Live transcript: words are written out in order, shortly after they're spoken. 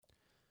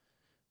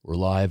We're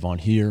live on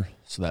here,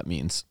 so that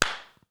means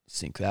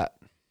sync that.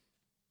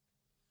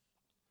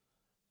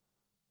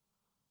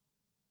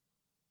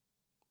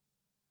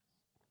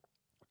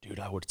 Dude,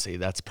 I would say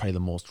that's probably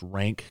the most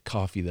rank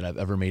coffee that I've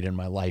ever made in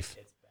my life.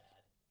 It's bad.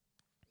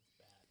 It's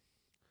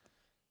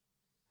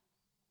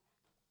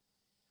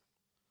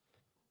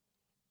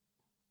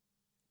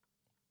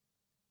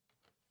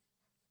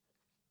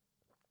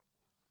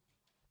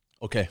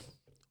bad. Okay,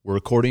 we're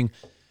recording,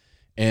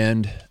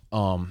 and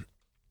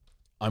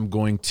I'm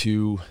going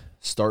to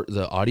start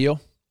the audio,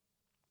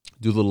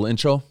 do a little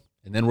intro,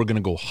 and then we're going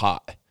to go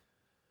hot.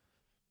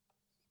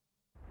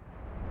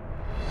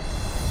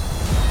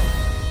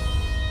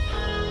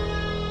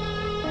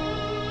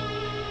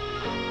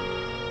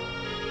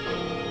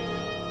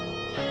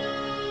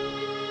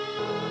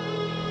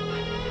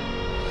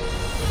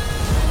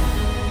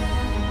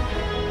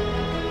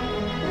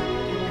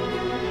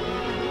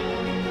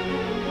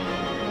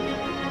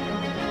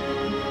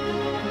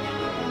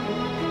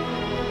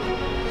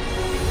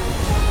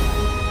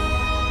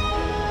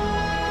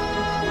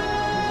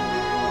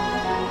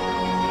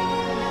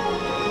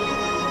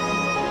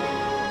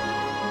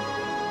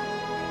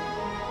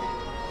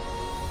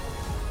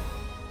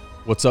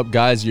 What's up,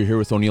 guys? You're here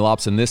with O'Neill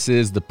Ops, and this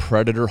is the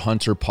Predator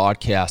Hunter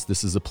Podcast.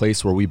 This is a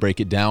place where we break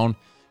it down,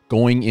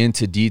 going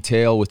into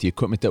detail with the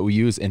equipment that we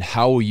use and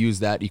how we use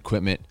that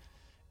equipment,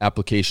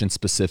 application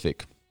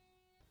specific.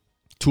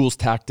 Tools,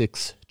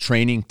 tactics,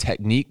 training,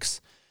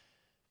 techniques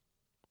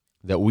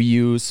that we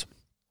use,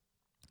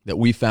 that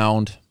we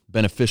found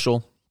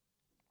beneficial,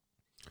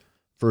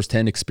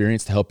 firsthand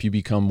experience to help you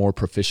become more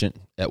proficient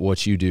at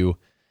what you do.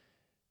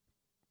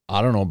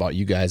 I don't know about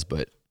you guys,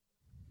 but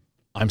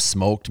I'm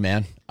smoked,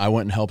 man. I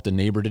went and helped a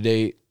neighbor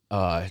today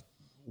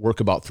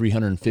work about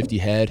 350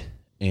 head,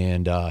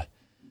 and I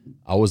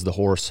was the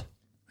horse.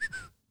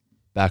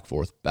 Back,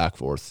 forth, back,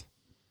 forth.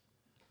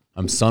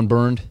 I'm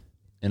sunburned,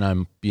 and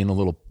I'm being a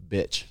little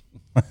bitch.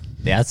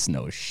 That's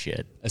no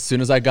shit. As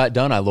soon as I got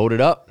done, I loaded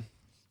up,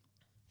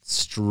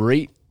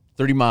 straight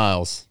 30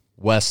 miles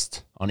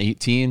west on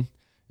 18,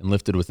 and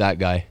lifted with that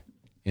guy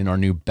in our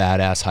new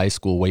badass high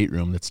school weight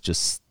room that's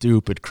just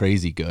stupid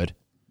crazy good.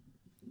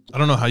 I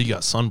don't know how you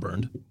got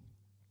sunburned.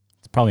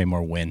 It's probably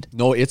more wind.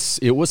 No, it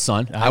was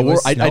sun. I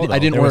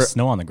didn't wear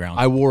snow on the ground.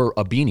 I wore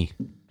a beanie.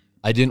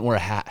 I didn't wear a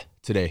hat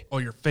today. Oh,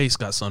 your face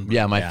got sunburned.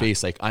 Yeah, my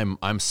face, like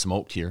I'm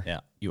smoked here. Yeah,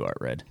 you are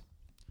red.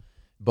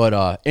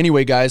 But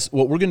anyway, guys,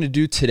 what we're going to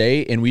do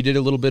today, and we did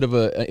a little bit of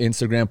an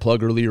Instagram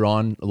plug earlier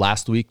on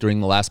last week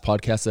during the last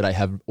podcast that I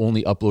have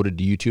only uploaded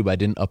to YouTube. I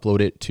didn't upload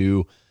it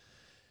to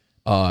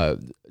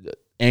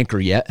Anchor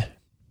yet,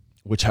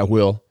 which I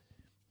will.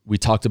 We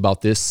talked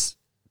about this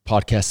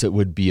podcast. It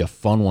would be a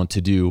fun one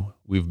to do.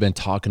 We've been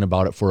talking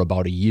about it for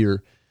about a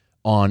year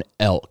on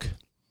elk.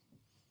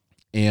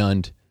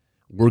 And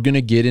we're going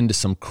to get into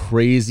some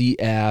crazy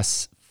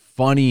ass,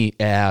 funny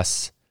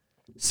ass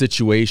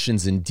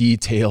situations and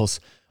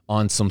details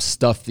on some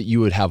stuff that you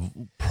would have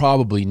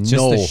probably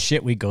Just the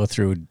shit we go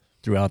through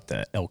throughout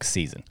the elk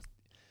season.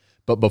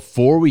 But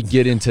before we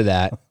get into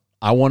that,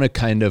 I want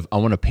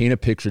to paint a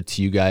picture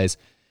to you guys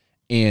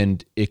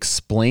and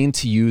explain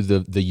to you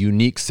the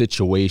unique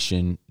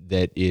situation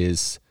that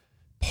is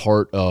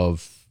part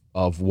of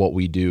what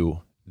we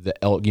do. The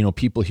elk,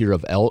 people hear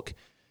of elk,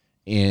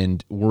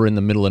 and we're in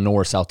the middle of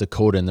nowhere, South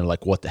Dakota, and they're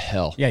like, what the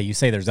hell? Yeah, you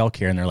say there's elk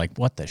here, and they're like,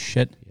 what the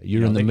shit?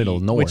 You're in the middle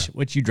of nowhere.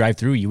 Which you drive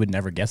through, you would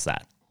never guess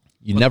that.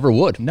 You never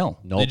would. No.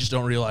 They just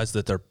don't realize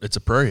that it's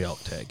a prairie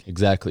elk tag.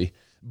 Exactly.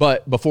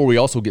 But before we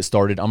also get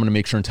started, I'm going to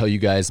make sure and tell you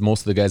guys,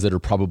 most of the guys that are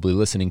probably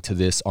listening to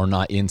this are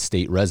not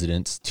in-state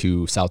residents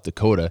to South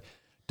Dakota.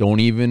 Don't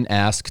even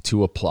ask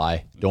to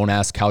apply. Don't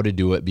ask how to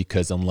do it,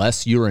 because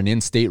unless you're an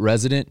in-state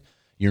resident,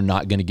 you're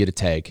not going to get a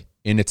tag.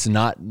 And it's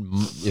not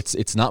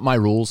my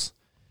rules.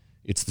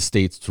 It's the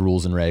state's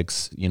rules and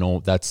regs.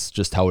 That's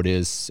just how it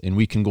is. And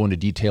we can go into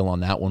detail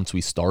on that once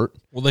we start.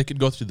 Well, they could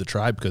go through the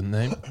tribe, couldn't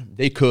they?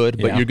 They could,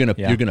 but Yeah,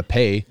 you're gonna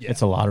pay. Yeah.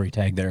 It's a lottery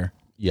tag there.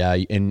 Yeah,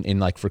 and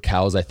like for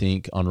cows, I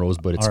think on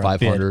Rosebud it's Or a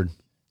 500,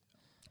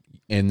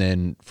 and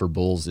then for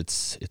bulls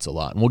it's a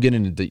lot. And we'll get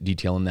into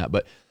detail on that.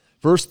 But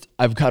first,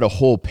 I've got a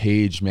whole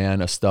page,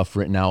 man, of stuff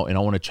written out, and I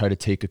want to try to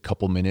take a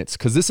couple minutes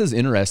because this is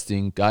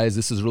interesting, guys.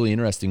 This is really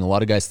interesting. A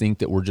lot of guys think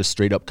that we're just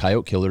straight up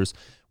coyote killers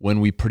when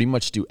we pretty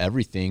much do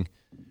everything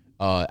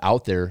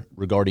out there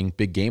regarding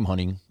big game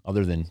hunting,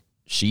 other than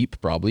sheep,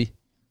 probably.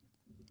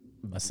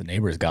 Unless the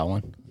neighbor's got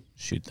one.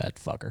 Shoot that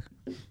fucker.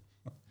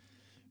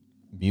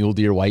 Mule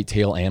deer,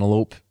 whitetail,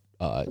 antelope,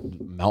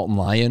 mountain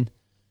lion,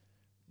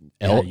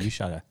 elk. Yeah, you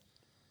shot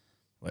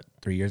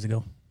 3 years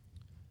ago?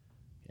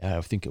 Yeah,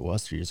 I think it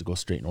was 3 years ago,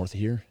 straight north of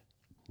here.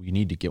 We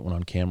need to get one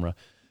on camera.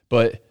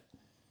 But,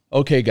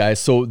 okay, guys,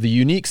 so the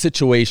unique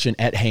situation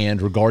at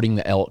hand regarding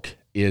the elk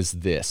is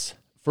this.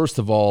 First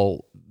of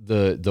all,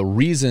 the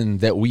reason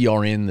that we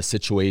are in the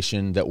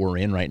situation that we're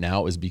in right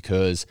now is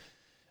because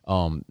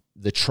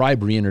the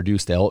tribe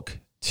reintroduced elk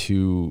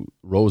to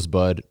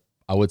Rosebud,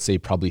 I would say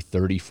probably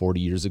 30, 40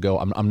 years ago.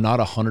 I'm not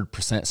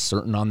 100%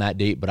 certain on that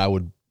date, but I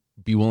would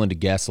be willing to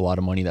guess a lot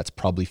of money that's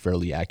probably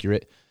fairly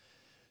accurate.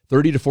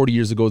 30 to 40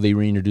 years ago, they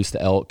reintroduced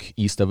the elk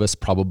east of us,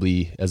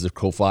 probably as the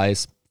crow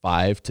flies,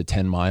 5 to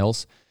 10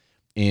 miles.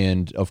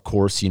 And of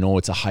course,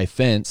 it's a high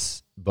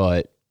fence,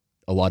 but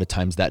a lot of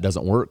times that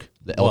doesn't work.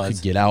 The elk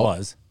could get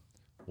out.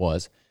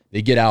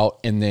 They get out,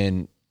 and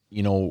then,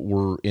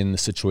 we're in the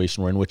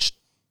situation we're in, which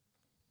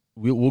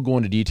we'll go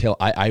into detail.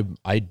 I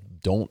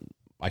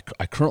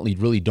currently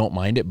really don't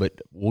mind it, but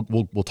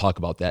we'll talk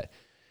about that.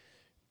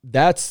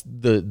 That's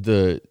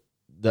the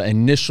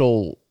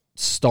initial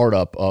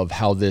startup of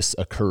how this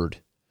occurred.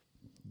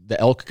 The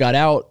elk got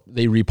out,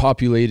 they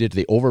repopulated,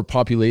 they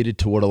overpopulated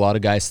to what a lot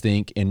of guys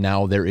think, and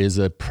now there is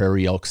a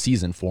prairie elk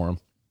season for them.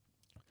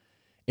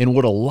 And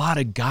what a lot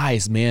of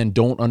guys, man,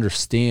 don't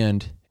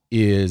understand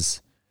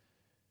is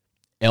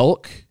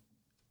elk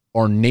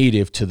are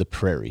native to the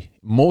prairie.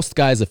 Most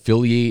guys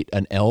affiliate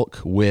an elk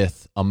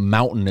with a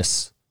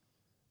mountainous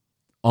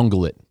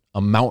ungulate,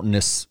 a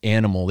mountainous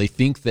animal. They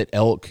think that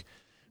elk,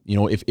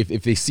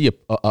 if they see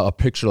a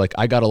picture, like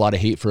I got a lot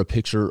of hate for a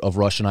picture of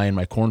Rush and I in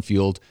my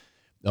cornfield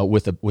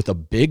with a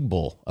big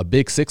bull, a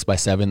big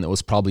 6x7 that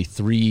was probably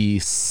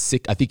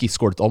 3.6. I think he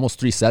scored almost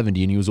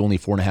 370, and he was only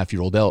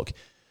 4.5-year-old elk.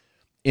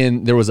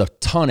 And there was a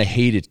ton of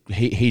hatred,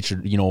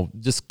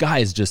 just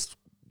guys just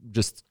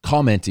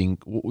commenting,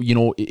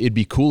 it'd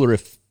be cooler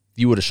if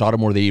you would have shot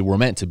them where they were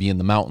meant to be in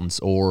the mountains,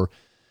 or,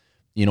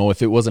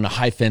 if it wasn't a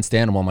high fenced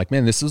animal. I'm like,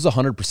 man, this is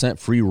 100%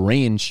 free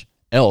range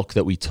elk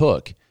that we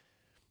took.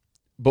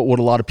 But what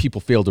a lot of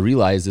people fail to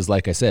realize is,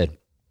 like I said,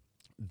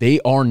 they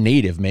are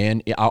native,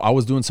 man. I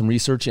was doing some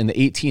research in the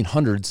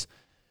 1800s.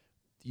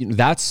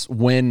 That's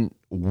when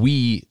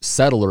we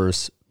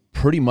settlers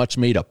pretty much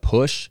made a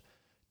push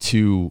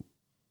to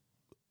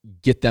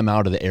get them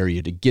out of the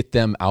area, to get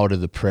them out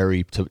of the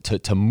prairie,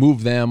 to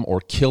move them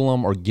or kill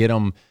them or get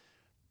them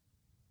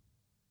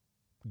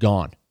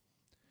gone.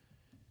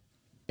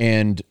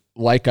 And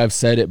like I've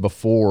said it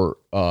before,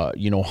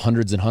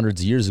 hundreds and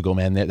hundreds of years ago,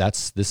 man,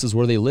 this is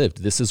where they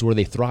lived. This is where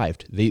they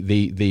thrived.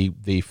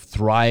 They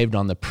thrived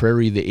on the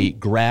prairie. They ate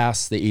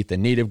grass. They ate the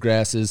native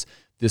grasses.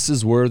 This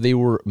is where they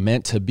were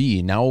meant to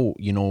be. Now,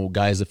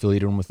 guys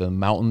affiliated them with the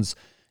mountains,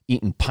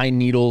 eating pine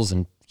needles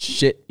and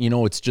shit.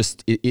 It's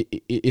just,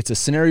 it's a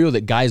scenario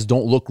that guys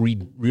don't look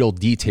real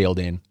detailed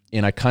in.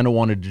 And I kind of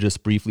wanted to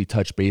just briefly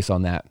touch base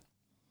on that.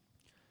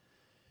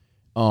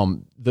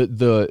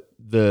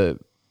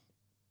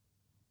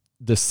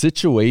 The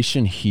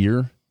situation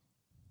here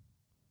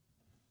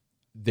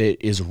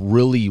that is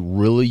really,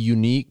 really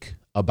unique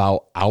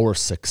about our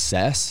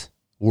success,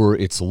 where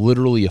it's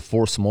literally a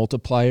force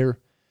multiplier,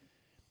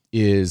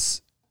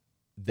 is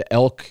the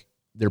elk.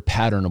 They're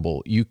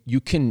patternable. You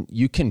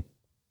can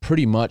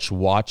pretty much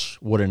watch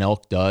what an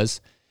elk does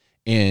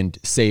and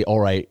say, all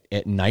right,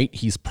 at night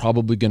he's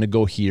probably going to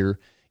go here,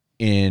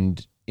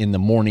 and in the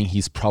morning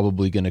he's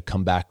probably going to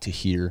come back to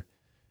here.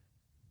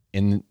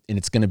 And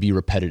it's going to be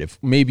repetitive,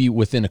 maybe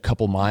within a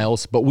couple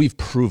miles, but we've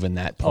proven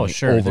that point. Oh,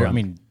 sure.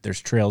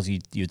 There's trails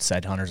you'd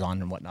set hunters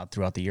on and whatnot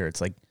throughout the year. It's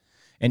like,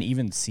 and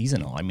even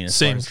seasonal.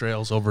 Same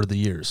trails over the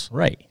years.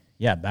 Right.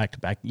 Yeah. Back to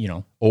back,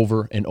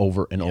 over and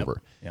over and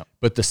over. Yep.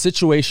 But the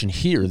situation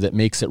here that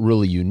makes it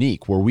really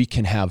unique, where we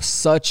can have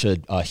such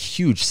a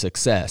huge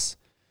success,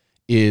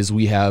 is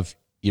we have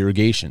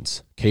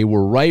irrigations. Okay.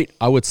 We're right,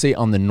 I would say,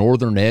 on the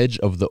northern edge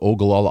of the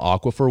Ogallala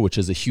Aquifer, which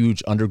is a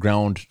huge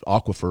underground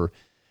aquifer.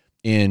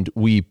 And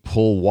we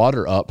pull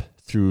water up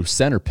through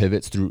center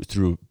pivots,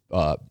 through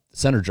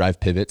center drive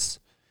pivots,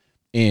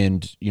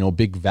 and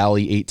big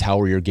valley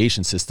 8-tower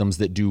irrigation systems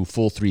that do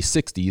full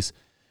 360s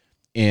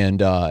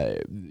and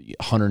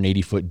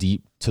 180 foot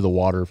deep to the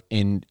water.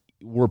 And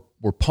we're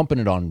pumping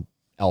it on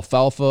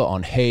alfalfa,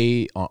 on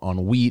hay,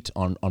 on wheat,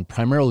 on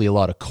primarily a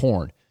lot of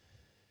corn.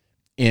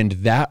 And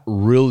that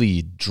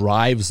really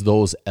drives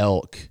those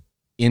elk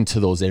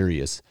into those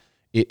areas.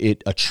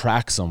 It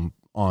attracts them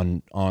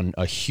on an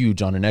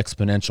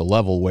exponential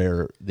level,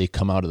 where they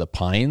come out of the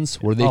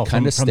pines, where they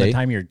kind of stay. From the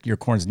time your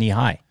corn's knee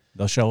high,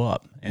 they'll show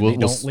up, and they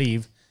don't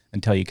leave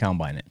until you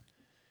combine it.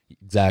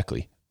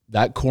 Exactly.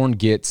 That corn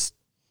gets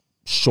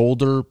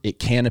shoulder, it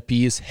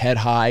canopies, head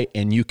high,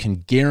 and you can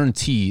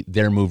guarantee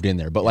they're moved in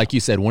there. But like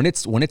you said, when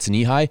it's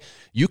knee high,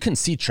 you can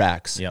see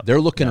tracks. Yep. They're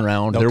looking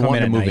around, they're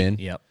wanting to move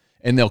in,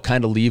 and they'll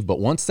kind of leave.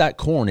 But once that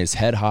corn is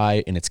head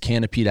high and it's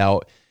canopied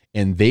out,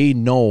 and they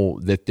know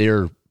that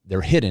they're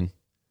hidden,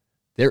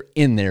 they're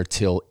in there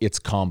till it's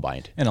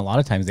combined. And a lot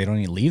of times they don't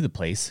even leave the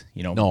place.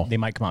 No. They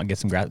might come out and get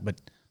some grass, but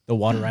they'll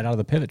water right out of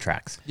the pivot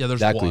tracks. Yeah, there's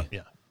exactly. water.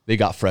 Yeah. They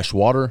got fresh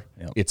water.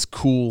 Yep. It's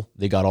cool.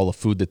 They got all the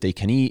food that they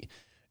can eat.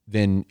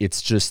 Then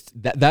it's just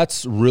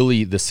that's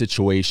really the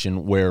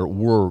situation where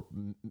we're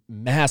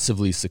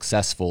massively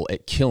successful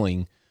at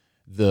killing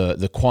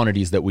the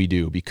quantities that we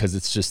do, because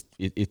it's just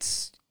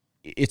it's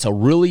a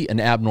really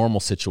an abnormal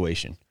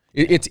situation.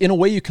 It's in a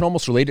way you can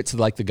almost relate it to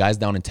like the guys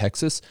down in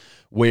Texas,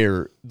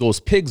 where those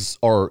pigs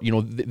are,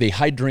 they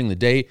hide during the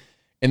day,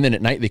 and then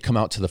at night they come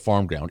out to the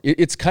farm ground.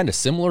 It's kind of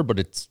similar, but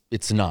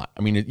it's not.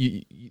 I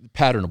mean,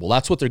 patternable.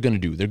 That's what they're going to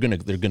do. They're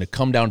going to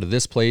come down to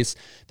this place.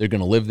 They're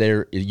going to live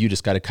there. You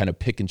just got to kind of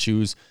pick and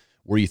choose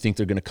where you think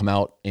they're going to come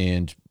out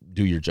and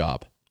do your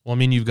job. Well, I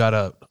mean, you've got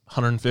a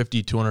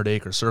 150, 200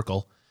 acre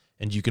circle,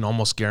 and you can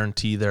almost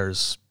guarantee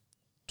there's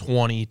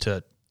 20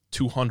 to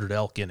 200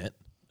 elk in it.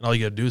 And all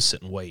you got to do is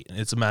sit and wait. And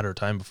it's a matter of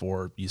time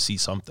before you see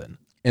something.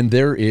 And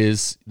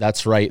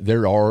that's right.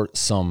 There are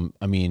some,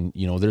 I mean,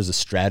 there's a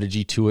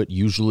strategy to it,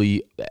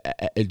 usually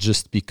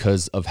just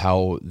because of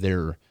how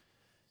they're,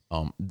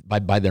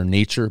 by their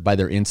nature, by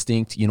their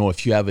instinct.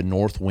 If you have a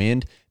north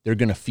wind, they're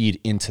going to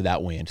feed into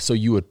that wind. So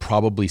you would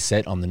probably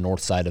sit on the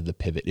north side of the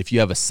pivot. If you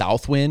have a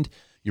south wind,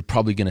 you're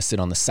probably going to sit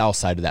on the south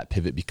side of that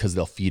pivot because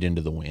they'll feed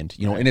into the wind.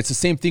 Right. And it's the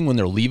same thing when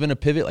they're leaving a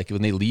pivot. Like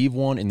when they leave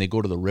one and they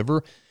go to the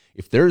river,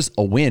 if there's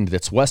a wind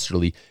that's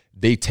westerly,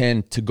 they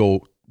tend to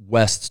go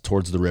west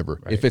towards the river.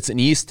 Right. If it's an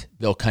east,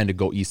 they'll kind of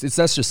go east.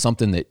 That's just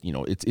something that,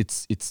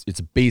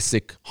 it's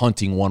basic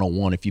hunting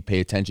 101 if you pay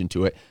attention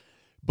to it.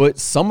 But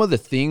some of the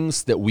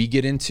things that we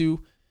get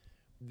into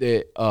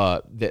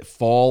that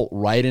fall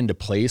right into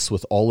place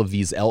with all of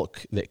these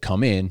elk that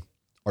come in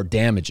are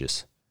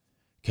damages.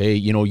 Okay,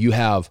 you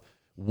have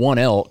one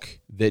elk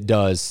that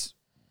does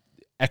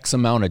X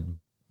amount of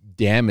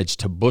damage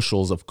to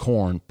bushels of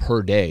corn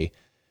per day.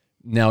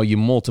 Now you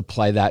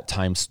multiply that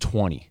times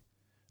 20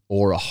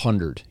 or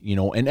 100,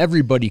 and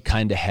everybody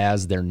kind of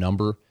has their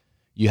number.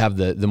 You have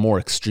the more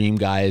extreme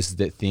guys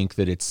that think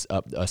that it's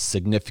a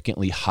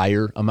significantly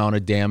higher amount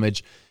of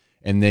damage.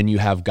 And then you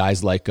have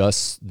guys like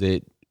us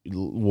that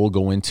will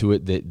go into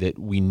it that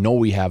we know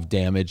we have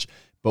damage,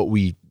 but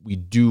we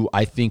do,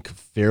 I think,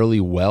 fairly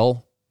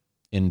well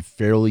and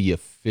fairly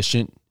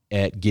efficient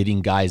at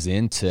getting guys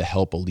in to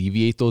help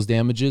alleviate those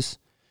damages.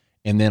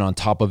 And then on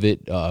top of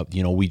it,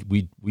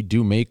 we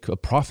do make a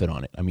profit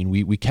on it. I mean,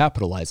 we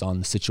capitalize on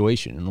the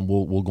situation, and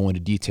we'll go into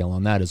detail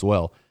on that as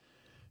well.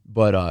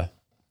 But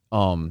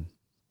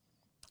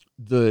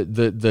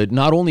the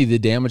not only the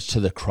damage to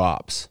the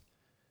crops,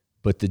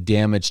 but the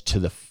damage to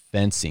the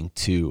fencing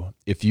too.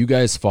 If you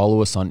guys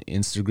follow us on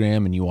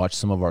Instagram and you watch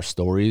some of our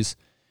stories,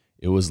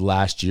 it was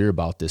last year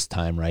about this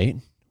time, right?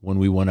 When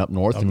we went up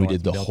north and we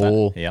did the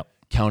whole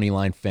county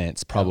line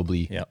fence,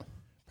 probably a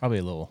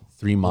little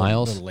 3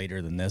 miles. A little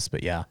later than this,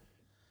 but yeah.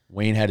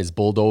 Wayne had his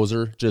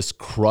bulldozer, just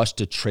crushed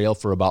a trail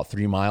for about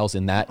 3 miles,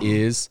 and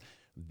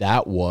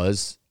that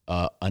was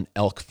an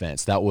elk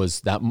fence.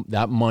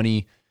 That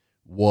money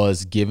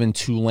was given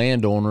to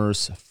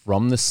landowners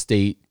from the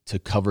state to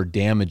cover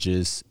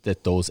damages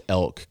that those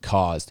elk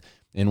caused.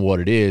 And what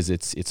it is,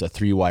 it's a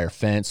 3-wire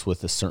fence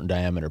with a certain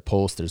diameter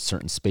post. There's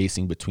certain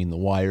spacing between the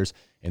wires,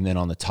 and then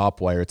on the top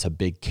wire, it's a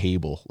big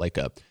cable, like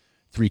a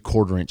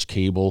 3/4 inch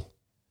cable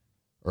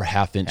or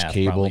 1/2 inch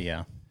cable. Probably,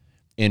 yeah.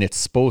 And it's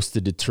supposed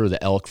to deter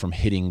the elk from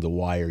hitting the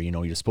wire.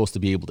 You're supposed to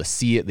be able to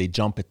see it. They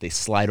jump it, they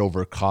slide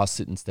over across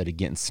it instead of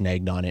getting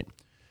snagged on it.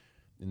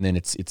 And then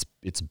it's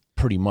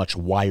pretty much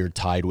wire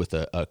tied with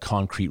a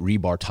concrete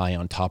rebar tie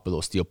on top of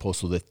those steel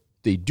posts, so that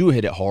they do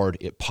hit it hard,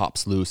 it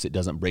pops loose, it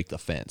doesn't break the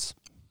fence.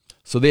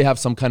 So they have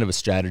some kind of a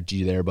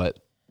strategy there, but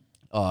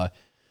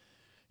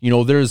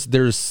there's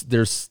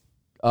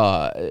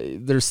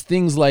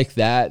things like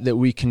that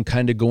we can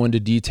kind of go into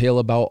detail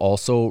about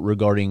also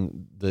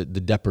regarding the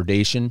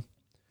depredation,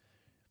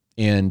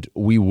 and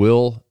we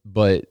will,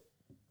 but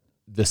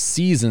the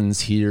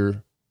seasons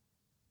here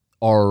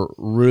are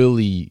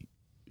really,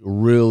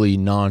 really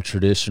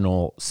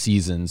non-traditional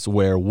seasons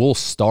where we'll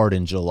start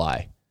in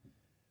July.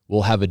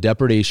 We'll have a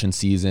depredation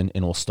season,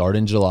 and we'll start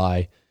in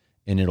July,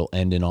 and it'll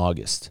end in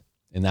August.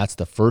 And that's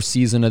the first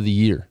season of the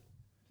year.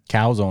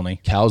 Cows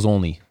only.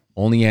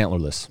 Only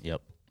antlerless.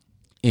 Yep.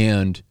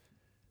 And,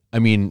 I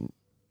mean,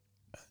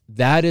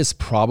 that is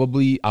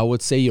probably, I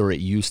would say, or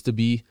it used to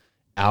be,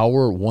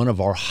 one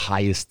of our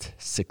highest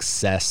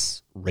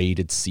success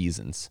rated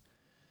seasons,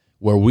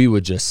 where we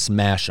would just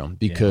smash them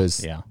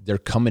because they're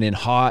coming in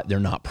hot, they're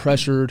not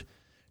pressured,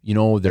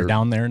 they're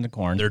down there in the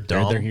corn.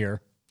 They're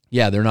here.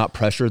 Yeah, they're not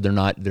pressured.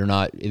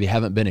 They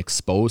haven't been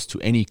exposed to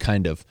any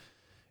kind of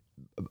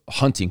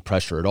hunting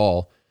pressure at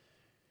all.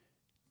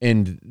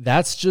 And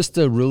that's just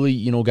a really,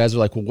 guys are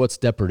like, well, what's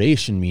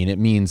depredation mean? It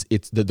means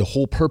it's the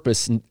whole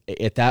purpose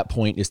at that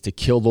point is to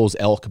kill those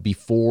elk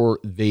before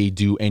they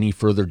do any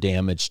further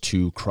damage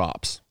to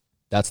crops.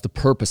 That's the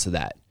purpose of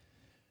that.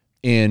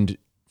 And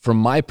from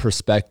my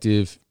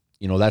perspective,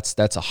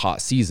 that's a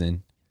hot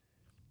season.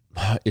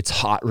 It's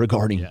hot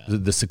regarding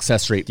the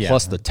success rate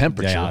plus the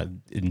temperature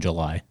in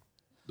July.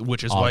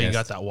 Which is August. Why you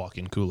got that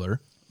walk-in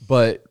cooler.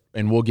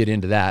 And we'll get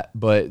into that.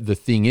 But the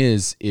thing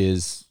is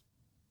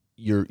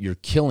you're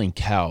killing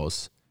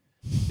cows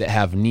that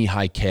have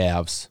knee-high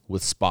calves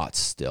with spots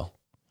still.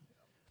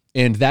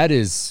 And that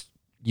is,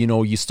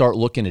 you start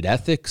looking at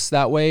ethics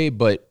that way,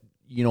 but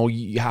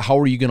how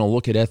are you going to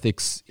look at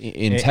ethics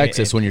in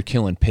Texas when you're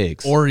killing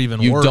pigs? Or even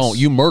worse.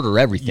 You murder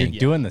everything. You're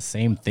doing the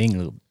same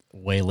thing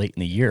way late in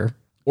the year.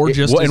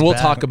 And we'll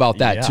talk about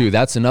that too.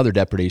 That's another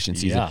depredation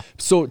season. Yeah.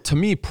 So to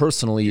me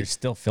personally, you're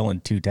still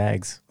filling 2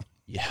 tags.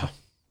 Yeah.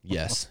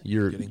 Yes.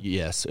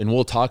 Yes. And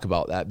we'll talk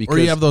about that because or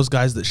you have those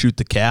guys that shoot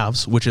the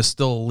calves, which is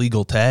still a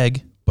legal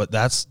tag, but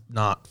that's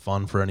not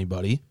fun for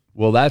anybody.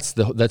 Well, that's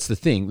the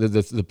thing.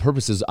 The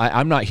purpose is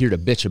I'm not here to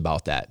bitch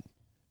about that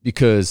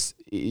because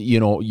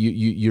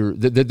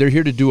they're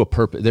here to do a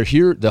purpose. They're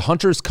here. The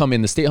hunters come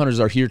in. The state hunters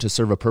are here to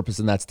serve a purpose,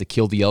 and that's to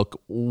kill the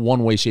elk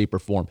one way, shape, or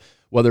form.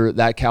 Whether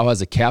that cow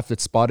has a calf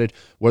that's spotted,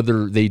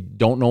 whether they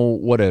don't know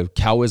what a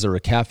cow is or a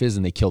calf is,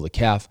 and they kill the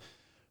calf,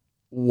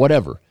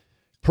 whatever.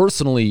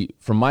 Personally,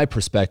 from my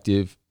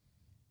perspective,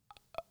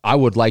 I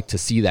would like to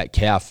see that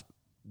calf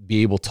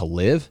be able to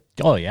live.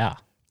 Oh yeah,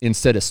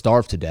 instead of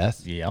starve to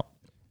death. Yep.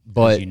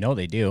 But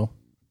they do.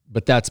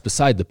 But that's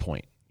beside the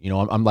point.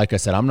 I'm like I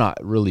said, I'm not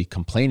really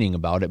complaining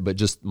about it, but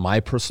just my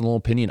personal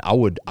opinion, I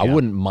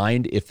wouldn't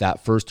mind if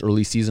that first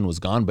early season was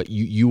gone, but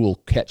you will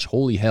catch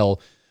holy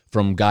hell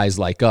from guys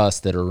like us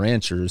that are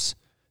ranchers,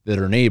 that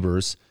are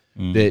neighbors,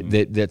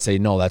 that say,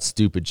 no, that's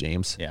stupid,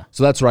 James. Yeah.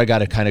 So that's where I got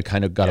to kind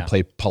of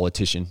play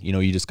politician.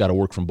 You just got to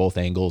work from both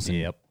angles.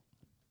 Yep.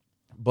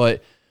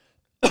 But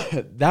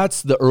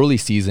that's the early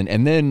season.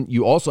 And then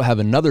you also have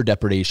another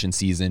depredation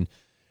season.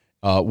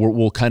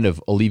 We'll kind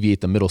of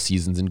alleviate the middle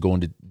seasons and go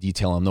into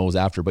detail on those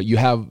after. But you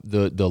have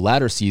the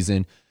latter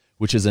season,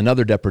 which is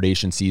another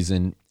depredation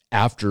season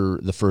after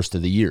the first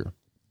of the year,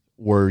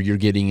 where you're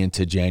getting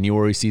into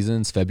January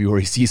seasons,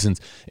 February seasons,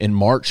 and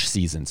March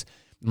seasons.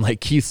 And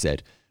like Keith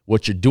said,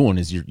 what you're doing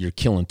is you're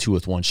killing two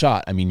with one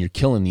shot. I mean, you're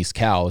killing these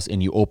cows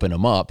and you open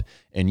them up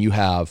and you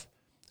have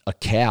a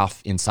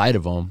calf inside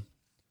of them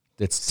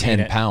that's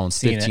 10 pounds,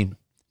 15.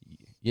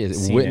 Yeah,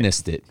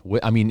 witnessed it.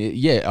 I mean,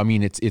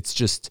 it's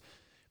just...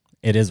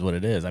 It is what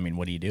it is. I mean,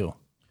 what do you do?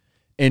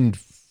 And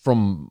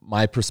from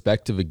my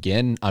perspective,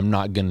 again, I'm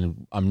not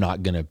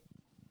gonna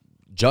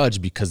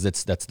judge, because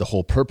that's the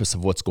whole purpose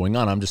of what's going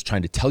on. I'm just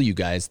trying to tell you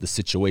guys the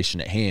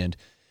situation at hand.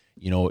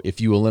 If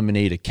you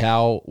eliminate a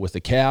cow with a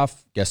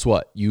calf, guess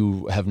what?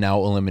 You have now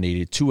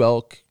eliminated 2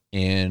 elk,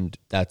 and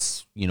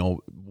that's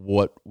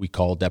what we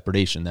call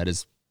depredation. That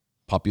is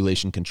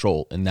population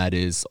control, and that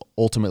is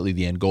ultimately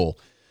the end goal.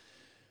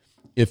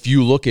 If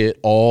you look at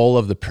all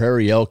of the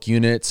prairie elk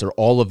units or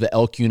all of the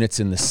elk units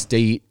in the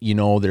state,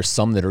 there's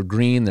some that are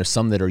green, there's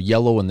some that are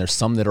yellow, and there's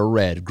some that are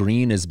red.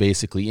 Green is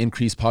basically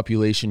increased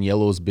population,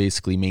 yellow is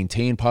basically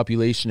maintained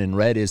population, and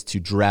red is to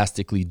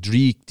drastically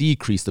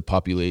decrease the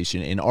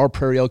population. And our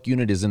prairie elk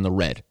unit is in the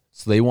red.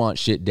 So they want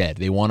shit dead.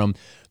 They want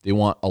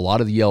a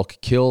lot of the elk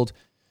killed,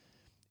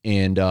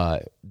 and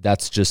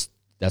that's just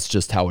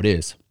how it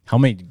is. How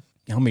many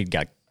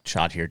got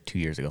shot here 2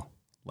 years ago?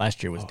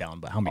 Last year was down,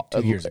 but how many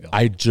 2 years ago?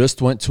 I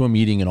just went to a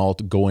meeting, and I'll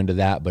go into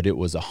that, but it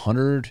was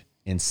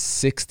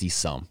 160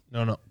 some.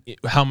 No.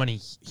 How many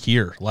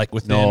here? Like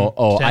within? No.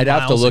 Oh, I'd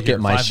have to look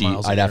at my 5 sheet.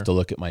 miles I'd have to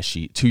look at my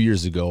sheet. 2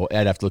 years ago,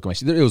 I'd have to look at my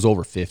sheet. It was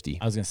over 50.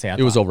 I was going to say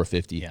it was over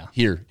 50. Yeah.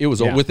 Here, it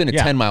was within a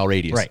 10-mile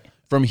radius. Right.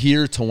 From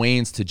here to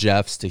Wayne's to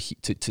Jeff's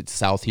to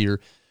south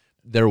here,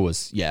 there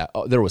was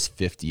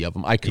 50 of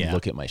them. I could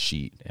look at my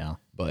sheet. Yeah.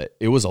 But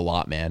it was a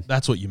lot, man.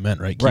 That's what you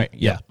meant, right? Right.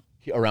 Yeah.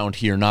 Around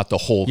here, not the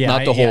whole.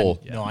 Yeah,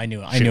 whole. No, I knew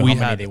how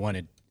many they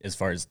wanted as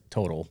far as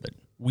total, but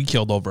we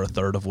killed over a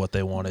third of what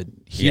they wanted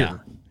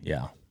here.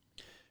 Yeah.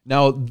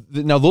 Now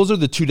those are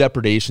the 2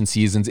 depredation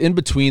seasons. In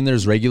between,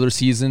 there's regular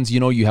seasons.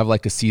 You have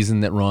like a season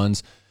that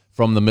runs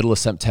from the middle of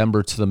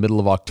September to the middle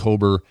of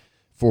October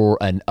for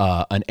an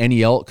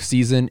any elk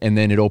season, and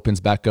then it opens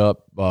back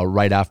up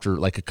right after,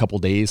 like a couple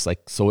days.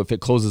 Like, so if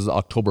it closes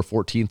October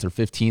 14th or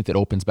 15th, it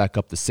opens back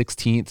up the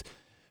 16th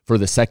for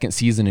the second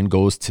season and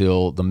goes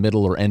till the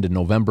middle or end of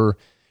November.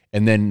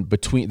 And then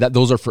between that,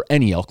 those are for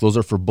any elk, those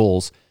are for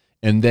bulls.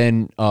 And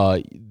then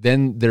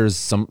there's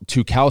some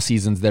 2 cow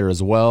seasons there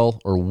as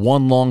well, or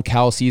 1 long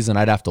cow season.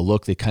 I'd have to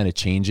look, they kind of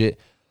change it.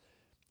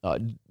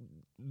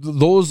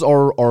 Those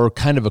are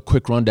kind of a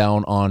quick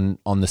rundown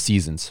on the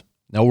seasons.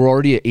 Now we're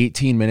already at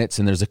 18 minutes,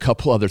 and there's a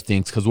couple other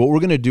things, because what we're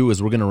going to do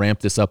is we're going to ramp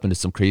this up into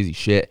some crazy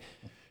shit.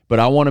 But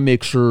I want to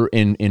make sure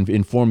and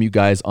inform you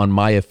guys on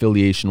my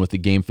affiliation with the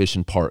Game Fish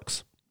and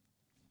Parks.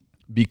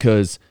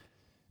 Because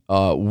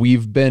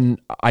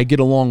I get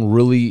along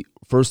really,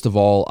 first of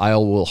all, I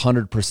will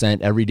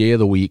 100% every day of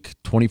the week,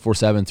 24/7,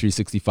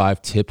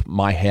 365, tip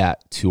my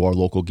hat to our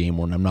local game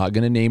warden. I'm not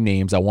going to name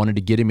names. I wanted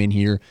to get him in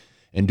here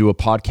and do a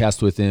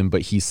podcast with him,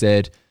 but he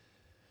said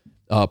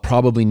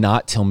probably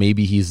not till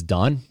maybe he's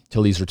done,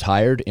 till he's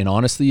retired. And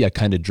honestly, I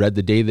kind of dread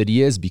the day that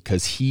he is,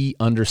 because he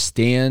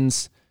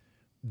understands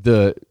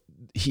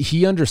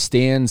he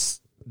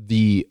understands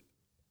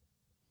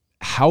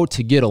how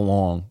to get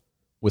along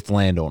with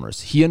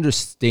landowners. He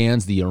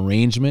understands the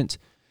arrangement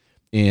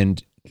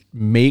and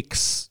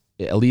makes,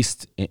 at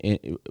least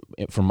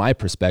from my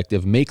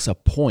perspective, makes a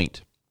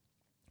point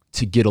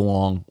to get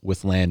along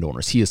with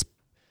landowners. He is,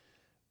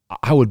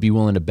 I would be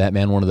willing to bet,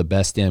 man, one of the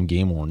best damn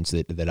game wardens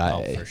that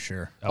I, for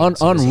sure.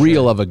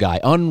 Unreal of a guy,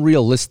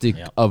 unrealistic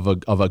of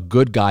a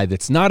good guy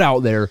that's not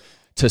out there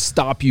to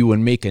stop you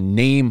and make a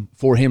name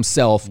for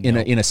himself in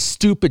a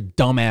stupid,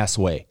 dumbass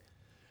way.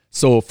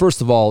 So first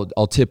of all,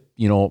 I'll tip,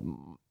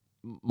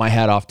 my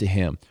hat off to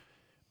him.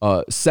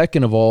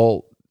 Second of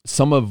all,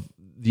 some of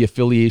the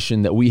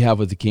affiliation that we have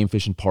with the Game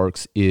Fish and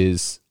Parks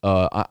is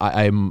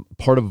I'm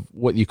part of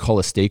what you call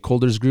a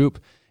stakeholders group.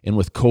 And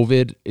with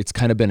COVID, it's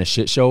kind of been a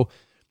shit show,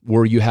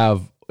 where you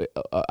have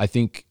I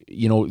think,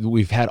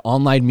 we've had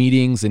online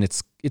meetings, and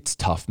it's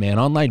tough, man.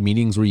 Online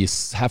meetings where you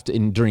have to,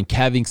 during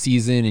calving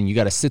season, and you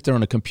got to sit there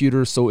on a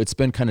computer. So it's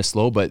been kind of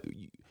slow, but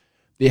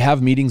they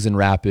have meetings in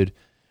Rapid,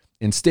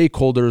 and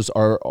stakeholders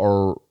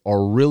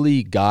are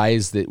really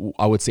guys that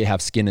I would say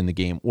have skin in the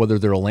game, whether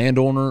they're a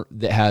landowner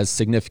that has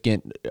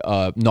significant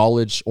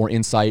knowledge or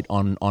insight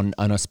on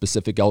a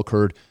specific elk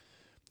herd,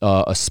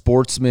 a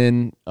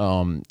sportsman,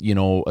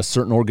 a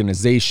certain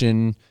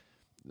organization,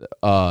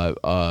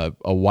 a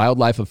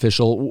wildlife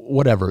official,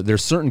 whatever.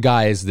 There's certain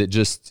guys that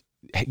just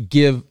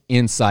give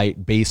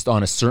insight based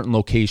on a certain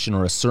location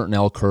or a certain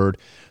elk herd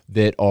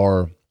that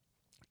are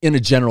in a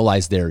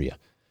generalized area.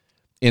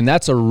 And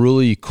that's a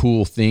really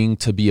cool thing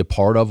to be a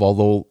part of.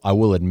 Although I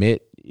will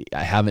admit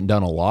I haven't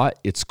done a lot.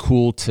 It's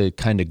cool to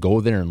kind of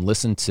go there and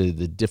listen to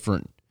the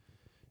different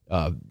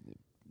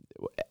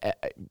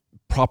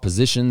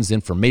propositions,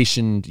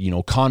 information,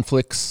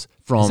 conflicts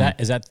from.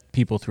 Is that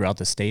people throughout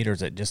the state, or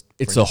is it just?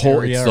 It's the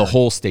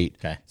whole state.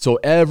 Okay. So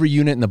every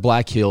unit in the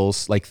Black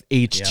Hills, like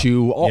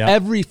H2,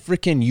 every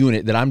freaking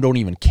unit that I don't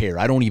even care.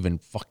 I don't even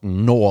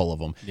fucking know all of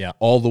them. Yeah.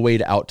 All the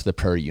way out to the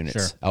prairie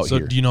units out here.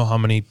 So do you know how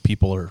many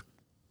people are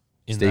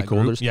in that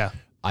group? Stakeholders? Yeah.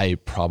 I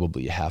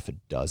probably half a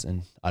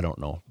dozen. I don't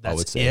know. That's I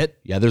would say it?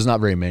 Yeah, there's not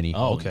very many.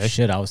 Oh, Okay.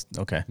 shit.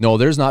 Okay. No,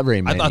 there's not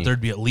very many. I thought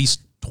there'd be at least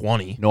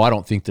 20 No, I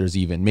don't think there's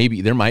even. Maybe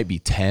there might be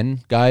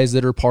 10 guys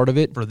that are part of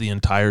it. for the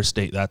entire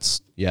state.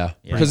 That's Yeah,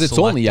 because it's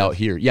only out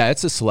here. Yeah,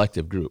 it's a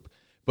selective group,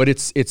 but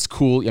it's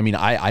cool. I mean,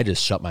 I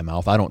just shut my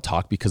mouth. I don't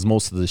talk because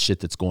most of the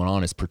shit that's going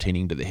on is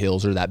pertaining to the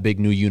hills or that big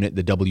new unit,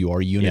 the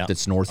WR unit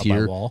that's north Up by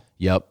here. Wall?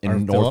 Yep, Or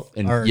and north Phillip?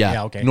 and Or-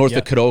 okay. north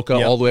Yep. of Kadoka,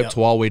 Yep. all the way up Yep.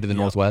 to all the way to the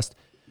northwest.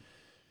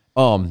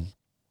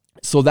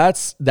 So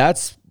that's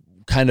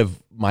kind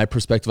of my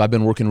perspective. I've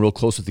been working real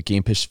close with the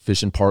game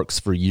fish and parks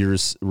for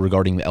years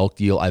regarding the elk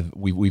deal.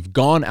 We've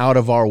gone out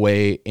of our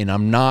way, and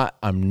I'm not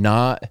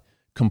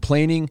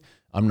complaining.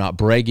 I'm not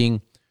bragging,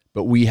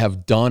 but we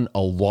have done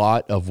a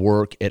lot of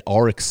work at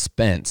our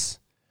expense.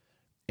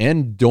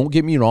 And don't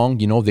get me wrong,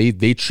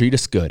 they treat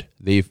us good.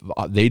 They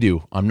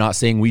do. I'm not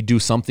saying we do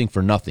something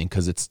for nothing,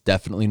 because it's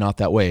definitely not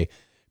that way.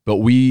 But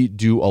we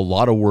do a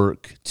lot of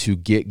work to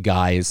get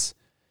guys,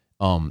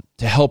 to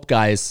help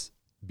guys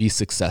be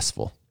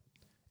successful.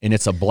 And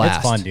it's a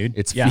blast. It's fun, dude.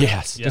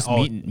 Yes. Just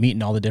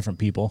meeting all the different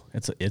people.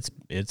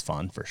 It's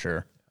fun for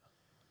sure.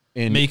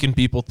 And making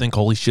people think,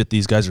 holy shit,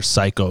 these guys are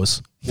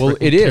psychos. Well,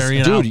 it is,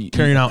 dude.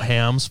 Carrying out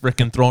hams,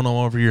 freaking throwing them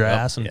over your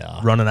ass and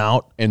running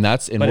out. and we're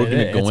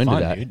going to go into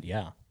fun, that. dude.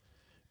 Yeah.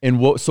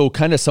 And so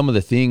kind of some of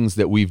the things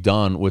that we've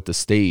done with the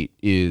state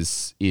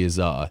is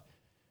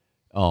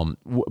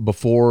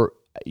before,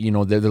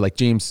 they're like,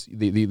 James,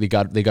 they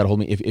got a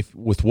hold of me. If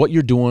with what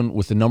you're doing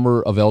with the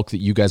number of elk that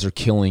you guys are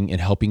killing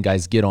and helping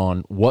guys get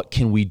on, what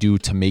can we do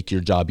to make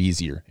your job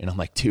easier? And I'm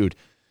like, dude,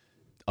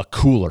 a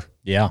cooler.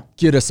 Yeah.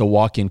 Get us a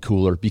walk-in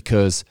cooler,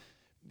 because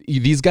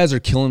these guys are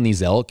killing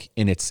these elk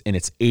and it's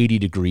 80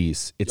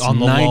 degrees. It's On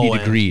the 90 low end,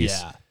 degrees.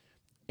 yeah.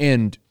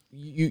 And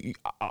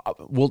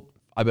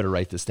I better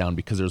write this down,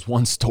 because there's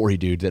one story,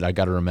 dude, that I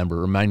got to remember.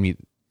 Remind me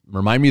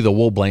of the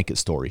wool blanket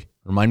story.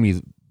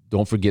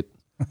 Don't forget.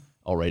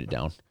 I'll write it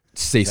down.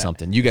 Say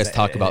something. You guys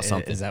talk about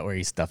something. Is that where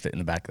you stuffed it in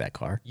the back of that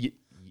car?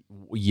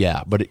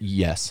 Yeah, but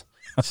yes.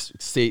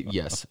 Say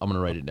yes. I'm going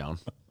to write it down.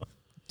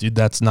 Dude,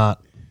 that's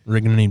not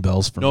ringing any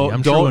bells for No, me.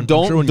 I'm don't-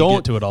 sure when you don't-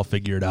 get to it, I'll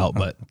figure it out.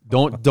 But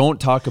Don't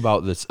talk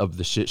about this of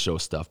the shit show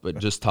stuff, but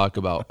just talk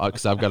about,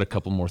 because I've got a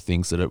couple more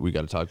things that we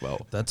got to talk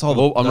about. that's all.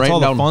 Well, That's all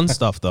the fun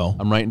stuff, though.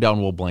 I'm writing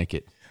down wool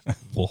blanket.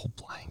 Wool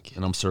blanket.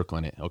 And I'm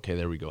circling it. Okay,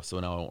 there we go. So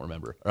now I won't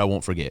remember, or I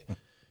won't forget.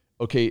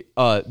 Okay,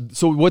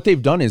 so what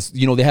they've done is,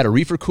 they had a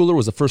reefer cooler,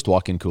 was the first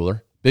walk-in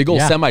cooler, big old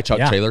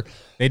semi-truck trailer.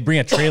 They'd bring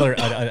a trailer,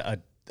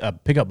 a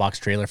pickup box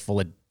trailer full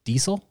of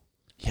diesel.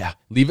 Yeah,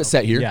 leave it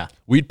set here. Yeah.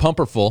 We'd pump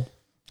her full,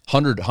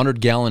 100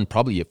 gallon,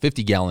 probably a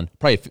 50 gallon,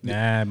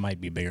 Nah, it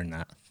might be bigger than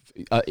that.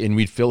 and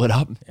we'd fill it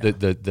up.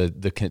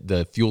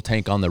 The fuel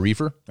tank on the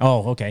reefer.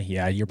 Oh, okay.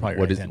 Yeah, you're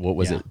probably right. What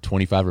was it?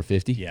 25 or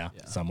 50? Yeah,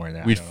 somewhere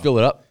there. We'd fill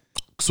it up,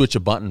 switch a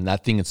button,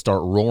 that thing would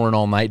start roaring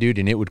all night, dude,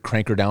 and it would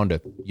crank her down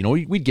to,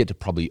 we'd get to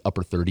probably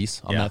upper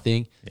 30s on that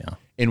thing. Yeah.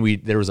 And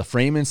there was a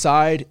frame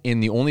inside,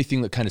 and the only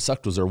thing that kind of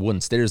sucked was our wooden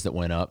stairs that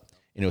went up,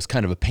 and it was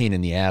kind of a pain in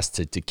the ass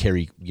to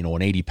carry, an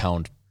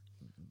 80-pound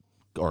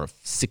or a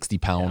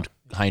 60-pound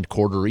hind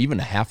quarter, or even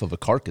a half of a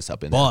carcass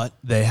up in there. But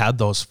they had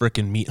those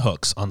freaking meat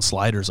hooks on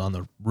sliders on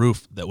the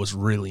roof that was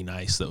really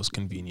nice. That was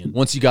convenient.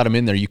 Once you got them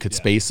in there, you could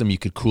space them, you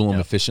could cool them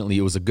efficiently.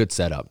 It was a good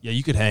setup. Yeah,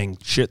 you could hang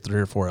 3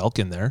 or 4 elk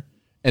in there.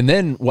 And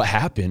then what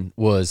happened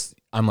was,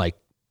 I'm like,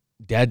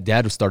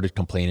 Dad started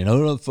complaining.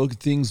 Oh, the fucking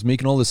thing's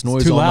making all this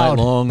noise too all loud.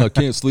 night long. I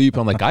can't sleep.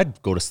 I'm like,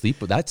 I'd go to sleep,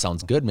 but that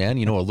sounds good, man.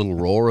 A little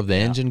roar of the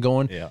engine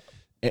going. Yeah.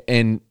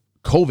 And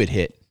COVID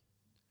hit.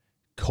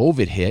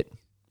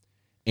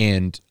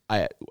 And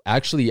I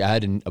actually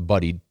had a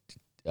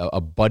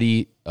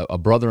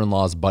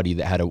brother-in-law's buddy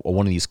that had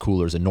one of these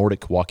coolers, a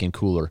Nordic walk-in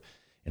cooler.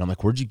 And I'm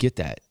like, where'd you get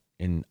that?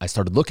 And I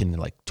started looking, they're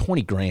like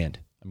 $20,000.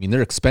 I mean,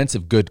 they're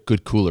expensive, good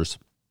coolers.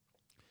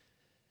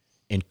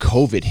 and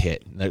COVID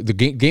hit. The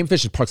Game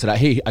Fish and Park said,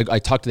 hey, I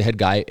talked to the head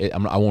guy.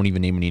 I won't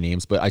even name any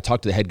names, but I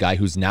talked to the head guy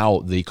who's now,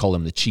 they call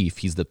him the chief.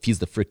 He's the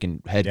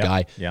freaking head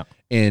guy. Yeah.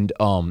 And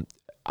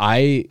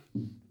I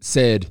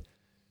said,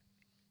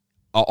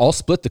 I'll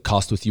split the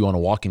cost with you on a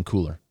walk-in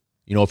cooler.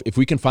 You know, if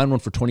we can find one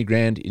for 20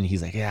 grand, and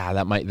he's like, yeah,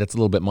 that's a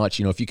little bit much.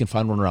 You know, if you can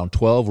find one around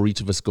 12 where each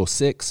of us go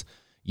 6,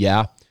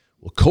 yeah.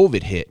 Well,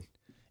 COVID hit.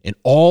 And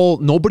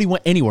nobody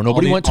went anywhere.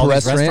 Nobody went to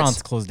restaurants.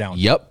 Restaurants closed down.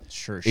 Yep.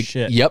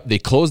 Shit. Yep. They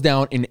closed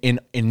down, and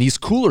these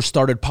coolers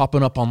started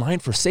popping up online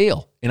for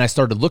sale. And I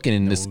started looking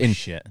in this.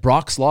 And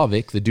Brock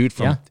Slavic, the dude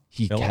from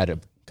he had a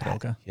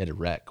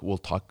wreck. We'll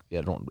talk.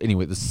 Yeah,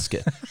 anyway, this is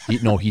good.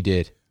 He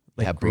did.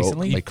 Like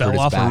recently, he fell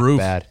off a roof.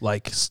 Bad.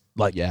 Like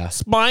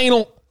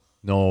spinal.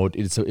 No,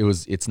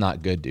 it's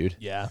not good, dude.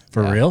 Yeah.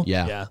 For real?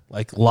 Yeah.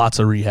 Like lots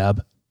of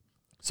rehab.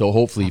 So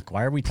hopefully,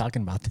 why are we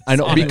talking about this? I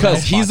know,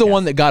 because he's the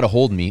one that got a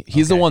hold of me.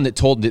 He's the one that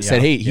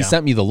said, hey, he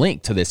sent me the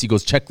link to this. He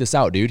goes, check this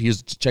out, dude.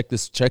 Check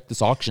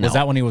this auction out. Was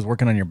that when he was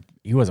working on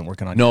he wasn't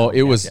working on No,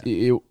 it was,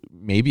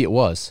 maybe it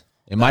was.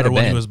 It might have been.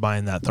 When he was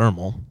buying that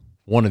thermal.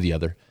 One or the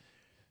other.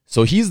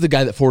 So he's the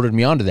guy that forwarded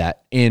me onto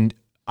that. And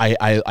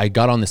I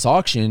got on this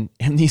auction,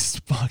 and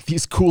these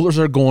coolers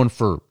are going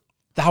for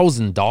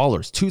 $1,000,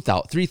 $2,000,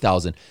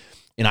 $3,000.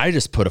 And I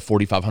just put a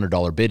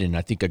 $4,500 bid in, and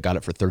I think I got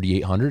it for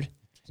 $3,800.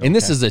 And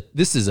this is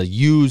a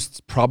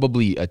used,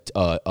 probably a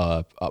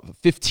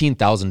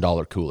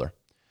 $15,000 cooler.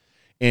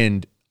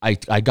 And I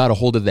got a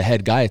hold of the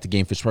head guy at the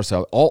Game Fish Park.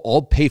 So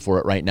I'll pay for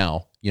it right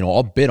now. You know,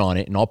 I'll bid on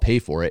it and I'll pay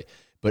for it.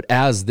 But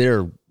as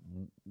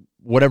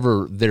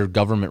whatever their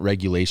government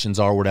regulations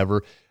are,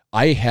 whatever,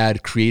 I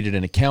had created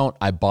an account.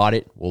 I bought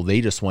it. Well, they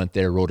just went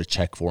there, wrote a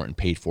check for it, and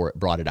paid for it,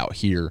 brought it out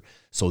here.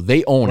 So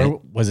they own it.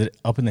 Was it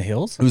up in the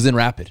hills? It was in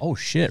Rapid. Oh,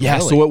 shit. Yeah,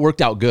 really? So it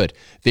worked out good.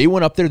 They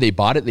went up there, they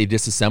bought it, they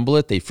disassembled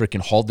it, they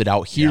freaking hauled it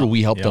out here.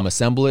 We helped them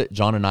assemble it.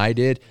 John and I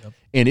did. Yep.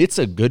 And it's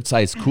a good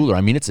sized cooler.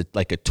 I mean, it's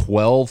like a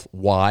 12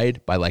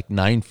 wide by like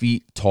 9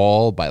 feet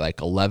tall by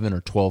like 11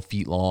 or 12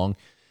 feet long.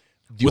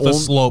 With a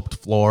sloped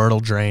floor, it'll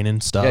drain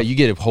and stuff. Yeah, you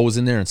get a hose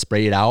in there and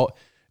spray it out,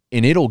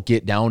 and it'll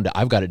get down to,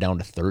 I've got it down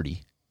to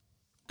 30.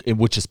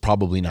 Which is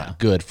probably not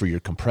good for your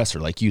compressor,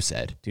 like you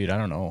said. Dude, I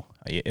don't know.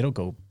 It'll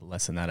go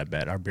less than that, I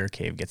bet. Our beer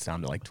cave gets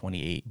down to like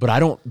 28.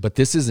 But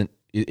this isn't,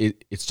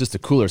 it's just a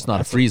cooler. It's not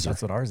a freezer.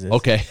 That's what ours is.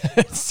 Okay.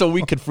 So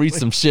we could freeze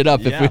some shit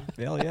up.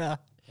 Hell yeah.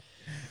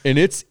 And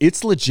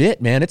it's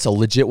legit, man. It's a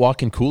legit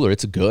walk-in cooler.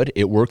 It's good.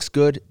 It works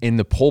good. And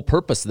the whole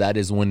purpose of that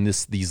is when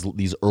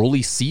these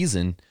early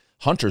season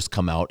hunters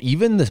come out,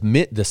 even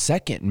the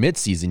second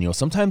mid-season, you know,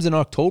 sometimes in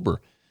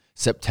October,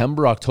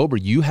 September, October,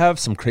 you have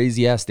some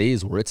crazy ass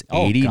days where it's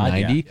 80,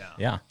 90.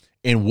 Yeah.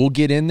 And we'll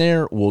get in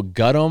there, we'll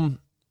gut them,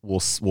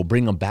 we'll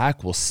bring them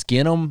back, we'll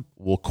skin them,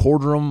 we'll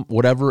quarter them,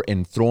 whatever,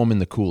 and throw them in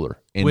the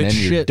cooler. And then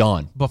you're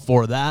done.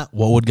 Before that,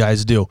 what would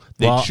guys do?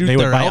 They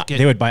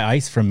would buy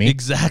ice from me.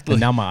 Exactly.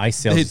 And now my ice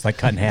sales is like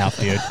cut in half,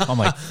 dude. I'm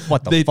like,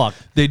 what the fuck?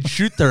 They'd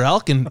shoot their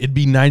elk and it'd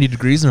be 90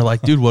 degrees and they're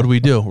like, dude, what do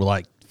we do? We're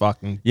like,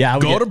 fucking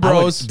go to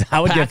Bros. I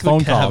would get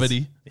phone calls.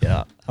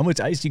 Yeah. How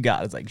much ice you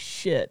got? It's like,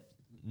 shit.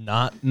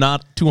 Not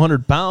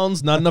 200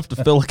 pounds, not enough to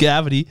fill a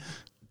cavity.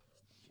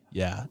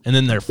 Yeah, and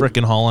then they're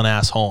freaking hauling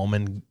ass home,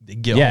 and they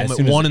get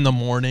home at 1 in the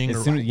morning,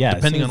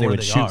 depending on where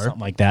they are. Something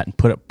like that, and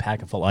put a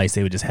pack full of ice,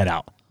 they would just head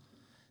out.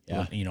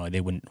 Yeah, you know, they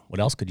wouldn't. What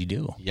else could you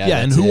do? Yeah,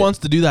 and who wants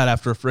to do that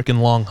after a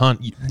freaking long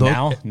hunt?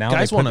 Now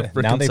guys want to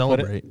freaking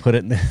celebrate. Put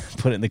it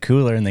in the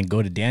cooler, and then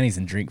go to Danny's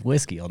and drink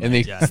whiskey all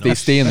night. And they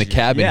stay in the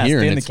cabin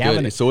here, and it's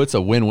good. So it's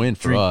a win-win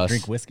for us.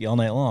 Drink whiskey all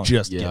night long.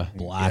 Just get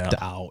blacked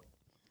out.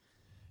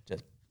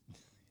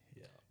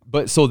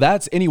 But so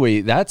that's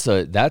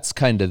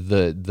kind of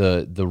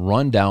the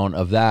rundown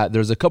of that.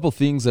 There's a couple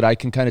things that I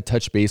can kind of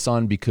touch base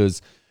on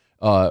because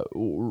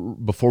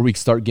before we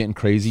start getting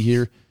crazy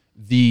here,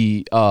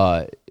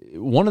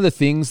 one of the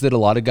things that a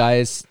lot of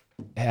guys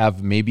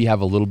have a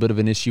little bit of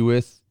an issue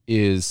with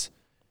is,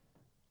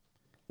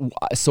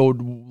 so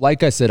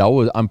like I said,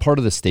 I'm part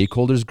of the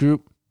stakeholders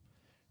group.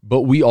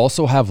 But we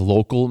also have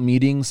local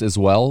meetings as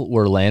well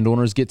where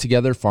landowners get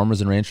together, farmers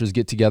and ranchers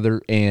get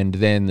together, and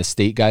then the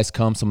state guys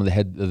come, some of the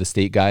head of the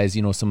state guys,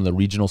 you know, some of the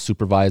regional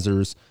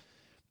supervisors.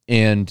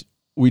 And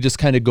we just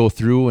kind of go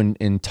through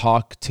and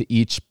talk to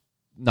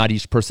not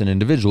each person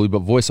individually, but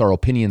voice our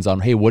opinions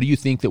on, hey, what do you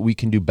think that we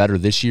can do better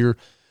this year?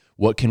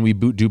 What can we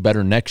do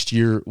better next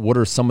year? What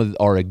are some of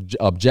our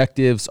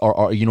objectives?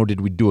 Did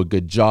we do a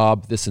good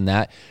job? This and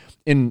that.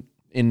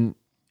 And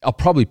I'll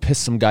probably piss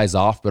some guys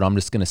off, but I'm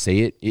just going to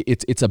say it.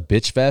 It's a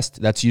bitch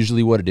fest. That's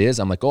usually what it is.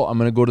 I'm like, I'm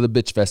going to go to the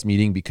bitch fest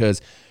meeting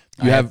because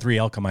I have 3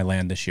 elk on my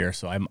land this year,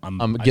 so I'm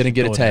going to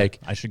get a tag.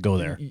 I should go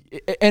there.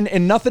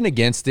 And nothing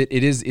against it.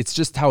 It's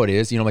just how it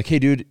is. You know, like, hey,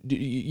 dude,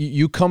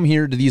 you come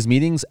here to these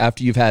meetings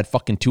after you've had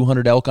fucking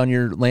 200 elk on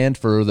your land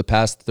for the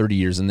past 30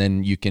 years, and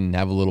then you can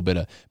have a little bit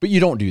of, but you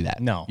don't do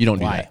that. No, you don't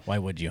do that. Why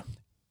would you?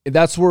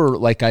 That's where,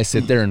 like, I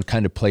sit there and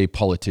kind of play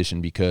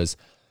politician because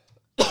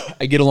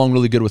I get along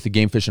really good with the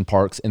game fish and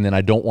parks, and then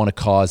I don't want to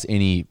cause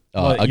any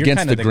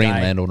against the grain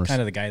landowners.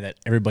 Kind of the guy that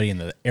everybody in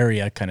the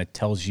area kind of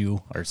tells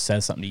you or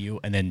says something to you,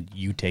 and then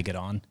you take it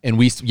on. And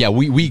we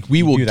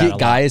will get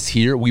guys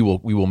here. We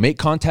will make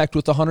contact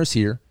with the hunters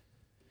here,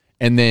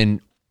 and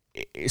then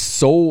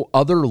so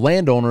other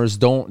landowners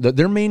don't.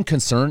 Their main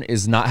concern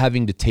is not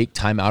having to take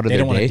time out of their day. They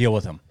don't want to deal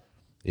with them.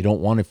 They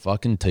don't want to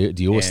fucking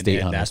deal with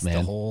state hunters, man.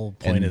 That's the whole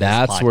point and of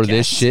that's this where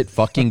this shit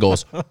fucking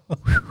goes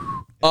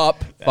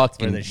up.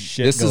 Fucking, this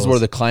is where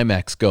the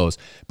climax goes.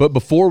 But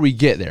before we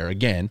get there,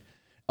 again,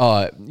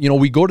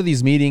 we go to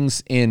these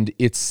meetings and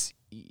it's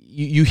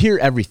you hear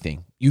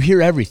everything. You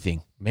hear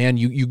everything, man.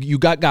 You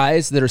got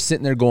guys that are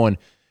sitting there going,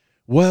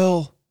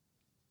 well,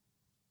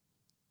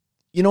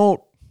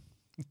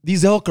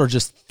 these elk are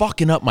just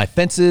fucking up my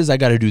fences. I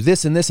got to do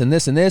this and this and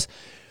this and this.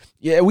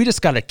 Yeah, we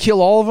just got to kill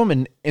all of them,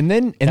 and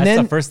then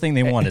the first thing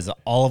they want is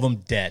all of them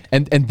dead,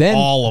 and then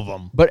all of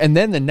them. But and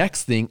then the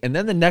next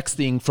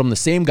thing from the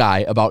same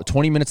guy about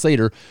 20 minutes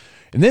later,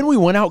 and then we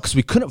went out because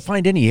we couldn't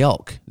find any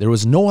elk. There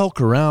was no elk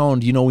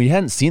around. We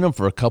hadn't seen them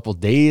for a couple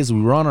days.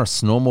 We were on our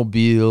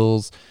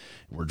snowmobiles.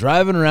 We're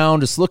driving around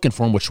just looking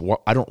for them.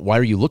 Why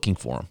are you looking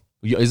for them?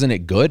 Isn't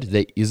it good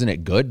that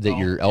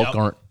your elk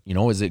aren't?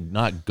 Is it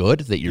not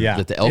good that that the elk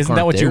aren't there? Isn't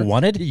that what you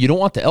wanted? You don't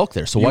want the elk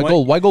there, so why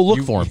go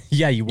look for them?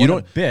 Yeah, you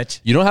want to bitch.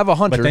 You don't have a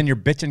hunter, but then you're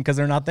bitching because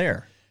they're not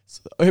there.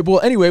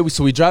 Well, anyway,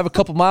 so we drive a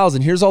couple miles,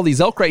 and here's all these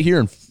elk right here,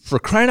 and for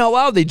crying out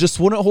loud, they just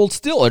wouldn't hold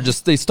still, or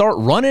they start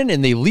running,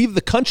 and they leave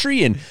the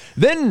country, and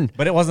then...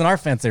 But it wasn't our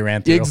fence they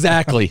ran through.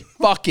 Exactly.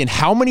 Fucking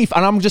how many...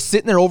 And I'm just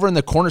sitting there over in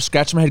the corner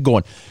scratching my head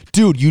going,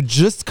 dude, you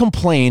just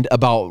complained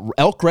about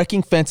elk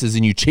wrecking fences,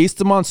 and you chased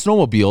them on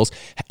snowmobiles.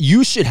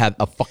 You should have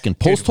a fucking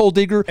post hole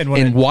digger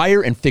and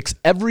wire and fix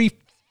every...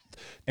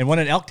 And when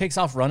an elk takes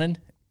off running,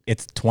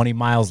 it's 20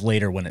 miles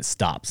later when it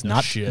stops.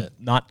 Not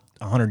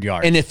 100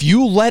 yards. And if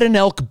you let an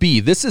elk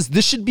be,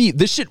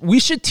 we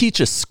should teach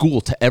a school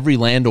to every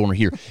landowner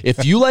here.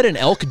 If you let an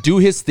elk do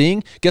his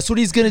thing, guess what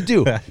he's going to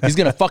do? He's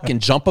going to fucking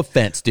jump a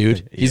fence,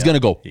 dude. He's going to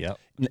go. Yep.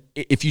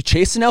 If you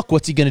chase an elk,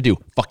 what's he going to do?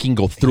 Fucking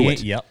go through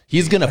it. Yep.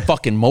 He's going to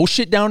fucking mow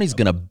shit down. He's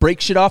going to break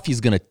shit off.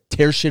 He's going to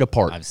tear shit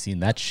apart. I've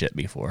seen that shit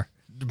before.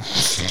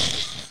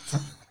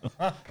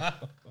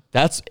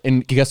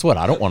 And guess what?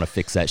 I don't want to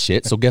fix that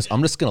shit. So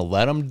I'm just going to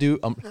let him do.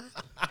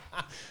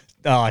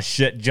 Oh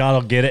shit, John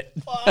will get it.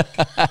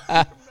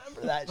 Remember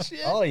that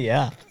shit? Oh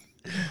yeah.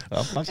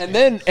 Well, and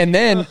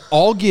then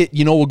I'll get,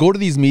 we'll go to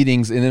these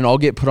meetings and then I'll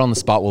get put on the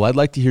spot. Well, I'd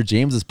like to hear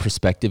James's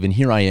perspective, and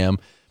here I am.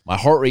 My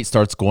heart rate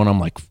starts going. I'm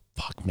like,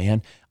 fuck,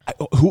 man.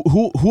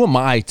 Who am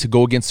I to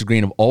go against the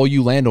grain of all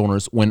you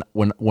landowners when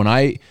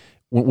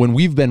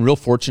we've been real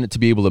fortunate to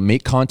be able to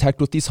make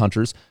contact with these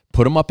hunters,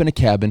 put them up in a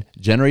cabin,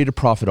 generate a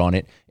profit on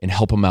it, and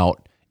help them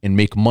out and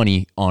make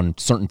money on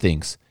certain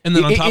things. And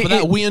then on top of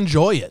that, we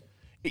enjoy it.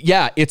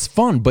 Yeah, it's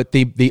fun, but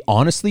they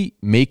honestly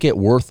make it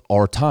worth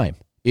our time.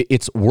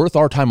 It's worth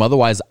our time.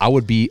 Otherwise, I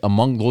would be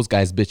among those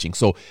guys bitching.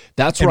 So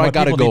that's where I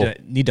got to go.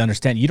 Need to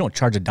understand, you don't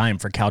charge a dime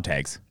for cow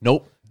tags.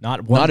 Nope.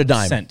 Not a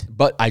dime. Cent.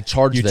 But I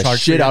charge the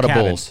shit out of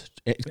bulls.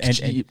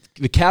 And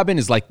the cabin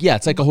is like,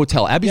 it's like a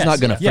hotel. Abby's not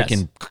going to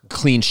freaking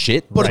clean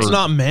shit. But it's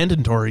not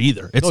mandatory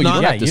either. It's not.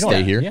 You don't have to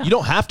stay here. You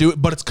don't have to,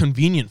 but it's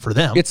convenient for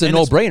them. It's a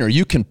no-brainer.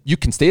 You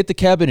can stay at the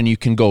cabin and you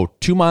can go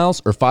 2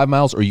 miles or 5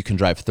 miles, or you can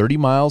drive 30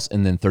 miles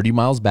and then 30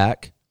 miles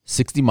back,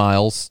 60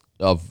 miles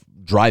of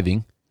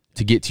driving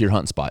to get to your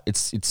hunting spot.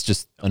 It's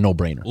just a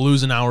no-brainer.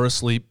 Lose an hour of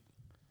sleep.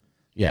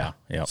 Yeah.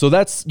 So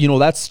that's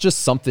just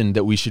something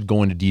that we should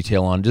go into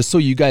detail on, just so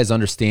you guys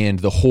understand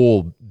the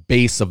whole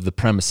base of the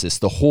premises,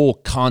 the whole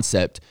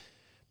concept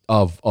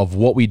of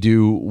what we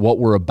do, what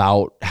we're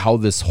about, how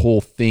this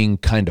whole thing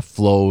kind of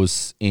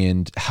flows,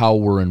 and how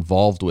we're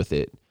involved with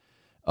it.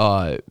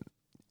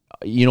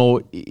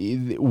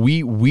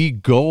 We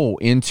go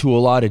into a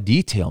lot of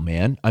detail,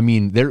 man. I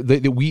mean,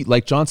 we,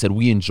 like John said,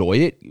 we enjoy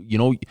it.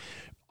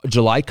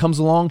 July comes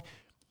along,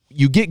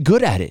 you get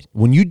good at it.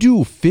 When you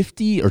do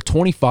 50 or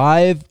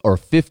 25 or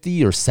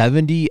 50 or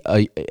 70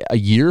 a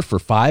year for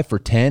 5, for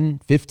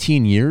 10,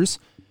 15 years,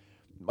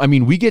 I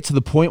mean, we get to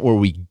the point where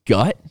we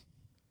gut,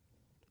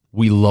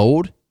 we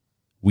load,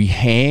 we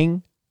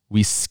hang,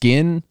 we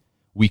skin,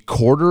 we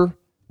quarter,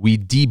 we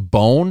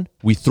debone,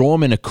 we throw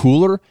them in a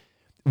cooler.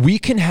 We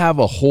can have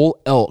a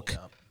whole elk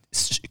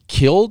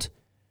killed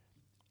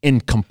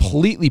and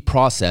completely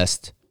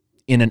processed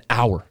in an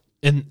hour.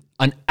 In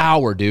an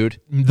hour, dude.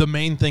 The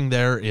main thing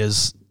there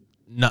is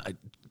not,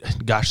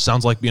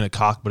 sounds like being a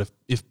cock, but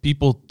if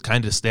people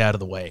kind of stay out of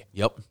the way.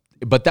 Yep.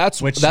 But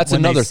that's when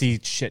another. They see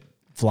shit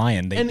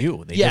flying, they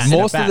do. They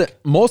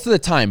most of the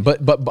time, but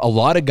a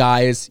lot of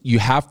guys, you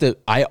have to.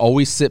 I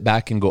always sit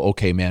back and go,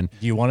 okay, man.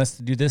 Do you want us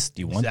to do this?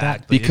 Do you want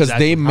that? Because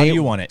they may. How do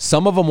you want it?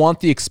 Some of them want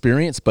the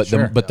experience, but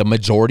the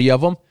majority of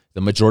them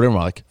are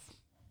like,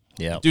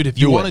 yeah, dude. If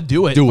you want to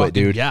do it,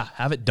 dude. Yeah,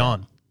 have it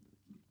done.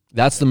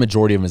 That's the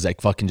majority of them, is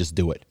like, fucking just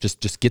do it.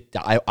 Just get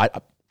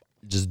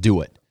just do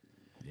it.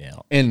 Yeah.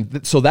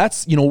 And so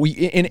that's,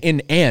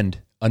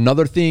 and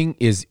another thing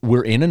is,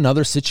 we're in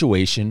another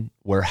situation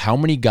where how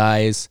many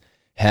guys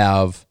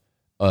have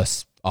a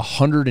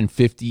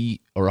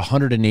 150 or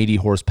 180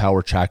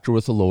 horsepower tractor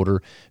with a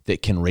loader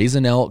that can raise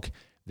an elk,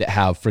 that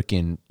have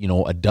freaking,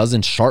 a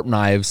dozen sharp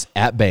knives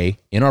at bay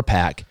in our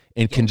pack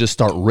and can just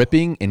start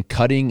ripping and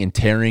cutting and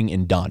tearing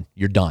and done.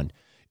 You're done.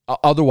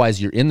 Otherwise,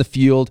 you're in the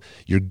field,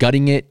 you're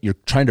gutting it, you're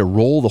trying to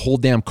roll the whole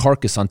damn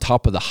carcass on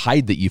top of the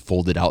hide that you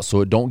folded out so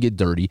it don't get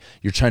dirty.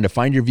 You're trying to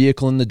find your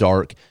vehicle in the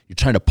dark. You're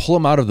trying to pull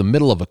them out of the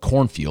middle of a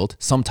cornfield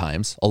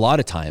sometimes, a lot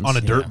of times. On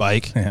a dirt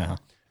bike. Yeah.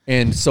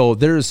 And so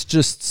there's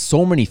just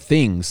so many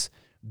things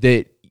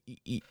that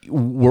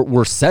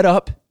we're set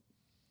up,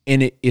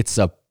 and it's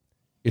a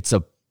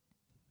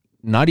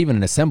not even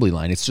an assembly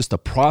line. It's just a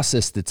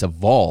process that's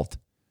evolved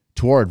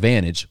to our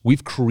advantage.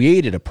 We've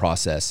created a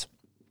process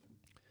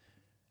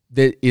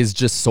that is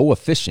just so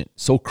efficient,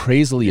 so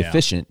crazily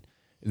efficient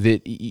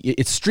that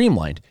it's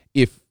streamlined.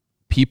 If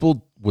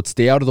people would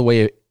stay out of the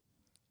way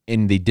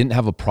and they didn't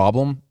have a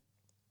problem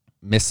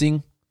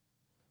missing,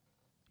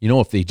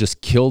 if they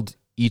just killed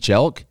each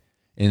elk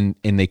and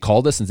they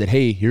called us and said,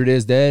 hey, here it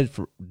is, dead,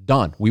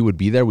 done. We would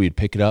be there. We would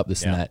pick it up,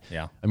 this and that.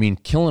 Yeah. I mean,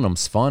 killing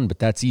them's fun, but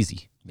that's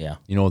easy. Yeah.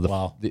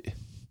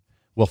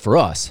 Well, for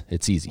us,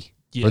 it's easy.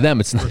 Yeah, for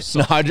them, it's not.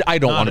 No, I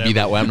don't want to be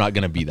that way. I'm not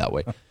going to be that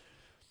way.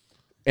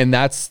 And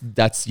that's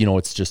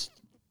it's just,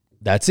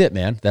 that's it,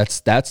 man. That's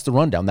the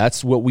rundown.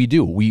 That's what we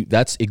do.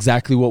 That's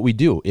exactly what we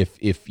do. If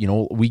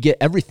we get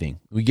everything.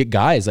 We get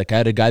guys. Like I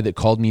had a guy that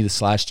called me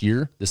this last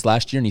year,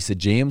 and he said,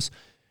 James,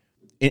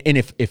 and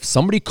if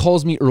somebody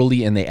calls me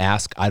early and they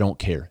ask, I don't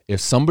care.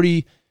 If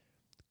somebody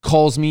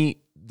calls me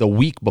the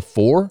week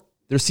before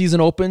their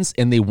season opens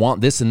and they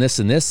want this and this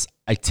and this,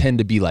 I tend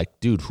to be like,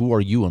 dude, who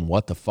are you and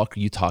what the fuck are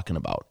you talking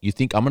about? You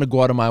think I'm going to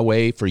go out of my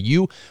way for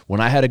you?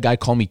 When I had a guy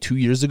call me 2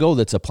 years ago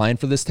that's applying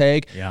for this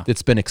tag,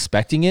 that's been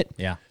expecting it.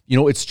 Yeah.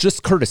 It's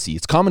just courtesy.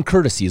 It's common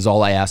courtesy is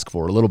all I ask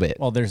for, a little bit.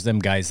 Well, there's them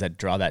guys that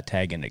draw that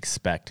tag and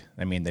expect.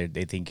 I mean, they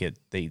think it,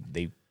 they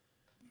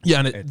yeah,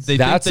 and they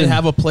think they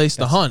have a place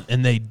to hunt,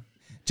 and they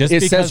just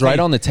it says right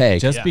on the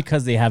tag. Just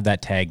because they have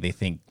that tag, they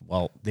think,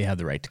 well, they have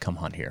the right to come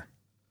hunt here.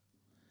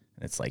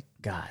 It's like,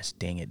 gosh,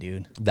 dang it,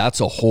 dude.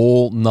 That's a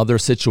whole nother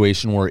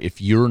situation where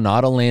if you're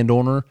not a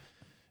landowner,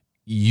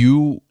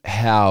 you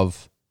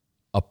have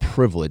a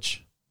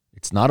privilege.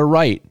 It's not a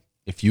right.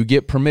 If you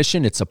get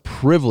permission, it's a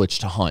privilege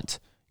to hunt.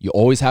 You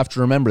always have to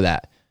remember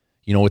that.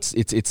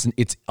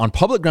 It's on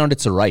public ground,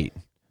 it's a right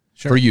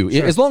for you.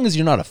 Sure. As long as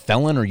you're not a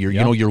felon or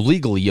you're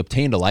legally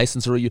obtained a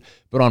license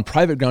but on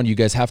private ground, you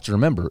guys have to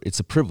remember it's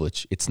a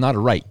privilege. It's not a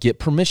right. Get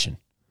permission.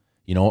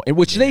 And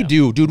which they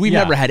do, dude. We've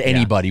never had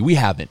anybody. Yeah. We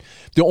haven't.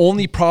 The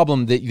only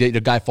problem that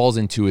the guy falls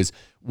into is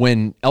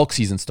when elk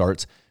season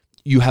starts,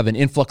 you have an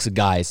influx of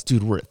guys.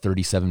 Dude, we're at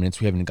 37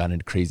 minutes. We haven't gotten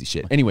into crazy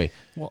shit. Anyway.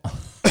 Well,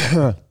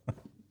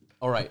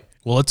 all right.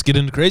 Well, let's get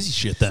into crazy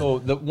shit then. So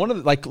one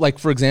of the, like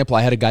for example,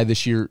 I had a guy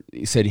this year.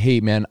 He said, "Hey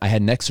man, I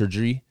had neck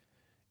surgery.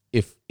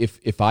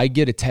 If I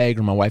get a tag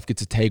or my wife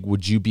gets a tag,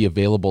 would you be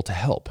available to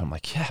help?" I'm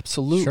like, "Yeah,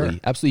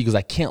 absolutely, absolutely." Because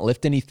I can't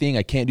lift anything.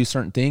 I can't do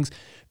certain things.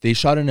 They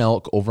shot an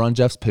elk over on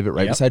Jeff's Pivot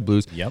right beside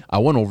Blues. Yep. I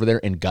went over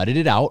there and gutted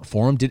it out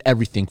for him, did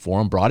everything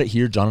for him, brought it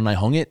here. John and I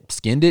hung it,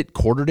 skinned it,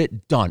 quartered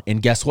it, done. And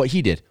guess what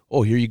he did?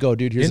 Oh, here you go,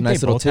 dude. Here's a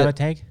nice little tip. Have a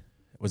tag?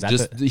 Was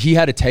that he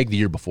had a tag the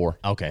year before.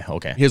 Okay.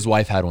 His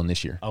wife had one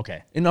this year.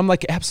 Okay. And I'm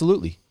like,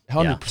 absolutely,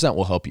 100%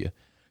 will help you.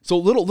 So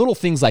little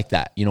things like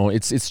that,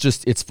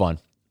 it's fun.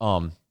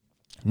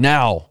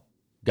 Now,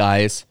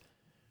 guys,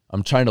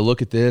 I'm trying to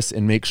look at this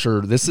and make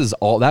sure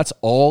that's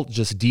all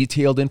just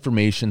detailed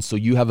information so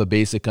you have a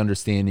basic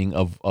understanding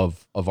of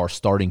our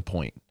starting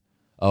point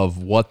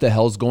of what the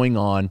hell's going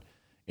on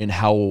and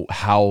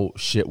how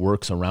shit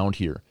works around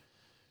here.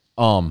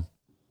 Now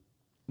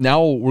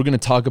we're going to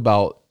talk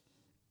about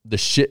the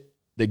shit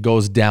that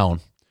goes down.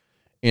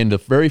 And the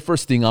very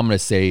first thing I'm going to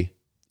say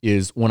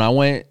is when I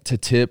went to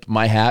tip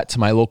my hat to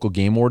my local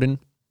game warden,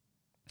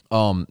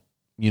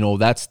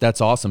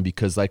 that's awesome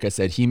because like I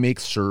said, he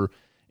makes sure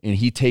and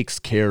he takes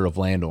care of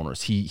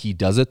landowners. He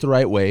does it the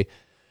right way.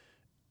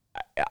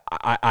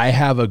 I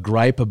have a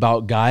gripe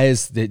about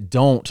guys that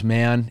don't,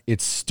 man.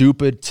 It's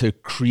stupid to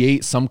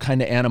create some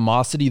kind of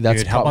animosity.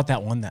 Dude, how about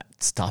that one that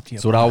stopped you?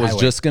 That's what I was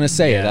just going to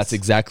say. Yes. That's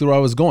exactly where I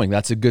was going.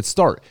 That's a good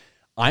start.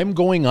 I'm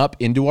going up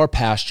into our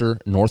pasture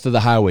north of the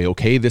highway,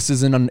 okay? This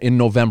is in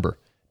November.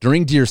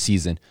 During deer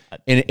season,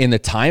 and the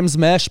times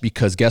mesh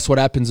because guess what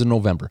happens in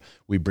November?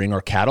 We bring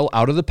our cattle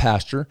out of the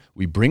pasture,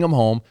 we bring them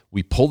home,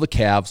 we pull the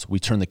calves, we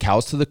turn the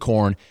cows to the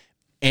corn,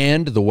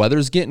 and the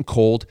weather's getting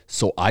cold,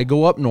 so I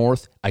go up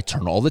north, I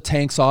turn all the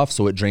tanks off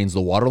so it drains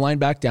the water line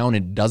back down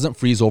and it doesn't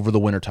freeze over the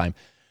wintertime.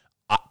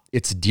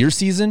 It's deer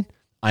season.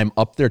 I'm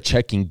up there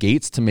checking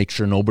gates to make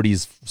sure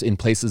nobody's in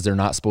places they're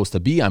not supposed to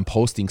be. I'm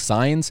posting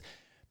signs,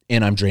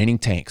 and I'm draining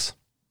tanks.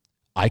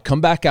 I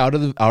come back out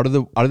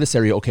of this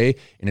area, okay,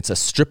 and it's a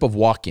strip of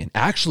walk-in.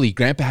 Actually,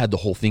 Grandpa had the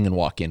whole thing in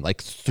walk-in,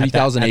 like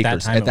 3,000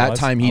 acres. At that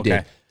time, he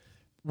did.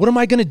 What am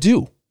I going to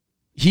do?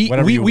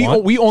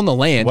 We own the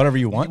land. Whatever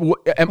you want.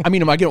 I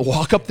mean, am I going to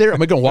walk up there? I'm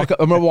going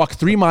to walk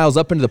 3 miles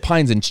up into the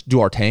pines and do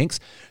our tanks.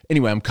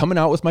 Anyway, I'm coming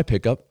out with my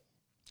pickup.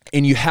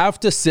 And you have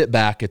to sit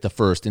back at the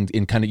first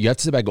and kind of, you have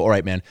to sit back and go, all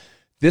right, man,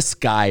 this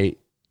guy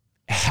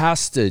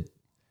has to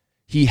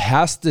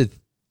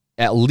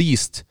at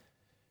least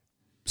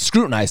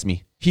scrutinize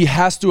me. He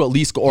has to at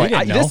least go, all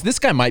right, this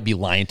guy might be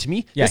lying to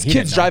me. Yeah, this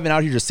kid's driving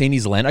out here just saying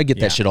he's a land. I get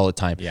that shit all the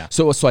time. Yeah.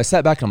 So I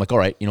sat back and I'm like, all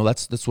right,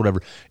 that's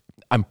whatever.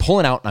 I'm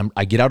pulling out and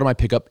I get out of my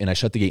pickup and I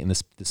shut the gate, and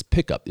this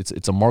pickup,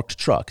 it's a marked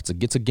truck.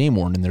 It's a game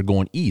worn, and they're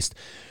going east.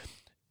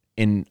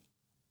 And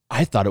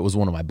I thought it was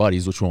one of my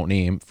buddies, which we won't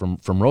name, from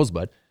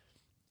Rosebud.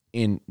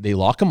 And they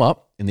lock him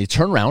up and they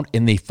turn around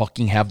and they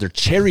fucking have their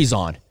cherries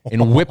on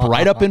and whip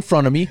right up in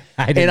front of me.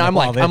 And I'm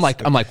like,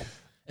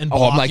 And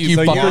oh, I'm like, you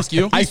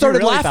fuckers. I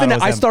started laughing.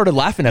 I started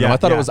laughing at him. I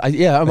thought it was,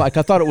 I'm like,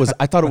 I thought it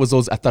was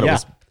those. I thought it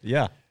was.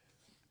 Yeah.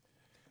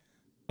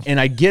 And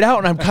I get out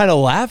and I'm kind of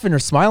laughing or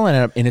smiling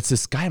at him. And it's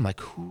this guy. I'm like,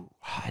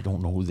 I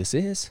don't know who this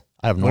is.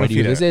 I have no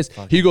idea who this is.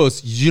 He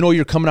goes,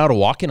 you're coming out of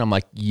walking? I'm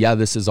like, yeah,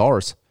 this is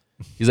ours.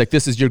 He's like,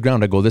 this is your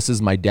ground. I go, this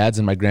is my dad's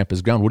and my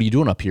grandpa's ground. What are you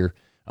doing up here?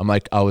 I'm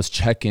like, I was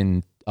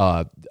checking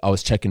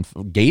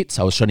gates.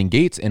 I was shutting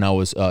gates, and I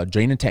was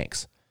draining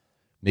tanks,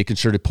 making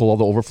sure to pull all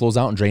the overflows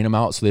out and drain them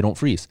out so they don't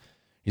freeze.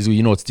 He's like,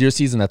 it's deer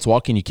season. That's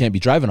walking. You can't be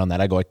driving on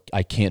that. I go,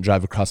 I can't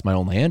drive across my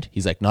own land.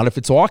 He's like, not if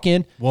it's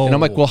walking. Whoa. And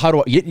I'm like, well, how do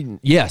I?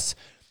 Yes.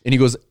 And he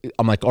goes,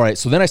 I'm like, all right.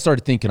 So then I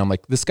started thinking, I'm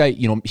like, this guy,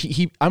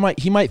 he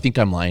might think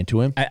I'm lying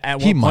to him.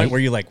 At what point were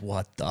you like,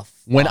 what the fuck?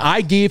 When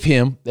I gave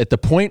him, at the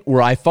point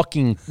where I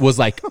fucking was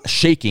like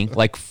shaking,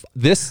 like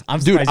this,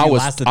 dude, I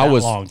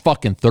was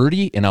fucking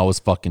 30 and I was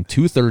fucking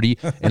 230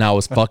 and I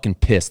was fucking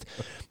pissed.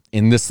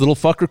 And this little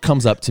fucker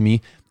comes up to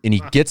me and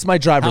he gets my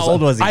driver's. How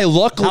old was he?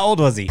 How old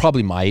was he?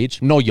 Probably my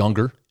age. No,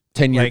 younger.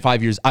 10 years,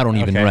 5 years. I don't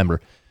even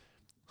remember.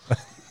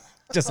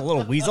 Just a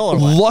little weasel or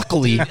what?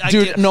 Luckily,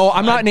 dude,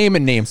 I'm not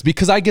naming names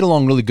because I get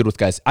along really good with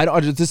guys.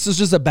 This is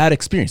just a bad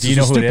experience. Do you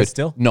know who it is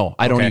still? No,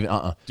 I don't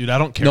even. Dude, I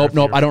don't care.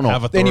 Nope, I don't know.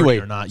 Have authority anyway,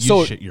 or not,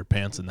 you shit your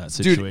pants in that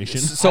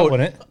situation. Dude, so I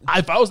wouldn't.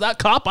 If I was that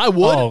cop, I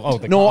would.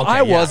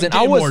 I wasn't.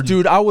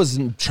 I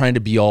wasn't trying to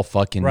be all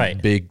fucking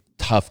big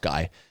tough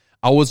guy.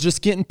 I was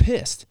just getting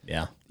pissed.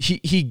 Yeah.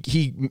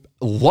 He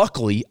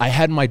luckily I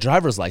had my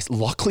driver's license.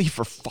 Luckily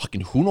for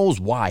fucking who knows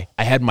why,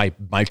 I had my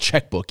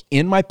checkbook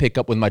in my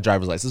pickup with my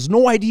driver's license.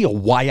 No idea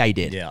why I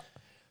did. Yeah.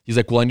 He's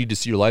like, well, I need to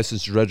see your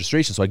license, your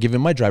registration. So I give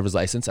him my driver's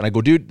license and I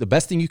go, dude, the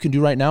best thing you can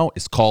do right now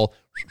is call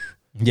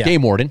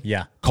game warden.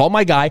 Yeah. Call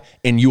my guy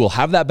and you will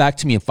have that back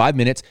to me in 5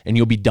 minutes and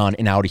you'll be done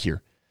and out of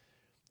here.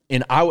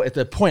 And at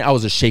the point I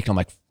was just shaking. I'm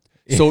like,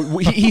 so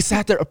he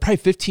sat there probably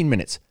 15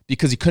 minutes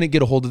because he couldn't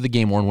get a hold of the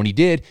game warden. When he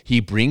did, he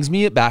brings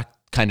me it back.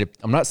 Kind of,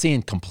 I'm not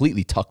saying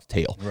completely tucked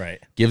tail. Right.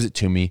 Gives it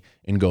to me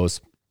and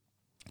goes,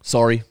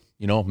 sorry,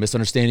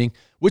 misunderstanding,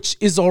 which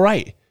is all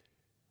right.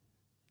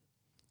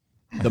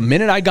 The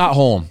minute I got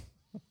home,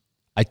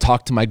 I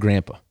talked to my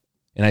grandpa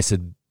and I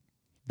said,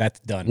 that's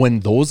done. When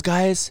those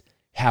guys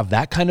have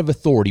that kind of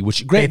authority,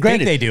 which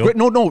granted they do.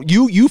 No,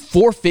 you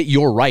forfeit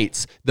your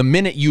rights the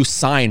minute you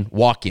sign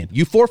walk-in.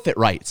 You forfeit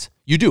rights.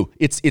 You do.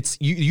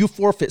 You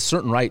forfeit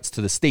certain rights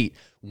to the state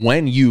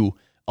when you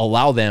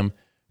allow them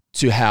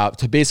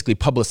to basically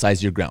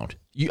publicize your ground.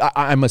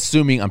 I'm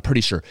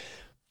pretty sure.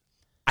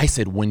 I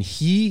said, when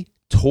he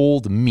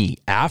told me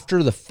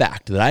after the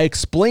fact that I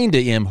explained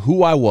to him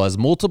who I was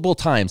multiple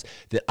times,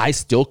 that I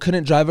still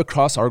couldn't drive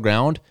across our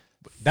ground,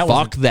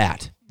 fuck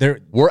that.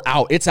 We're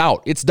out. It's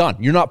out. It's done.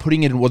 You're not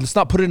putting it in. Well, let's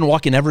not put it in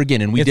walk-in ever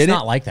again. And we didn't. It's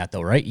not like that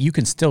though, right? You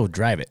can still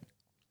drive it.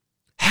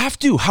 Have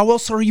to. How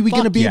else are we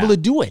going to be able to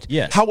do it?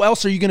 Yes. How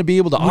else are you going to be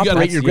able to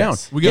operate your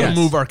ground? We got to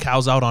move our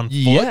cows out on foot.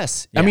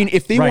 Yes. Yeah. I mean,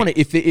 if they want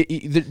to,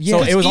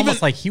 so it was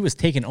almost like he was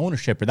taking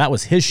ownership, or that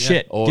was his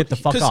shit. Oh, get the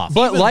fuck off.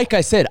 But like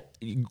I said,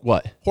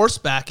 what?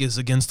 Horseback is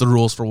against the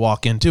rules for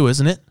walk-in too,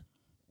 isn't it?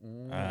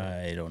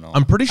 I don't know.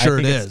 I'm pretty sure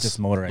it is. It's just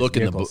motorized Look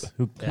vehicles. in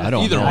the book. I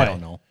don't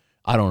know.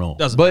 I don't know.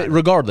 Doesn't but matter.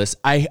 Regardless,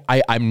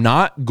 I'm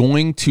not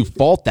going to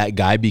fault that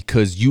guy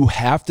because you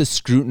have to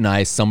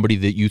scrutinize somebody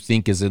that you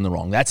think is in the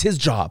wrong. That's his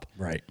job.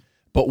 Right.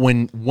 But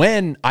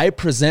when I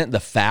present the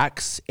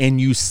facts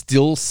and you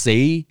still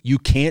say you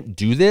can't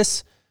do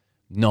this,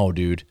 no,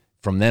 dude.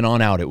 From then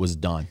on out, it was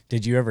done.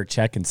 Did you ever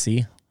check and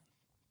see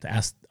to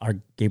ask our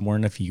game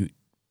warden if you,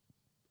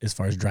 as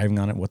far as driving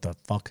on it, what the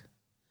fuck?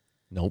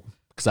 Nope.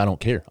 Because I don't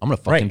care. I'm gonna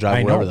fucking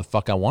drive wherever the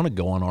fuck I want to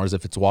go on ours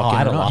if it's walking.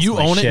 I'd have lost you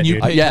my own shit, it and you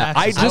dude. pay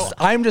taxes.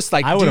 I'm just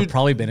like, I would have dude,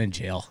 probably been in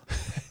jail.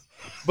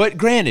 But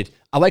granted,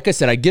 like I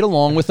said, I get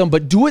along with him,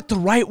 but do it the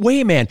right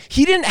way, man.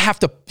 He did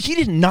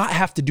not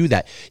have to do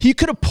that. He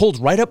could have pulled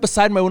right up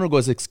beside my window and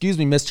goes, excuse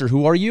me, mister,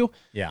 who are you?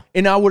 Yeah.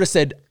 And I would have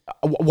said,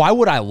 why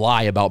would I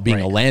lie about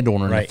being a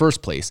landowner in the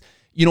first place?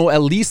 At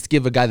least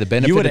give a guy the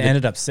benefit. You would have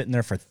ended up sitting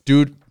there for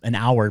an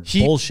hour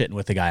bullshitting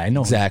with the guy. I know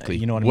exactly.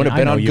 You know what I mean? Would have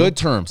been on good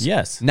terms.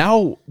 Yes.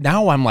 Now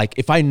I'm like,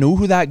 if I knew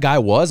who that guy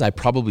was, I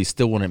probably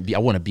still wouldn't be. I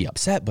wouldn't be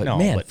upset.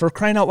 But for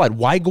crying out loud,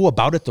 why go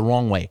about it the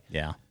wrong way?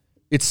 Yeah.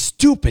 It's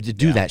stupid to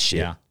do that shit.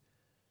 Yeah.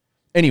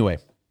 Anyway,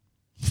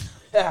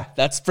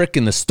 that's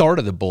freaking the start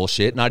of the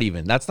bullshit.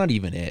 That's not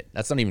even it.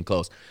 That's not even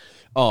close.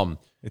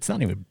 It's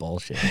not even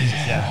bullshit.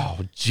 Oh,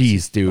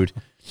 jeez, dude.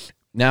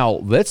 Now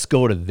let's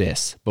go to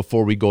this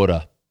before we go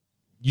to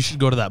You should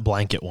go to that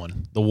blanket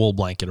one, the wool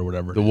blanket or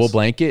whatever. the wool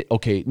blanket.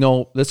 Okay,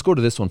 no, let's go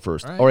to this one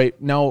first. All right.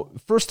 Now,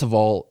 first of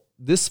all,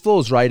 this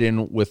flows right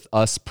in with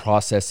us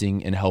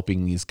processing and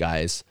helping these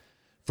guys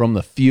from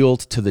the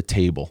field to the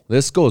table.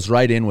 This goes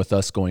right in with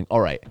us going,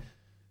 all right,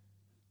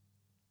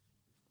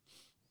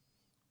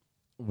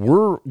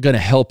 we're going to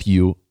help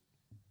you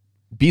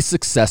be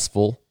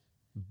successful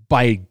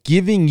by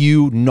giving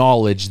you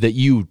knowledge that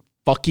you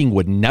fucking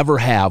would never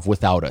have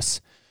without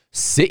us.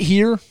 Sit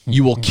here,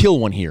 you will kill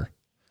one here.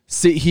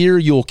 Sit here,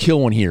 you'll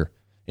kill one here.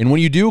 And when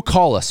you do,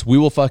 call us. We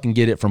will fucking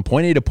get it from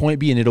point A to point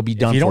B, and it'll be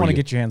done for you. If you don't want to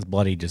get your hands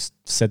bloody, just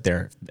sit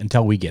there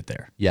until we get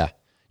there. Yeah.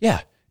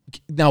 Yeah.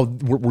 Now,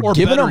 we're Or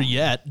giving better them...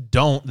 yet,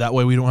 don't. That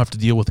way we don't have to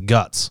deal with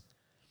guts.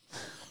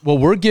 Well,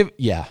 we're giving...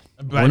 Yeah.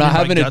 We're not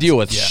having to deal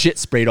with shit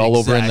sprayed all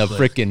over in the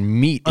freaking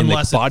meat in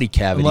the body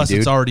cavity, unless dude.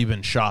 it's already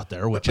been shot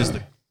there, which is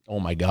the... Oh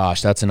my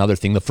gosh, that's another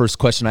thing. The first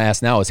question I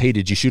ask now is, hey,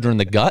 did you shoot her in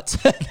the guts?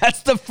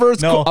 That's the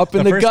first up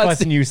in the first guts.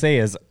 question you say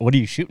is, what are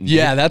you shooting?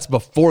 Yeah, dude? that's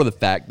before the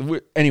fact.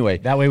 Anyway,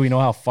 That way we know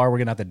how far we're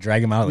going to have to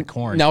drag him out of the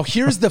corn. now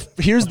here's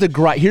the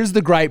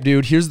gripe,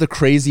 dude. Here's the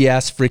crazy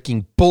ass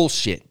freaking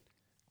bullshit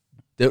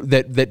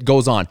that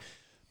goes on.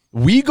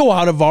 We go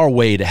out of our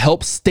way to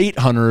help state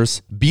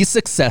hunters be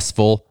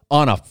successful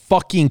on a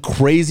fucking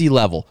crazy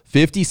level.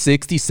 50,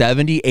 60,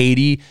 70,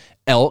 80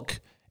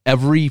 elk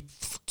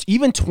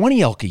even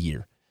 20 elk a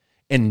year.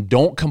 And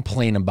don't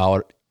complain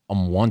about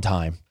them one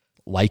time.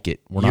 Like it.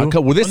 We're not.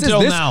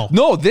 Well, now.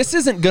 No, this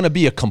isn't going to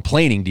be a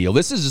complaining deal.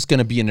 This is just going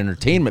to be an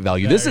entertainment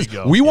value.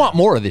 We want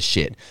more of this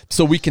shit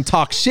so we can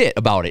talk shit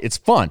about it. It's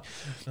fun.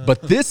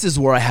 But this is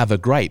where I have a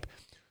gripe.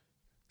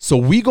 So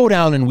we go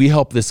down and we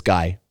help this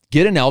guy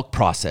get an elk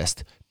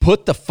processed,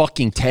 put the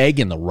fucking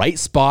tag in the right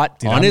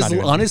spot on his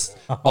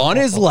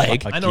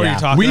leg. I know what you're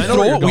talking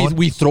about.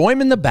 We throw him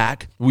in the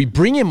back. We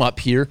bring him up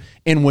here.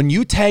 And when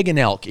you tag an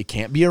elk, it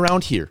can't be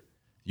around here.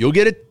 You'll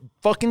get a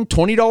fucking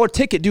 $20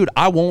 ticket, dude.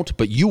 I won't,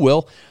 but you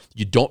will.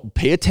 You don't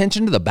pay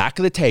attention to the back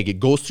of the tag. It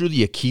goes through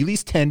the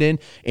Achilles tendon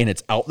and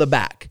it's out the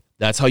back.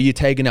 That's how you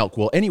tag an elk.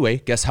 Well, anyway,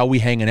 guess how we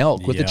hang an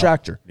elk with the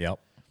tractor? Yep.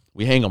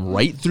 We hang them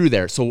right through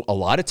there. So a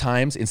lot of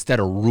times, instead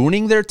of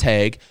ruining their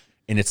tag,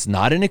 and it's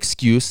not an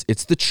excuse,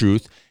 it's the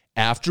truth,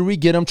 after we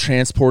get them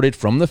transported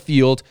from the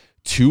field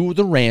to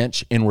the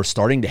ranch and we're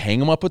starting to hang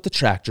them up with the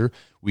tractor,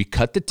 we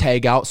cut the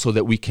tag out so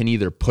that we can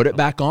either put it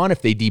back on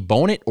if they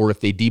debone it, or if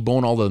they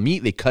debone all the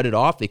meat, they cut it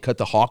off, they cut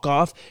the hawk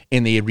off,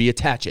 and they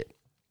reattach it.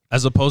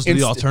 As opposed to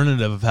the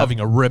alternative of having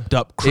a ripped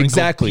up,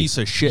 crinkled piece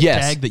of shit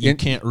tag that you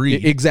can't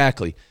read.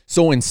 Exactly.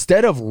 So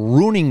instead of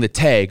ruining the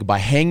tag by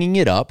hanging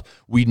it up,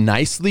 we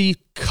nicely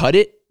cut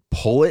it,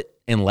 pull it,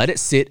 and let it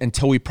sit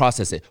until we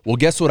process it. Well,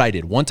 guess what I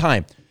did?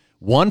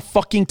 One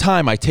fucking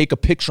time, I take a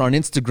picture on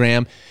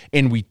Instagram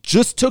and we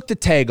just took the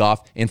tag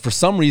off. And for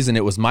some reason,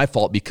 it was my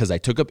fault because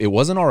it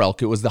wasn't our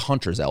elk, it was the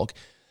hunter's elk.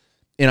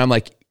 And I'm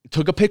like,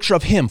 took a picture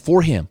of him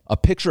for him.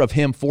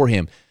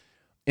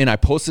 And I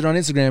posted on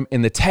Instagram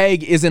and the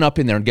tag isn't up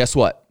in there. And guess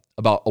what?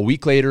 About a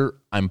week later,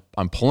 I'm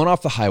pulling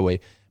off the highway.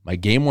 My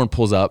game warden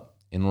pulls up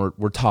and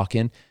we're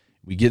talking.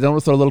 We get done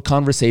with our little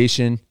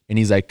conversation. And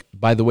he's like,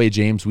 by the way,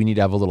 James, we need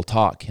to have a little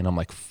talk. And I'm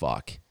like,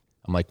 fuck.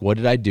 I'm like, what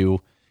did I do?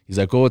 He's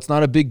like, oh, it's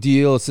not a big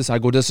deal. It's this. I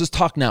go, let's just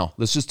talk now.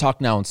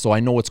 And so I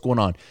know what's going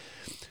on.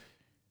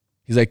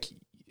 He's like,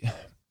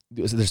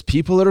 there's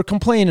people that are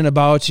complaining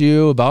about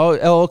you, about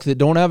elk that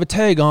don't have a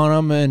tag on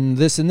them and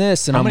this and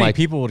this. And How I'm many like,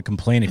 people would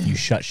complain if you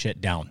shut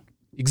shit down?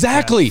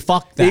 Exactly. Yeah,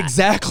 fuck that.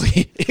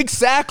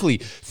 Exactly.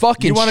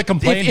 Fucking. You want to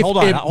complain? Hold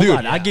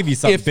on. I'll give you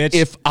something, bitch.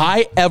 If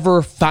I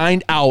ever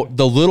find out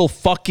the little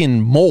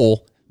fucking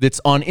mole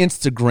that's on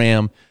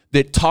Instagram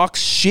that talks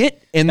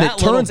shit and that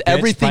turns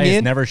everything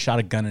in. Never shot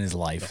a gun in his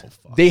life.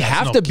 They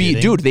have to be,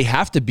 dude. They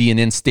have to be an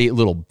in-state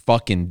little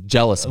fucking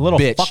jealous little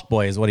bitch.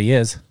 fuckboy is what he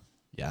is.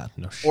 Yeah,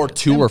 no shit. Or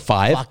 2 or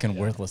 5. Fucking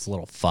worthless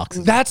little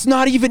fucks. That's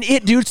not even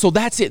it, dude. So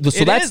that's it.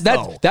 So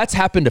that's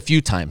happened a few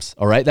times.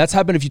 All right, that's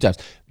happened a few times.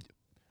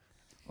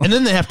 And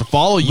then they have to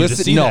follow you to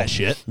see that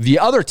shit. The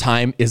other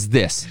time is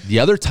this.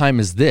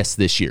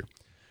 This year.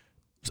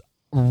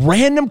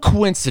 Random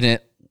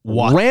coincidence.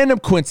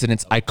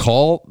 I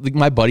call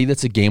my buddy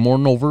that's a game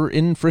warden over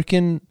in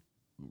freaking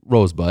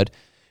Rosebud.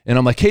 And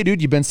I'm like, hey,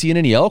 dude, you been seeing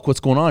any elk? What's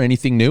going on?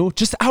 Anything new?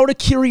 Just out of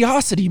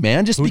curiosity,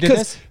 man. Just Who because did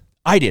this?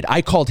 I did.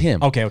 I called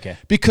him. Okay.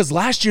 Because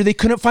last year they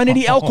couldn't find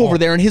any elk over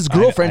there and his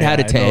girlfriend had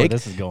a tag. I know where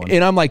this is going.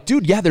 And I'm like,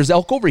 dude, yeah, there's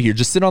elk over here.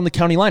 Just sit on the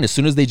county line. As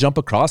soon as they jump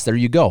across, there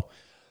you go.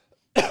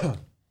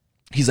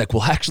 He's like,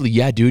 well, actually,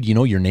 yeah, dude,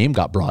 your name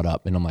got brought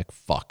up. And I'm like,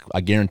 fuck, I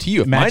guarantee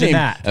you, if my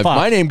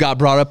name got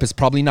brought up, it's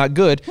probably not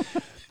good.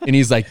 And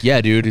he's like,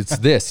 yeah, dude, it's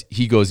this.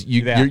 He goes,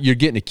 you're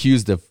getting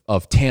accused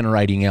of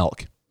tannerizing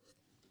elk.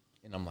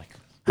 And I'm like,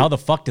 how the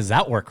fuck does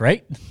that work,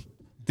 right?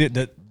 Did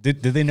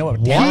they know what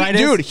tannerite is?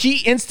 Dude,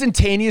 he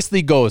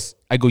instantaneously goes,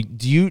 I go,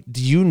 do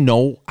you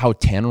know how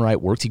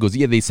tannerite works? He goes,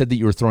 yeah, they said that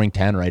you were throwing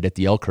tannerite at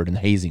the elk herd and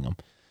hazing them.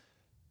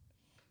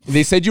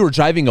 They said you were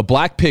driving a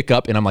black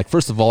pickup, and I'm like,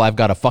 first of all, I've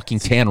got a fucking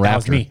tan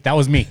Raptor. That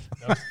was me.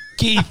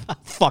 Keith,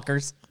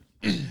 fuckers.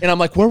 And I'm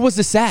like, where was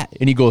this at?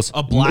 And he goes,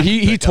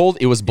 he told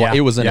it was Yeah.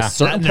 it was in a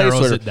certain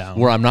place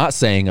where I'm not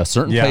saying, a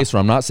certain place where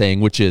I'm not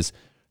saying, which is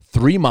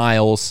 3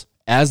 miles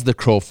as the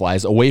crow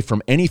flies away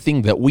from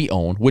anything that we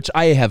own, which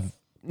I have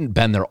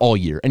been there all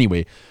year.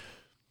 Anyway,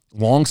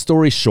 long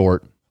story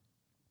short,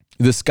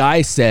 this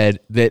guy said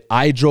that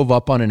I drove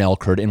up on an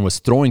elk herd and was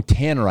throwing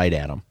tannerite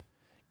at him.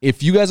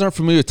 If you guys aren't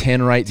familiar with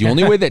tannerite, the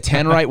only way that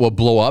tannerite will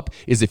blow up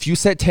is if you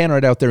set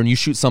tannerite out there and you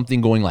shoot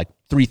something going like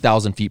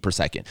 3,000 feet per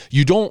second.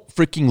 You don't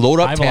freaking load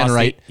up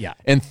tannerite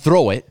and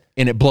throw it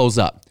and it blows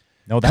up.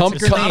 No, that's a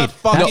grenade.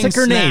 That's a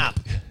grenade.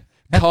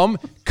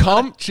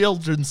 Come,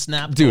 children's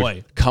snap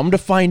toy. Come to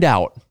find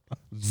out,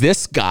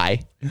 this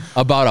guy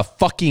about a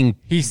fucking...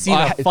 He's seen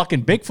a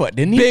fucking Bigfoot,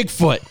 didn't he?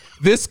 Bigfoot.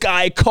 This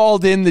guy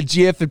called in the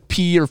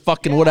GFP or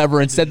fucking whatever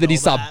and said that he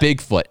saw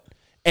Bigfoot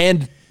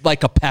and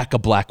like a pack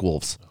of black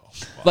wolves.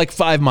 Like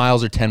 5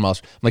 miles or 10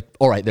 miles. I'm like,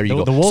 all right, there you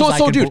go. The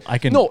wolves, dude,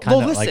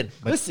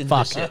 listen.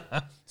 Fuck.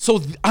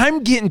 So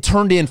I'm getting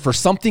turned in for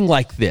something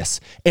like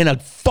this, and a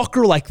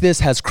fucker like this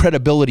has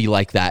credibility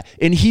like that,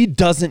 and he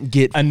doesn't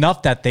get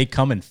enough that they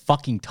come and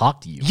fucking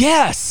talk to you.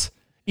 Yes,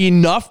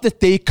 enough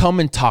that they come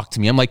and talk to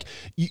me. I'm like,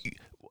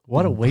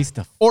 what a waste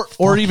of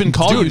or even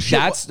call you.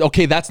 That's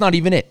okay. That's not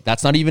even it.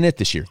 That's not even it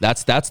this year.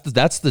 That's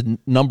the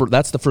number.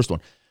 That's the first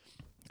one.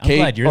 I'm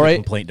glad you're the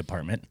complaint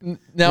department.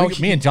 Now,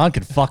 me and John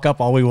can fuck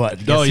up all we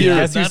want.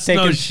 Guess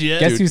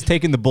who's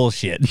taking the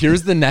bullshit?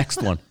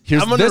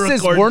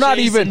 We're not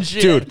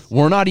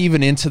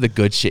even into the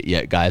good shit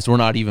yet, guys. We're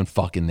not even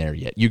fucking there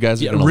yet. You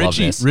guys are gonna love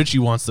this. Richie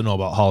wants to know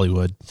about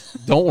Hollywood.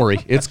 Don't worry,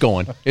 it's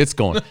going. It's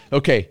going.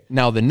 Okay,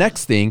 now the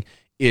next thing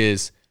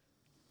is,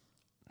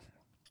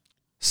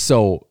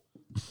 so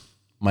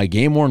my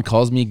game warden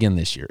calls me again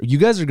this year. You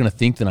guys are going to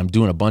think that I'm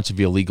doing a bunch of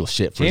illegal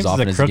shit for James as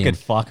often as is a crooked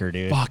fucker,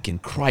 dude. Fucking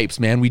cripes,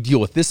 man. We deal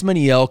with this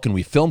many elk and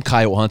we film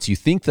coyote hunts. You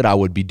think that I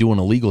would be doing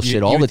illegal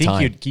shit all the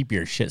time. You'd keep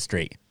your shit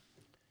straight.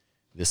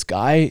 This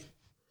guy,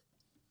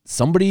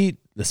 this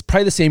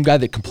probably the same guy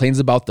that complains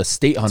about the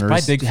state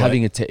hunters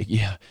having a tag.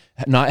 Yeah,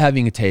 not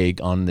having a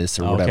tag on this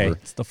or whatever. Okay,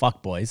 it's the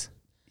fuck boys.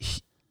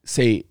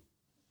 Say,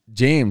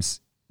 James,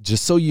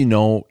 just so you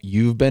know,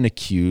 you've been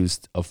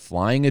accused of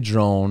flying a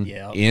drone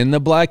in the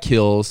Black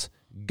Hills,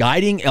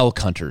 guiding elk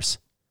hunters.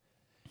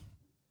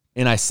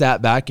 And I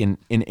sat back and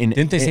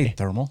didn't they say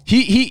thermal?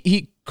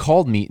 He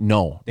called me.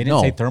 No, they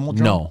didn't say thermal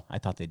drone. No, I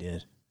thought they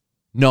did.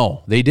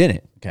 No, they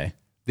didn't. Okay,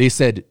 they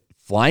said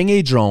flying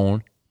a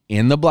drone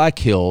in the Black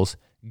Hills,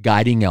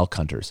 guiding elk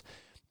hunters.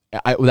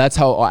 That's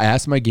how I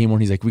asked my game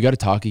warden. He's like, we got to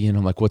talk again.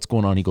 I'm like, what's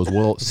going on? He goes,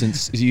 well,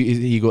 since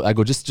I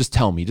go, just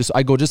tell me. He goes,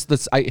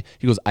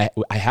 I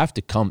have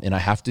to come and I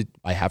have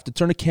to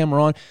turn a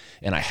camera on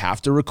and I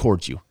have to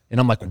record you. And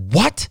I'm like,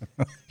 what?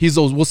 He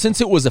goes, well, since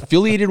it was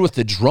affiliated with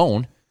the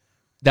drone,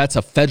 that's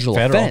a federal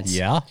offense.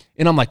 Yeah.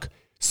 And I'm like,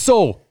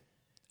 so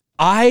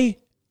I've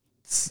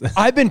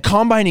been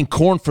combining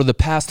corn for the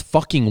past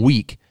fucking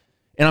week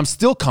and I'm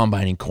still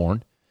combining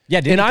corn. Yeah,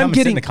 did he come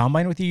sit in the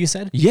combine with you, you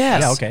said?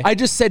 Yes. Yeah, okay. I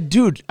just said,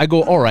 dude, I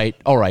go, all right.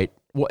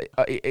 Well,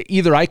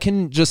 either I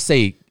can just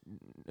say,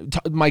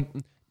 my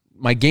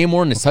game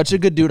warden is such a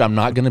good dude, I'm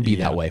not going to be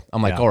that way.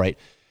 I'm like, all right.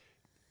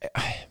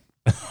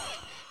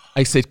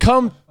 I said,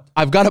 come,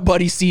 I've got a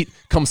buddy seat.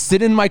 Come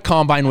sit in my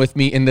combine with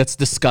me and let's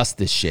discuss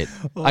this shit.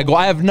 I go,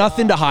 I have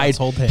nothing to hide.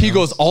 He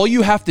goes, all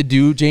you have to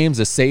do, James,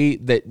 is say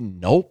that,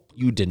 nope,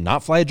 you did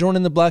not fly a drone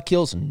in the Black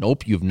Hills.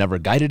 Nope, you've never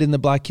guided in the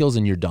Black Hills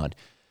and you're done.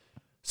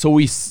 So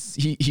we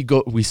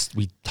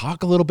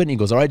talk a little bit and he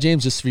goes, all right,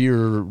 James, just for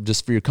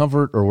your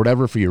comfort or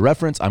whatever, for your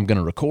reference, I'm going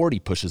to record. He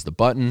pushes the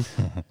button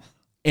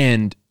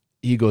and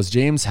he goes,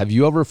 James, have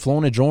you ever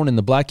flown a drone in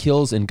the Black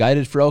Hills and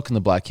guided for elk in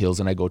the Black Hills?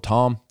 And I go,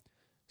 Tom,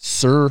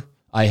 sir,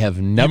 I have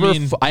never,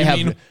 I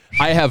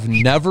have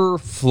never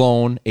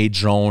flown a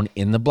drone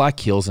in the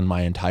Black Hills in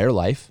my entire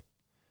life.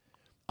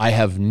 I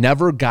have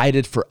never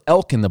guided for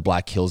elk in the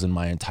Black Hills in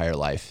my entire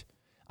life.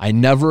 I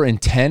never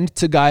intend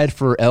to guide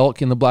for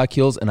elk in the Black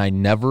Hills, and I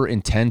never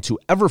intend to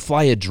ever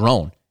fly a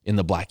drone in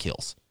the Black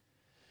Hills.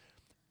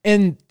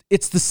 And I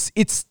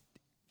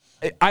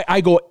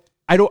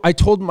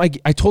told my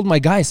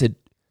guy, I said,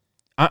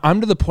 I'm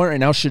to the point right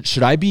now,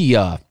 should I be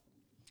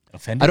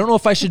offended? I don't know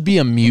if I should be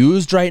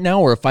amused right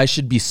now or if I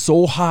should be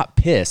so hot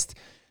pissed.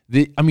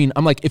 I'm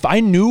like, if I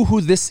knew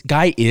who this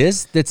guy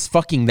is that's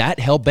fucking that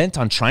hell-bent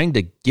on trying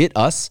to get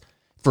us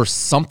for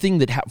something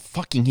that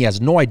he has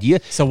no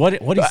idea. So what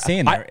he's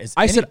saying there is,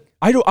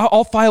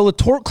 I'll file a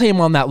tort claim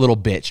on that little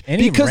bitch.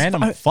 Any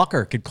random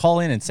fucker could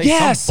call in and say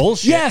some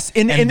bullshit. Yes,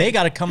 and they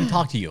got to come and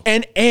talk to you.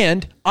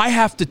 And I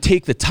have to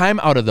take the time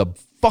out of the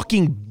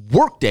fucking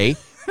workday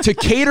to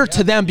cater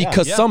to them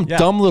because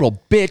dumb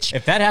little bitch.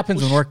 If that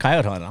happens when we're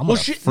coyote hunting, I'm gonna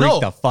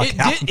freak the fuck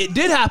out. It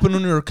did happen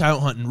when we were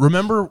coyote hunting.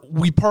 Remember,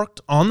 we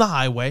parked on the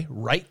highway,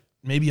 right?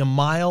 Maybe a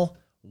mile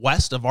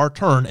west of our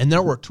turn, and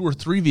there were 2 or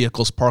 3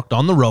 vehicles parked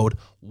on the road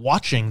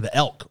watching the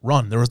elk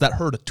run. There was that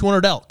herd of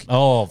 200 elk.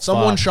 Oh,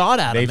 someone fuck. shot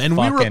at They them, and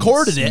we fucking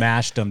recorded it.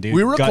 Smashed them, dude.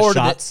 We recorded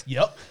Gunshots. it.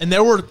 Yep.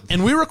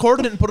 And we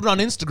recorded it and put it on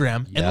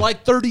Instagram. Yeah. And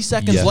like 30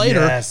 seconds Yeah.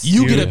 later, Yes,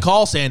 you get dude. a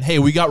call saying, "Hey,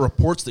 we got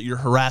reports that you're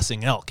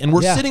harassing elk." And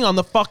we're Yeah. sitting on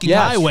the fucking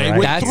Yeah, highway right.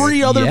 with That's-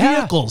 3 other yeah.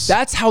 vehicles.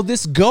 That's how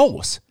this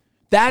goes.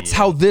 That's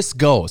how this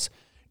goes.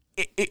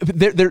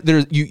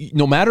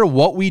 No matter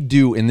what we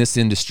do in this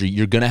industry,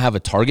 you're going to have a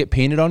target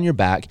painted on your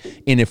back.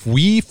 And if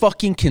we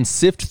fucking can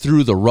sift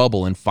through the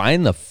rubble and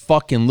find the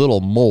fucking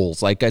little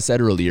moles, like I said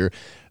earlier,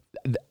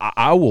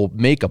 I will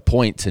make a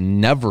point to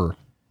never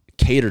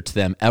cater to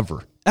them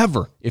ever,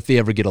 if they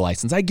ever get a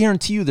license. I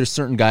guarantee you there's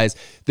certain guys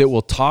that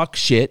will talk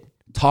shit,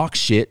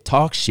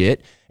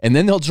 and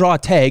then they'll draw a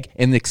tag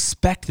and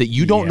expect that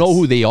you don't know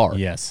who they are.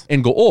 Yes.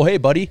 And go, "Oh, hey,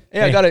 buddy.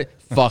 Hey, I got it."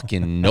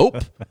 Fucking nope.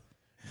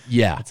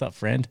 Yeah. What's up,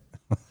 friend?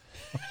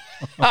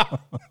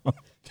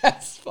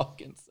 That's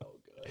fucking so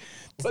good.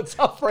 What's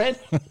up, friend?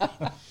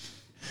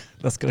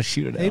 Let's go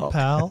shoot it Hey, out.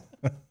 pal.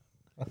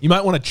 You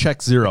might want to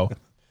check 0.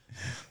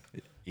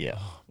 Yeah.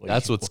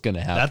 That's what's going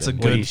to happen. That's a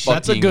What do good. you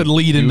That's a fucking- good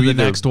lead you into the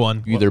either- next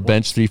one. You either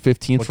bench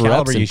 315 What for reps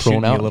caliber you and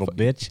shooting, prone you out. little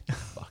bitch?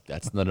 Fuck,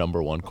 that's the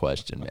number one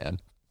question, man.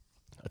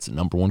 That's the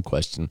number one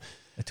question.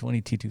 A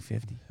 22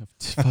 250.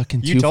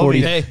 Fucking You told 240.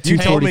 me, Hey, you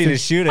hey, told me to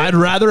shoot it. I'd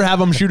rather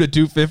have him shoot a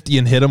 250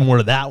 and hit him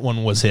where that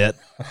one was hit.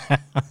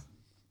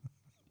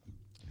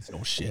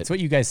 No shit. That's what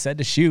you guys said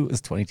to shoot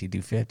is 22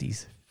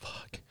 250s.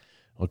 Fuck.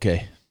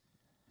 Okay.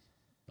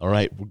 All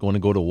right, we're going to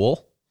go to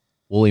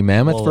Woolly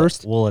Mammoth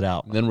first. Wool it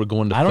out. And then we're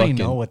going to I don't fucking,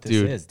 even know what this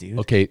is, dude.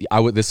 Okay, I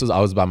was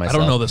by I myself.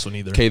 don't know this one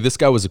either. Okay, this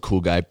guy was a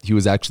cool guy. He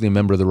was actually a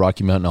member of the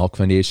Rocky Mountain Elk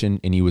Foundation,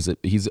 and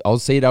I'll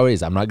say it how it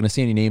is. I'm not going to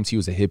say any names. He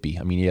was a hippie.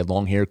 I mean, he had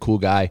long hair, cool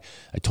guy.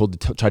 I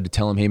tried to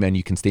tell him, "Hey man,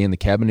 you can stay in the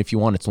cabin if you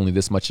want. It's only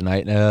this much a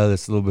night."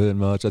 That's a little bit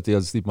much. I think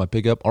I'll sleep in my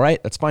pickup. All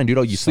right, that's fine,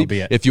 dude. You sleep. be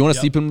it. If you want to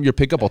sleep in your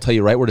pickup, I'll tell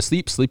you right where to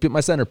sleep. Sleep at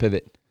my center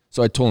pivot.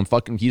 So I told him,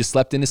 fucking, he just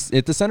slept at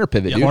the center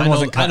pivot, Yeah, dude.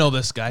 I know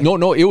this guy.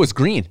 No, it was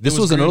green. This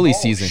was an green. early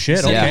Oh, season. shit,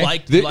 So okay.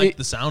 you liked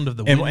the sound of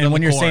the wind And on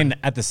when the you're corn. saying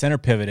at the center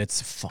pivot,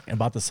 it's fucking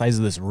about the size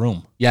of this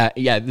room. Yeah,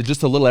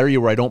 just a little area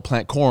where I don't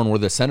plant corn, where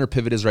the center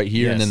pivot is right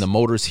here, and Yes. then the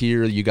motor's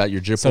here. You got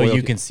your drip So oil.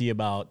 you can see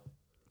about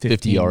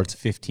 50 yards.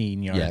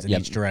 15 yards in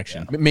each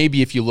direction.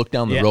 Maybe if you look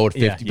down the Yeah, road,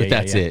 50, yeah, but yeah,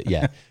 that's yeah. it.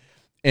 Yeah.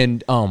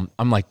 And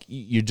I'm like,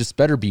 you just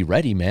better be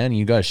ready, man.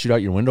 You got to shoot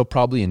out your window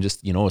probably, and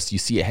just, you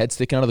see a head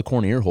sticking out of the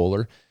corn ear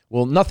holder.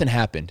 Well, nothing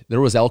happened.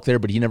 There was elk there,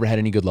 but he never had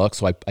any good luck.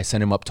 So I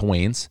sent him up to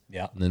Wayne's,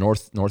 Yeah. in the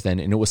north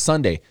end, and it was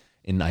Sunday.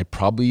 And I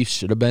probably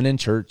should have been in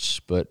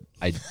church, but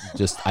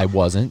I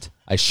wasn't.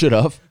 I should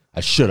have.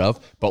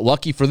 But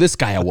lucky for this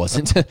guy, I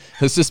wasn't.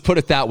 Let's just put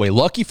it that way.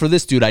 Lucky for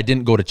this dude, I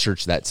didn't go to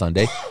church that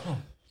Sunday.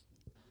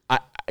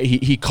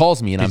 He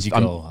calls me, and Did you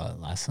go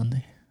last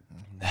Sunday?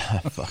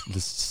 fuck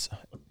this.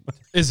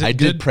 Is it I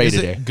did pray is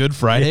today. It Good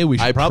Friday. We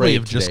should I probably prayed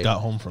have just today. got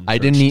home from. I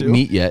church, didn't eat too.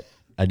 meat yet.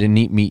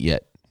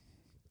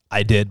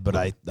 I did, but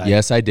I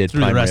Yes, I did.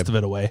 threw the Prime rest rib. of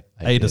it away.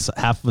 I ate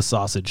half of a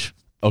sausage.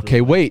 Okay,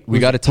 wait. We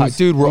got to talk,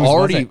 dude. We're whose was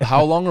already. it?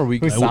 How long are we?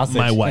 Whose sausage?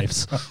 My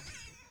wife's.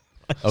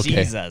 Okay.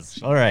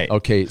 Jesus. All right.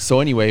 Okay.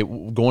 So anyway,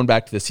 going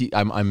back to this,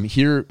 I'm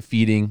here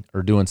feeding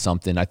or doing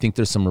something. I think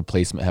there's some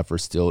replacement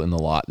heifers still in the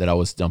lot that I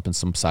was dumping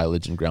some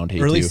silage and ground hay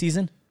Early to.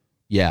 season?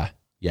 Yeah,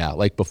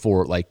 like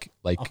before, like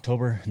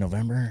October,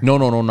 November? no,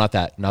 not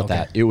that,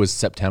 that. It was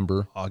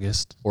September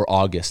August. or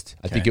August.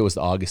 I think it was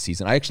the August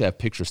season. I actually have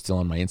pictures still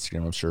on my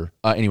Instagram, I'm sure.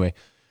 Anyway,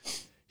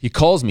 he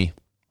calls me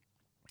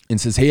and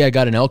says, "Hey, I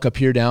got an elk up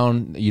here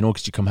down,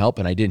 could you come help?"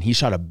 And I did. And he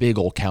shot a big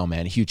old cow,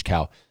 man, a huge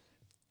cow.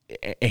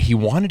 And he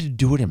wanted to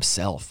do it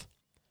himself.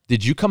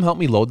 Did you come help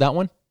me load that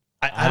one?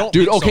 I don't,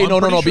 Dude, think okay, so.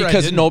 I'm no, pretty sure I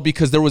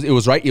didn't. it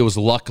was right. It was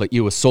lucky.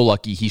 It was so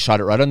lucky. He shot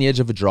it right on the edge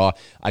of a draw.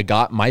 I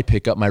got my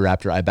pickup, my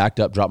Raptor. I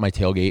backed up, dropped my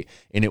tailgate,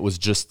 and it was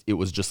just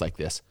like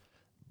this,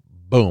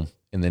 boom,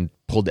 and then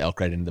pulled the elk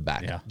right into the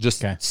back. Yeah.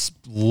 Just Okay.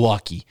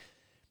 lucky.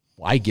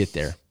 Well, I get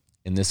there,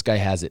 and this guy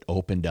has it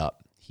opened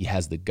up. He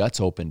has the guts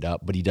opened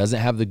up, but he doesn't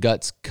have the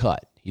guts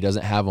cut. He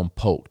doesn't have them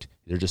poked.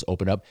 They're just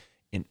opened up,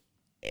 and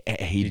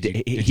he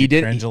Did he you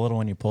didn't. cringe a little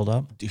when you pulled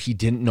up? He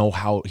didn't know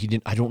how.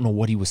 I don't know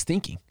what he was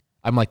thinking.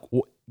 I'm like,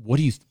 what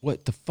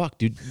the fuck,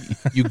 dude?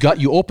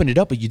 You opened it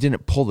up, but you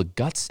didn't pull the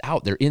guts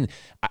out. They're in.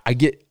 I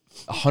get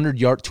 200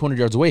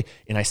 yards away,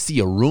 and I see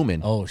a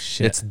rumen. Oh,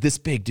 shit. It's this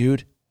big,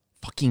 dude.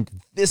 Fucking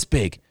this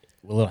big.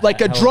 Well,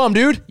 Like a drum,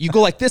 dude. You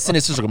go like this, and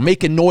it's just like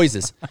making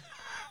noises.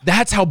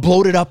 That's how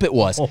bloated up it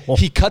was.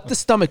 He cut the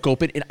stomach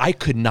open, and I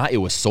could not. It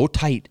was so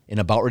tight and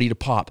about ready to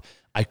pop.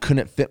 I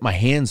couldn't fit my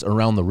hands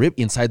around the rib,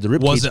 inside the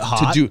rib Was cage it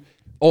hot? to do.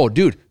 Oh,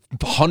 dude,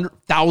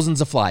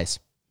 thousands of flies.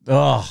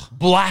 Ugh.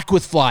 Black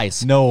with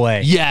flies. No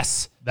way.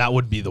 Yes. That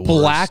would be the worst.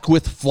 Black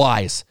with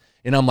flies.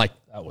 And I'm like,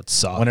 That would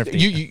suck. Wonder if they,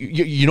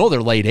 you know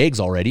they're laid eggs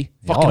already.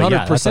 Fucking 100%.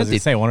 That's what I was gonna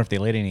say. I wonder if they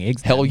laid any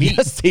eggs. Hell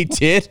yes, they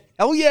did.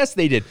 Hell yes,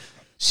 they did.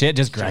 Shit,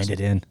 just grind it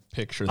in.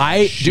 Picture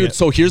that shit Dude,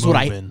 so here's what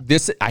moving.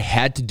 I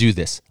had to do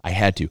this. I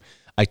had to.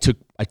 I took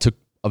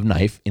a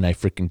knife and I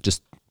freaking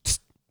just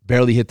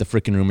barely hit the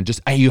freaking room, and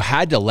just you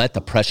had to let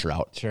the pressure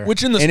out. Sure.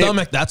 Which in the And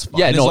stomach, that's fine.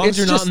 Yeah, as no, long as it's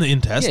you're just, not in the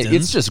intestines. Yeah,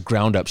 it's just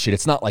ground up shit.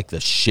 It's not like the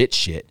shit.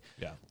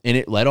 Yeah. And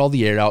it let all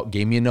the air out,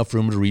 gave me enough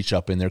room to reach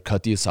up in there,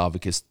 cut the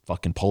esophagus,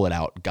 fucking pull it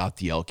out, got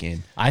the elk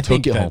in. I took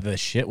think it home. the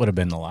shit would have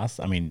been the last.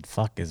 I mean,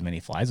 fuck, as many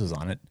flies was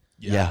on it.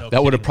 Yeah, no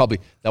that would have kidding.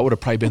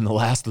 probably been the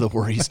last of the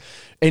worries.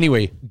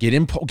 Anyway, get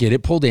it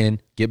pulled in,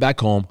 get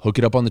back home, hook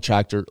it up on the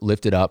tractor,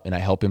 lift it up, and I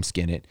help him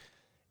skin it.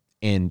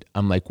 And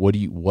I'm like, where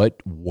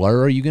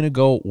are you gonna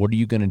go? What are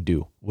you gonna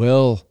do?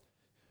 Well,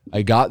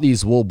 I got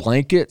these wool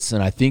blankets,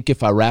 and I think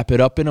if I wrap it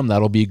up in them,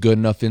 that'll be good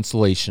enough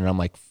insulation. And I'm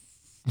like,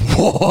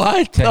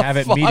 what? To the have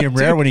it fuck, medium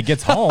rare dude? when he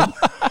gets home.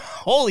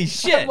 Holy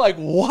shit. I'm like,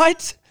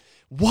 what?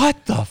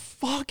 What the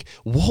fuck?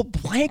 Wool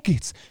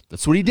blankets.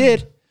 That's what he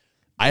did.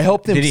 I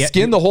helped him Did he-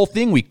 skin the whole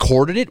thing. We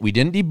quartered it. We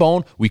didn't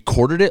debone. We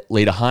quartered it,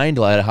 laid a hind,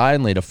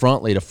 laid a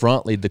front, laid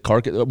the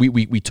carcass.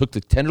 We took the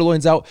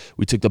tenderloins out.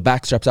 We took the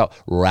back straps out,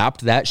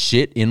 wrapped that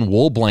shit in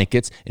wool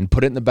blankets, and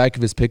put it in the back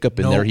of his pickup,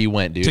 and there he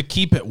went, dude. To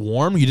keep it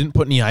warm, you didn't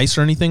put any ice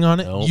or anything on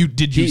it? No. You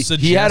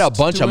suggest He had a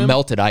bunch to of him?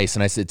 melted ice,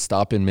 and I said,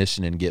 stop in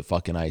Mission and get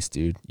fucking ice,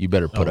 dude. You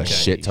better put a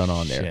shit ton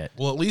on there. Shit.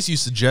 Well, at least you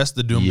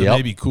suggested to him Yep. to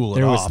maybe cool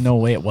it There off. was no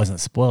way it wasn't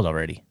spoiled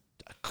already.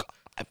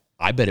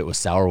 I bet it was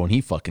sour when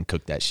he fucking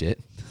cooked that shit.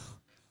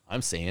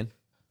 I'm saying.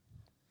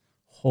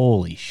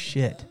 Holy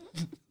shit.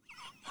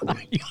 Are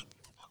you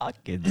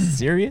fucking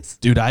serious?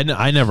 Dude,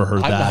 I never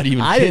heard I'm that. not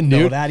even I kidding, didn't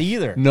know dude. that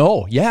either.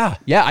 No, yeah.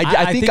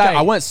 I think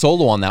I went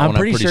solo on that I'm one.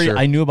 pretty sure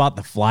I knew about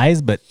the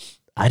flies, but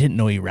I didn't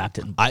know he wrapped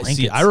it in I blankets.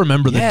 see. I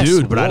remember the Yes,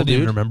 dude, but I well, didn't even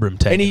dude. remember him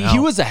taking And he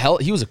was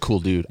a cool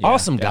dude.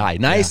 Awesome guy.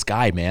 Nice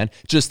guy, man.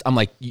 Just I'm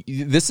like,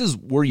 this is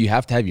where you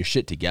have to have your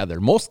shit together.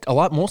 Most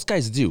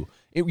guys do.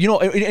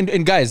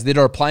 And guys that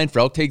are applying for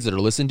elk tags that are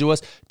listening to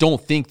us, don't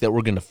think that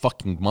we're gonna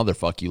fucking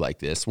motherfuck you like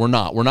this. We're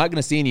not. We're not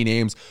gonna say any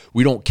names.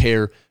 We don't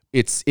care.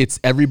 It's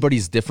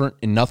everybody's different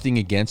and nothing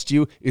against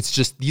you. It's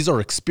just these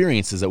are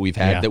experiences that we've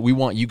had that we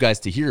want you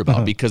guys to hear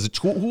about because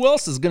who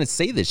else is gonna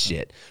say this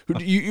shit?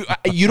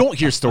 You don't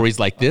hear stories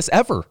like this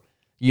ever.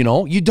 You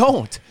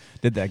don't.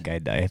 Did that guy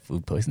die of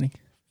food poisoning?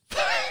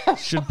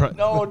 Should pro-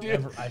 No,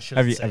 dude. I should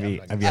Have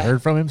you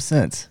heard from him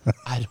since?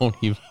 I don't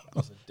even.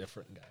 was a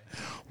different guy.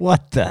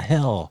 What the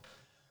hell?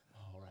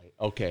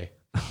 Okay.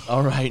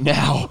 All right.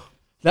 Now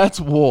that's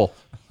wool.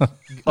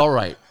 All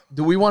right.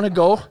 Do we want to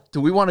go? Do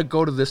we want to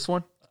go to this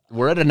one?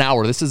 We're at an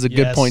hour. This is a good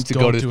Yes, point to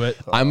go go to it.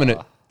 I'm going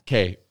to.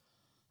 Okay.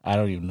 I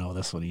don't even know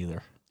this one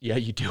either. Yeah,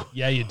 you do.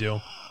 Yeah, you do.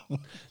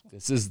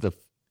 This is the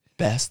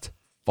best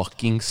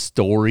fucking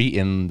story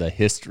in the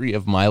history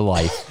of my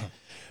life.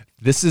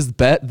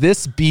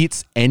 This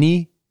beats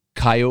any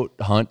coyote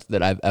hunt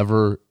that I've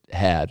ever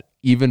had.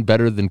 Even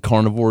better than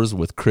carnivores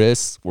with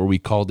Chris, where we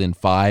called in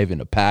 5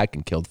 in a pack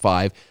and killed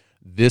 5.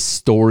 This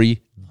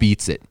story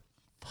beats it.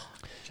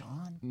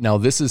 John. Now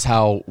this is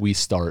how we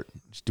start.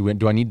 Do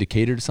I need to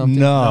cater to something?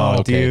 No,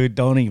 Okay. dude,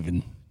 don't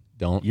even.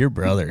 Don't. Your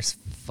brothers.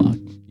 Fuck.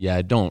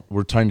 Yeah, don't.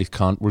 We're trying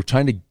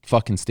to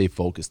fucking stay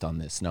focused on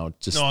this. Now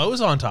just No, it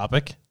was on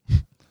topic.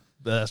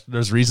 There's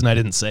a reason I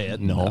didn't say it.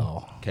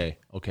 No. Okay.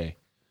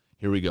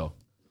 Here we go.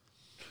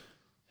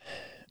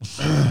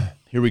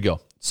 Here we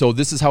go. So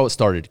this is how it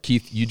started.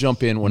 Keith, you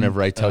jump in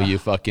whenever I tell you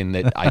fucking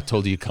that I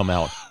told you to come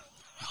out.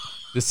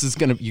 This is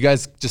you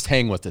guys just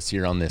hang with us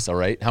here on this, all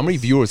right? How many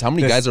viewers, how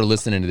many guys are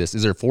listening to this?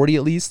 Is there 40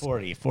 at least?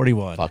 40,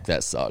 41. Fuck,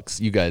 that sucks.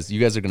 You guys are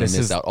going to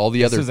miss out. All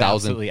the this other is 1,000.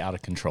 absolutely out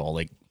of control.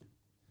 Like,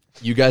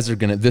 You guys are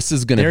going to, this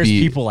is going to there's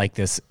be. people like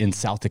this in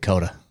South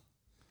Dakota.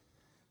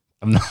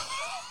 I'm not.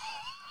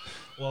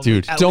 Well,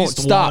 Dude, at don't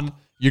least stop. one.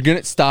 You're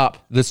gonna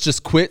stop. Let's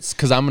just quit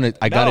because I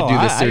gotta No, do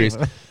this I- serious.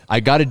 I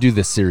gotta do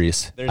this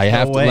serious. There's I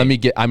have no to. way. Let me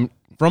get. I'm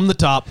From the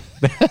top.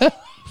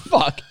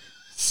 fuck.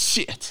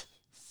 Shit.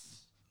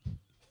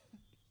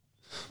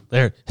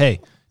 There.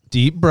 Hey,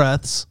 deep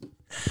breaths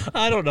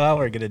I don't know how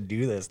we're gonna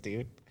do this,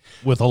 dude.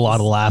 with a lot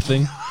of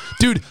laughing.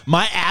 Dude,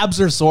 my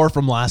abs are sore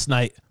from last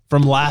night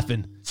from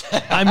laughing.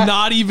 I'm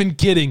not even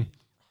kidding.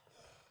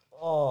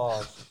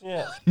 Oh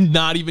shit!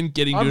 Not even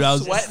kidding, dude. I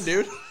was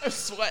dude. I'm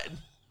sweating.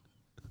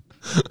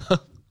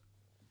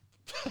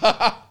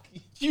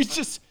 You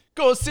just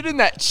go sit in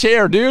that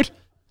chair, dude.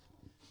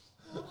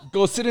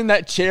 Go sit in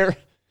that chair.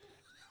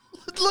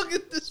 Look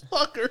at this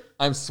fucker.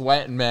 I'm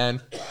sweating,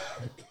 man.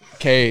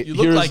 Okay, You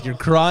look like you're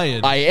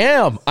crying. I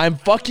am. I'm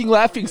fucking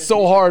laughing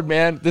so hard,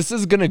 man. This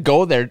is gonna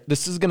go there.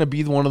 This is gonna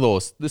be one of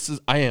those.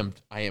 I am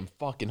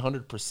fucking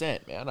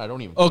 100%, man. I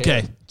don't even.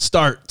 Okay, care.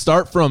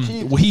 start from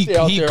Keith, he stay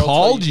out he there, I'll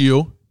called tell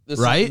you, This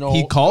is- right? no,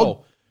 He called.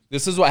 no.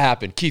 This is what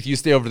happened. Keith, you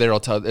stay over there. I'll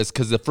tell this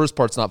because the first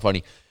part's not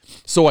funny.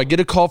 So I get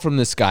a call from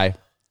this guy.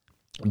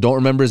 Don't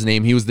remember his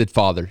name. He was the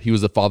father. He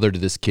was the father to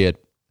this kid.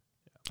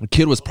 The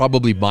kid was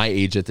probably my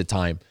age at the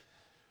time.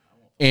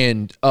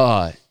 And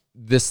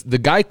the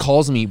guy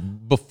calls me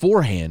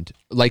beforehand,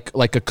 like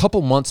a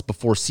couple months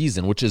before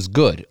season, which is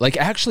good. Like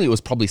actually it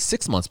was probably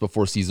 6 months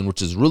before season,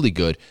 which is really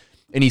good.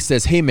 And he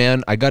says, "Hey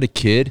man, I got a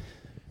kid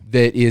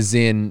that is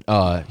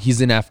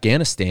he's in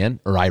Afghanistan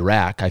or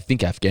Iraq, I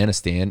think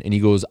Afghanistan." And he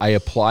goes, "I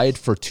applied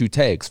for 2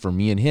 tags for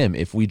me and him.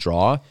 If we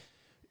draw,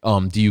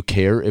 do you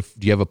care do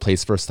you have a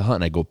place for us to hunt?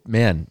 And I go,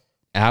 man,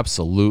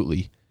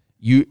 absolutely.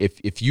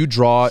 If you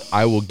draw,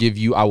 I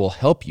will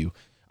help you.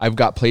 I've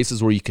got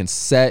places where you can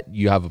set,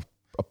 you have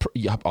a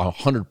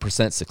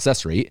 100%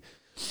 success rate.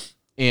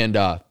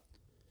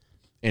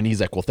 And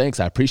he's like, well, thanks.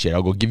 I appreciate it.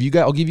 I'll give you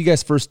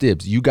guys first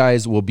dibs. You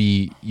guys will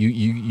be,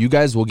 you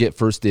guys will get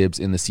first dibs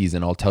in the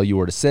season. I'll tell you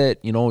where to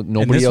sit.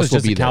 Nobody else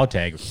will be there. Cow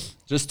tag.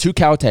 Just 2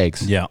 cow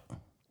tags. Yeah.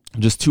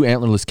 Just 2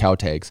 antlerless cow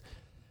tags.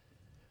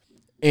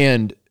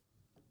 And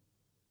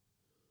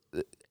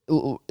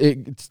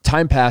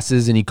time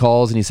passes and he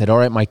calls and he said, all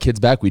right, my kid's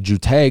back. We drew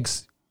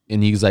tags.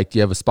 And he's like, do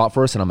you have a spot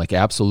for us? And I'm like,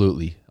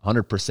 absolutely.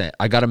 100%.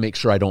 I got to make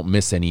sure I don't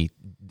miss any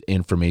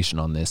information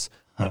on this.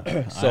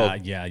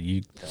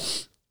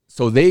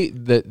 So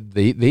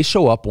they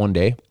show up one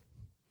day,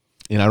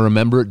 and I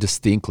remember it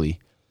distinctly.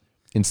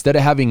 Instead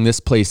of having this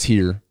place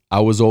here, I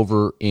was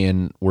over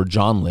in where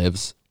John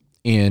lives,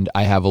 and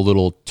I have a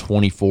little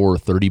 24 or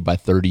 30 by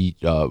 30.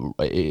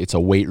 It's a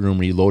weight room,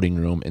 reloading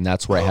room, and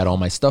that's where I had all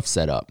my stuff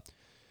set up.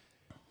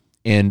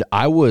 And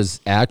I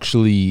was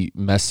actually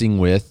messing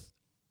with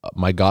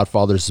my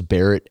godfather's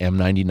Barrett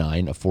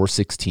M99, a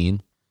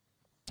 416,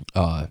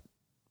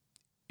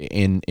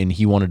 and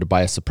he wanted to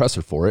buy a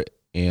suppressor for it,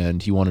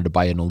 and he wanted to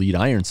buy an Elite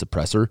Iron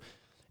suppressor.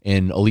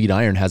 And Elite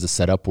Iron has a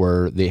setup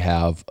where they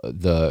have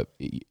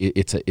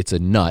it's a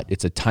nut,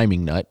 it's a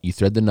timing nut. You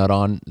thread the nut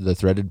on the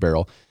threaded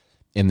barrel,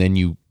 and then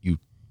you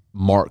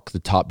mark the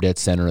top dead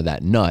center of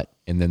that nut,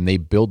 and then they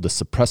build the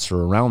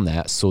suppressor around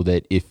that so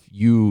that if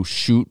you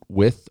shoot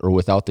with or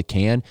without the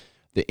can,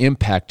 the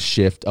impact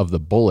shift of the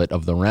bullet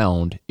of the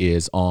round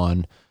is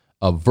on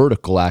a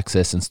vertical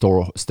axis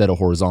instead of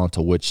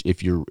horizontal, which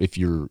if you're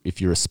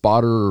a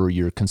spotter or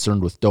you're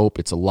concerned with dope,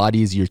 it's a lot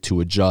easier to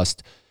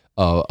adjust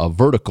a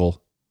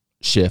vertical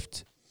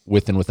shift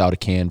with and without a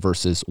can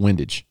versus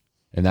windage.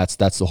 And that's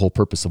the whole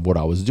purpose of what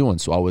I was doing.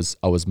 So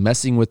I was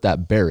messing with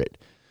that Barrett,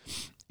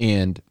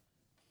 and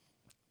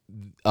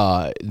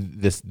I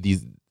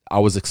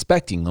was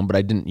expecting them, but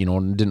I didn't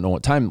know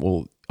what time.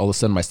 Well, all of a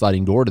sudden my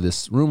sliding door to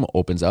this room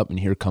opens up, and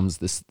here comes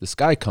this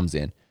guy comes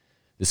in.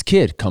 This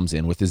kid comes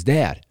in with his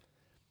dad.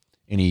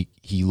 And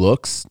he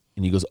looks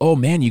and he goes, "Oh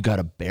man, you got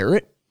a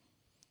Barrett?"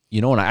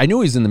 And I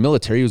knew he was in the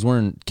military. He was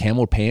wearing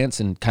camo pants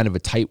and kind of a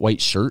tight white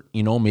shirt,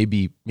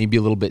 maybe a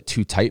little bit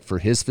too tight for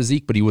his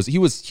physique, but he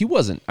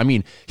wasn't. I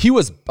mean, he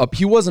was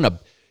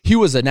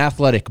an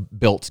athletic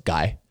built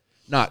guy.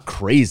 Not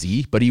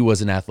crazy, but he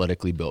was an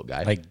athletically built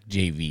guy. Like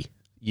JV.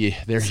 Yeah,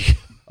 there you go.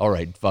 All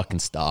right, fucking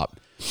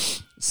stop.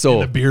 So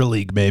in a beer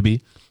league,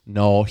 maybe.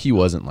 No, he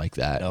wasn't like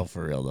that. No,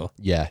 for real though.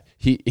 Yeah.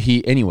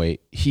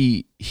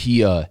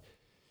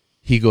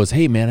 He goes,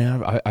 "Hey man,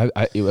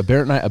 a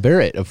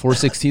Barrett, a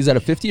 416 out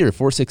of 50 or a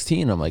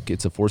 416?" I'm like,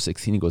 "It's a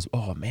 416." He goes,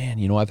 "Oh man,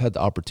 I've had the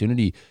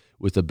opportunity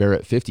with a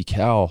Barrett 50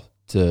 cal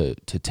to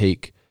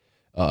take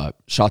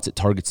shots at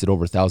targets at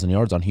over 1,000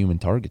 yards on human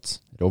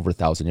targets at over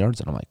 1,000 yards."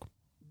 And I'm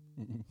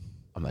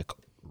like,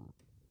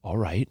 all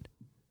right.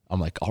 I'm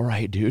like, all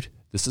right, dude,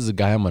 this is a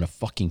guy I'm going to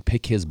fucking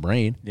pick his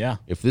brain. Yeah.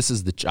 If this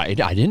is I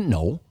didn't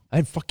know. I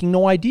had fucking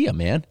no idea,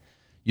 man.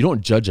 You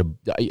don't judge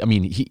I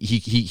mean,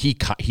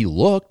 he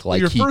looked like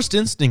your first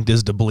instinct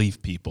is to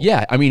believe people.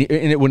 Yeah, I mean,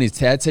 when his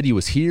dad said he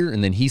was here,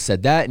 and then he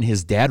said that, and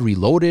his dad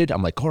reloaded,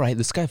 I'm like, all right,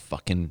 this guy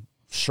fucking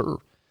sure.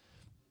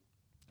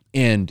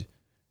 And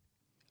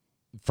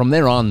from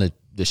there on, the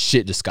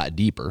shit just got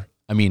deeper.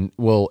 I mean,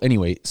 well,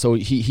 anyway, so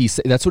he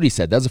said that's what he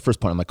said. That's the first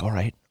point. I'm like, all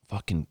right,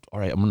 I'm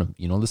gonna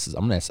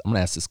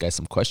ask this guy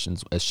some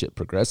questions as shit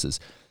progresses.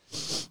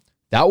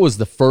 That was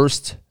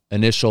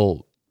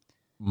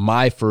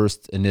my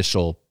first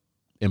initial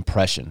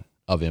impression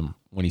of him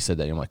when he said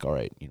that. I'm like, all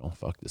right,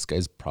 fuck, this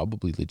guy's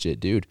probably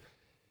legit dude.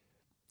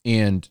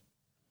 And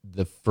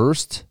the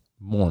first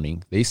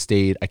morning they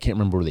stayed, I can't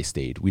remember where they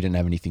stayed. We didn't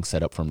have anything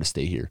set up for him to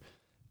stay here.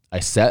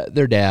 I set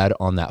their dad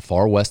on that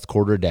far west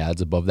quarter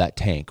dad's above that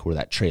tank where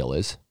that trail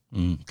is.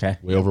 Okay.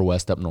 Way over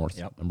west up north.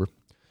 Yep. Remember?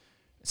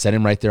 Set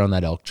him right there on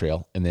that elk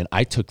trail. And then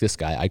I took this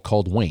guy, I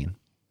called Wayne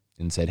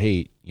and said,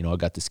 "Hey, I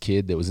got this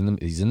kid that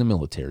he's in the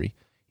military.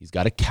 He's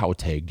got a cow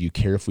tag. Do you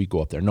care if we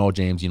go up there?" "No,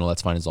 James,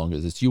 that's fine as long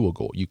as it's you.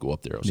 You go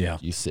up there. Yeah.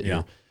 You sit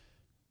here."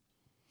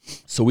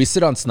 So we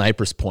sit on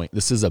Sniper's Point.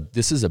 It's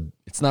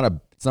not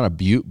a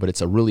butte, but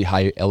it's a really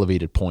high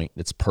elevated point.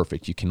 It's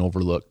perfect. It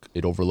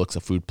overlooks a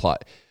food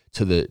plot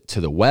to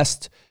the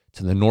west,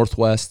 to the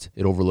northwest.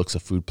 It overlooks a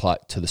food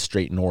plot to the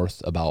straight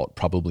north about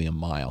probably a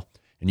mile.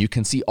 And you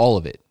can see all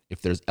of it.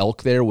 If there's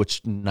elk there,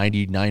 which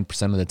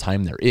 99% of the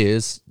time there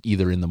is,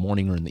 either in the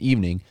morning or in the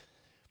evening,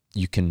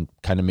 you can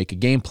kind of make a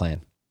game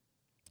plan.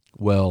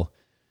 Well,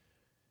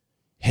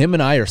 him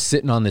and I are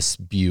sitting on this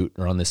butte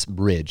or on this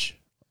ridge,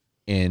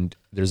 and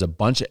there's a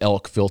bunch of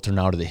elk filtering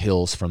out of the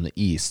hills from the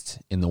east,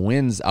 and the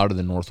wind's out of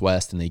the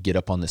northwest, and they get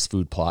up on this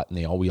food plot,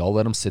 and we all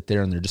let them sit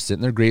there, and they're just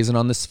sitting there grazing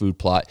on this food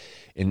plot.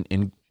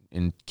 And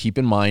keep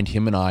in mind,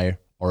 him and I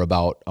are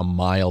about a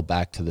mile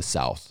back to the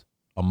south,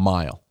 a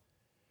mile.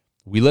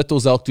 We let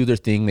those elk do their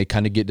thing. They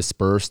kind of get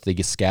dispersed. They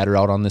get scattered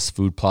out on this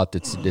food plot.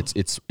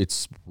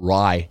 It's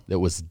rye that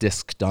was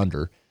disked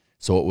under.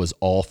 So it was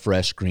all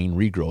fresh green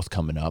regrowth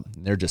coming up.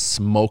 And they're just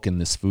smoking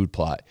this food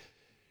plot.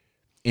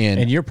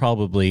 And you're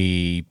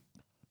probably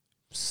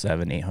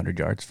 700-800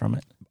 yards from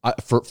it.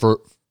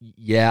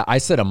 I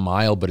said a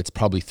mile, but it's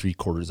probably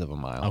 3/4 of a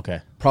mile.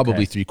 Okay.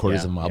 Probably 3/4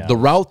 of a mile. Yeah. The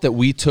route that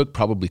we took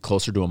probably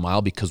closer to a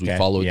mile because we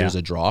followed, there's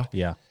a draw.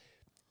 Yeah.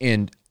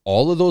 And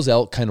all of those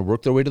elk kind of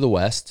work their way to the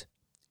west.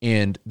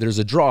 And there's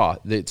a draw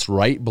that's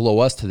right below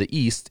us to the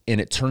east,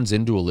 and it turns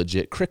into a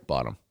legit creek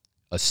bottom,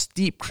 a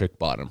steep creek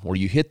bottom where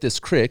you hit this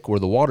creek where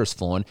the water's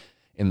flowing,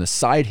 and the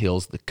side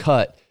hills, the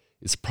cut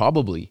is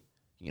probably,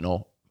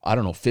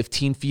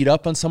 15 feet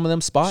up on some of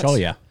them spots. Oh,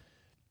 yeah.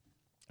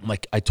 I'm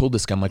like, I told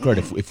this guy, I'm like, all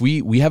right, if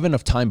we have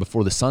enough time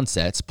before the sun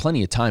sets,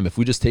 plenty of time. If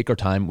we just take our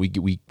time, we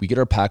get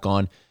our pack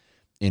on,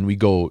 and we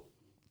go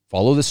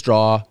follow this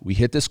draw, we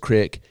hit this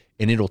creek,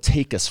 and it'll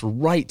take us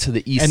right to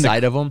the east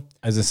side of them.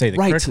 As I say, the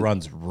creek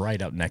runs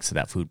right up next to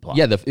that food plot.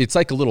 Yeah, it's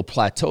like a little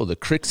plateau. The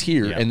creek's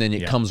here, and then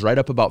it comes right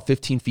up about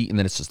 15 feet, and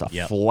then it's just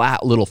a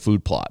flat little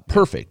food plot.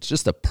 Perfect.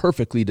 Just a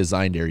perfectly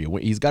designed area.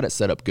 He's got it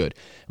set up good.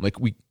 I'm like,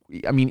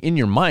 in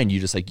your mind, you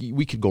just like,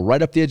 we could go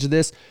right up the edge of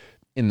this,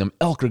 and the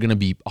elk are going to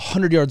be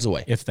 100 yards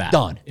away. If that.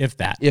 Done. If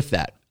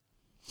that.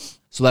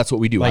 So that's what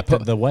we do. Like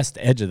the west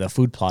edge of the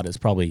food plot is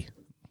probably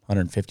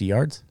 150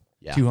 yards.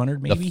 Yeah.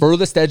 200 maybe? The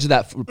furthest edge of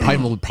that,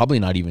 probably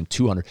not even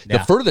 200. Yeah.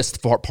 The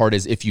furthest part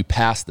is if you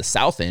pass the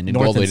south end and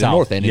go all the way to the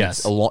north end,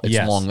 it's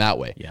along that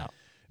way. Yeah.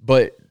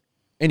 But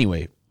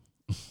anyway,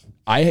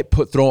 I have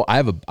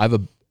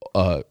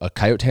a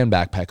coyote tan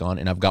backpack on,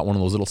 and I've got one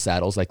of those little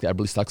saddles, like the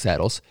Eberly stock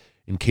saddles,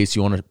 in case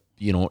you want to,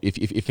 if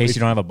in case you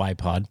don't have a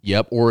bipod.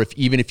 Yep. Or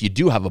even if you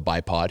do have a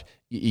bipod,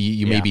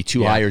 you may be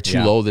too high or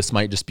too low. This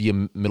might just be a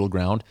middle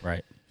ground.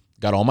 Right.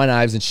 Got all my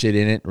knives and shit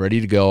in it,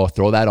 ready to go.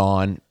 Throw that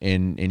on,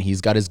 and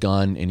he's got his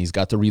gun, and he's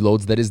got the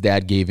reloads that his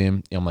dad gave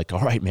him. And I'm like, all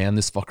right, man,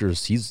 this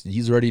fucker's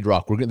he's ready to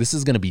rock. This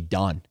is gonna be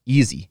done,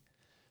 easy.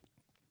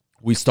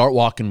 We start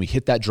walking, we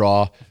hit that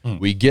draw,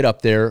 we get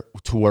up there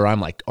to where I'm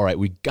like, all right,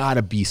 we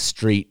gotta be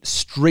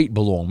straight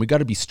below him. We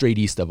gotta be straight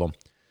east of him.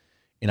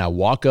 And I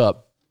walk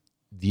up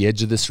the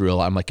edge of this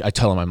rail. I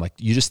tell him,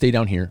 you just stay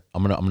down here.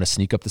 I'm gonna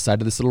sneak up the side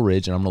of this little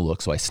ridge, and I'm gonna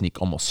look. So I sneak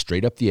almost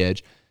straight up the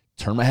edge.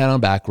 Turn my head on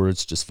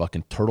backwards, just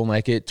fucking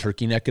turtleneck it,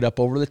 turkey neck it up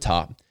over the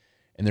top.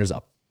 And there's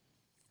a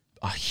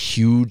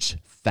huge,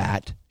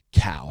 fat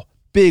cow,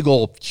 big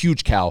old,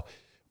 huge cow,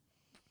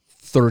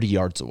 30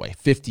 yards away,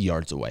 50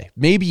 yards away,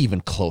 maybe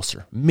even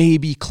closer,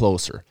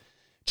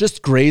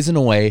 just grazing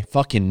away,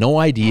 fucking no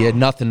idea,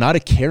 nothing, not a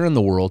care in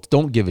the world,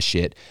 don't give a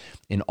shit.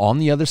 And on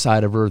the other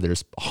side of her,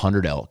 there's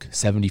 100 elk,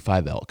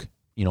 75 elk.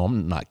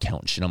 I'm not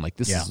counting shit. I'm like,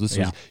 this was,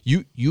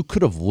 you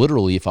could have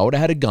literally, if I would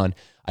have had a gun,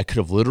 I could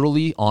have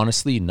literally,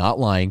 honestly, not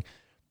lying,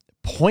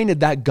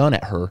 pointed that gun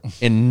at her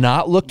and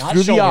not looked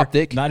through the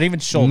optic. Not even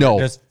shoulder. No,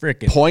 just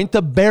freaking point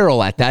the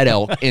barrel at that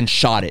elk and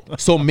shot it.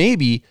 So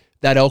maybe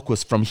that elk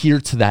was from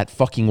here to that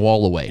fucking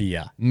wall away.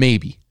 Yeah.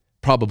 Maybe.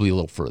 Probably a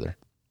little further.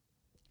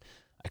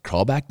 I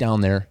crawl back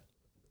down there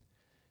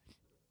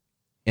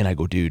and I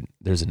go, dude,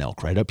 there's an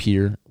elk right up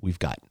here. We've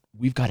got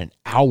an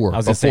hour. I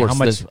was going to say,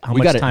 how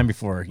much time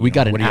before? We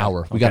got an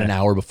hour. We got an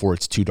hour before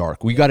it's too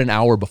dark. We got an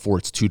hour before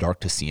it's too dark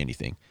to see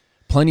anything.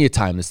 Plenty of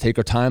time. Let's take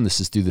our time. Let's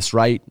just do this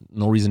right.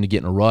 No reason to get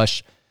in a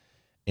rush.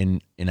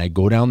 And I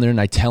go down there and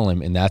I tell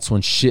him, and that's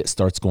when shit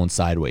starts going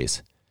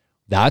sideways.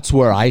 That's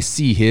where I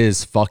see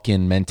his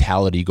fucking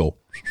mentality go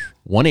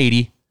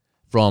 180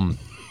 from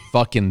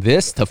fucking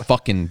this to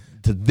fucking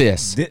to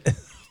this.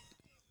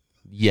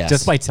 Yes.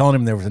 Just by telling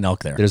him there was an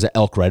elk there. There's an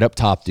elk right up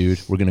top,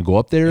 dude. We're going to go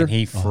up there. And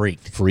he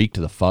freaked. Freaked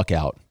the fuck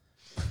out.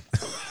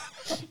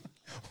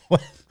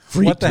 What?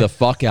 Freaked the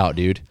fuck out,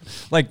 dude.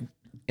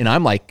 And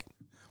I'm like,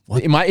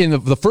 what?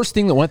 The first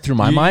thing that went through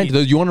my mind,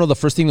 you want to know the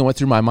first thing that went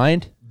through my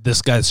mind?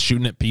 This guy's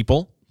shooting at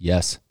people?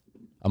 Yes.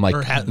 I'm like,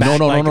 no,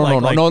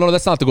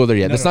 let's not go there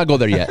yet. Let's not go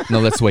there yet. No,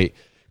 let's wait.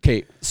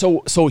 Okay,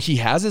 so he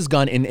has his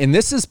gun, and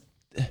this is...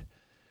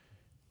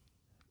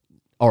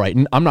 All right,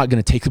 I'm not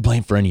going to take the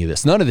blame for any of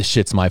this. None of this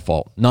shit's my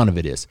fault. None of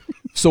it is.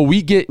 So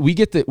we get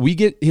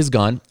his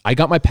gun. I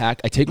got my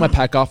pack. I take my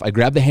pack off. I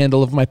grab the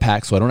handle of my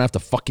pack so I don't have to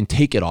fucking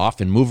take it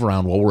off and move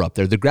around while we're up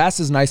there. The grass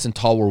is nice and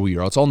tall where we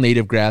are. It's all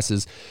native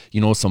grasses,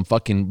 some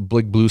fucking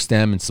big blue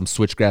stem and some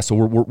switchgrass. So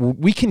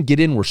we can get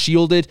in. We're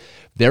shielded.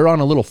 They're on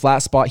a little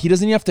flat spot. He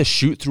doesn't even have to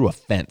shoot through a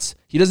fence.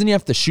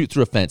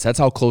 That's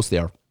how close they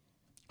are.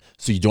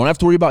 So you don't have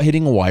to worry about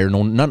hitting a wire.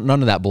 No, none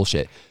of that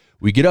bullshit.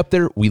 We get up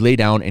there, we lay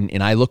down,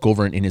 and I look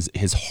over, and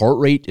his heart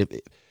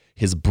rate,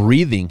 his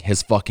breathing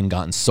has fucking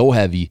gotten so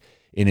heavy,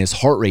 and his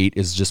heart rate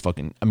is just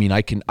fucking. I mean,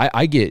 I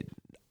get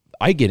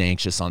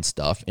anxious on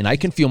stuff, and I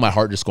can feel my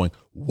heart just going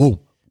whoa,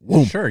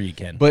 whoa. Sure, you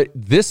can. But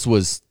this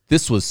was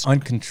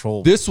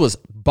uncontrolled. This was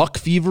buck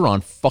fever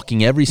on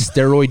fucking every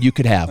steroid you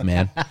could have,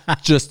 man.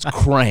 Just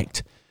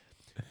cranked.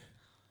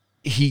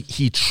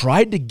 He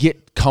tried to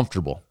get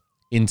comfortable.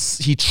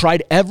 He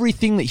tried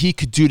everything that he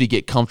could do to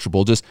get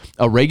comfortable. Just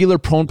a regular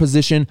prone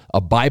position, a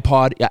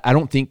bipod. I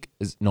don't think,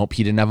 nope,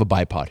 he didn't have a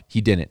bipod.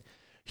 He didn't.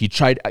 He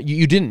tried,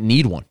 you didn't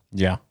need one.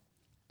 Yeah.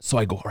 So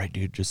I go, all right,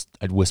 dude,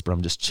 I'd whisper,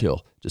 I'm just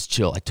chill.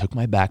 I took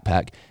my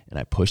backpack and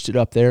I pushed it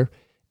up there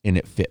and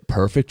it fit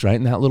perfect right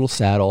in that little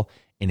saddle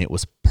and it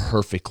was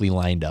perfectly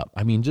lined up.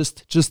 I mean,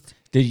 just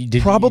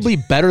probably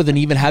better than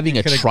even having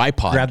a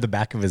tripod. Grab the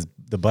back of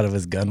the butt of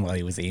his gun while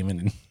he was aiming.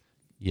 And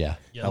yeah.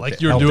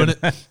 Like you were doing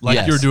it, like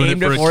Yes. you were doing it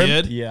for a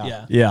kid.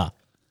 Yeah.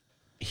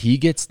 He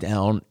gets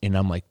down and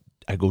I'm like,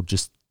 I go,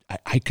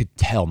 I could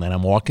tell, man.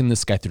 I'm walking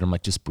this guy through. I'm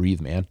like, just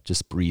breathe, man.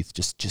 Just breathe.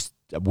 Just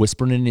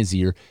whispering in his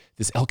ear.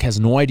 This elk has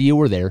no idea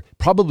we're there.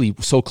 Probably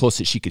so close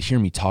that she could hear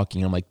me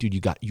talking. I'm like, dude, we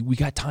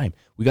got time.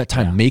 We got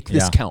time. Make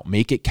this count.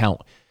 Make it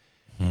count.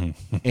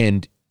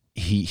 And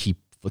he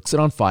flicks it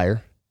on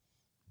fire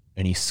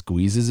and he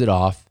squeezes it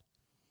off.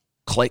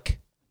 Click.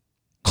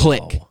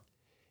 Oh.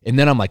 And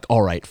then I'm like,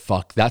 all right,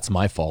 fuck, that's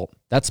my fault.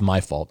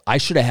 I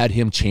should have had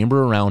him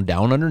chamber around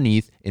down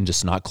underneath and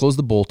just not close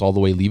the bolt all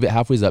the way, leave it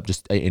halfway up,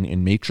 just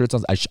and make sure it's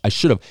on. I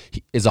should have.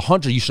 As a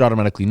hunter, you should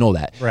automatically know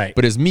that. Right.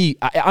 But as me,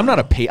 I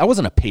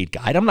wasn't a paid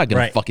guide. I'm not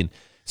going to fucking.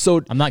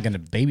 So I'm not going to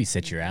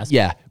babysit your ass.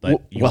 Yeah.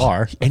 But you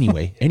are.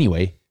 Anyway,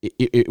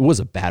 it was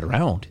a bad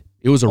round.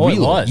 It was a reload.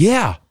 It was.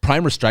 Yeah.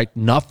 Primer strike,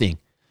 nothing.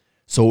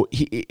 So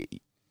he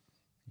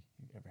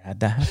ever had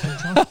that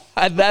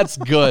happen? That's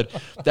good.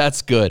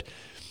 That's good.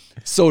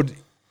 So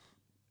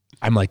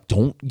I'm like,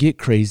 don't get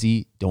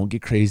crazy.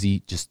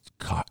 Just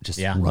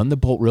run the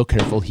bolt real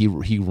careful.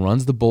 He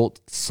runs the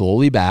bolt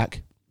slowly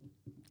back,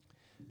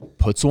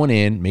 puts one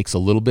in, makes a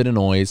little bit of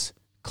noise,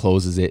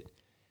 closes it,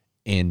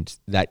 and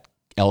that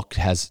elk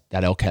has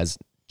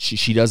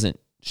she doesn't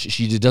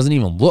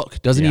even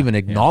look, doesn't even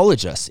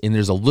acknowledge us. And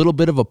there's a little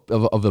bit of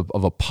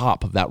a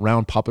pop of that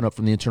round popping up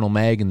from the internal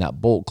mag, and that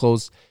bolt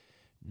closed.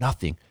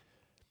 Nothing.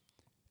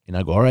 And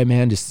I go, all right,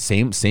 man, just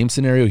same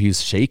scenario. He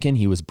was shaking.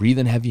 He was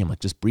breathing heavy. I'm like,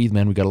 just breathe,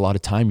 man. We got a lot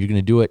of time. You're going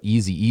to do it.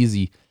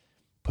 Easy.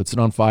 Puts it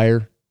on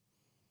fire.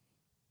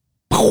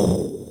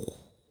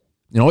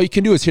 And all you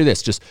can do is hear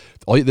this.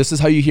 This is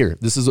how you hear.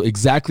 This is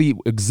exactly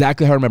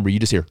how I remember. You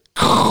just hear.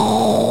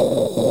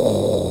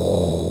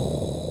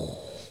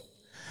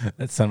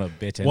 That son of a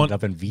bitch ended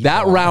up in V.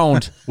 That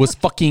round was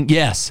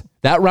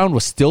that round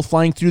was still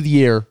flying through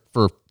the air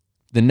for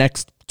the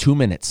next 2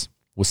 minutes.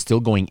 Was still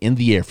going in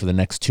the air for the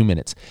next 2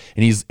 minutes.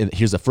 And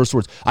here's the first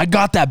words. I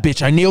got that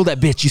bitch. I nailed that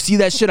bitch. You see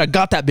that shit? I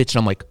got that bitch. And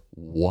I'm like,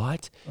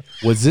 what?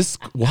 Was this,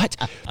 what?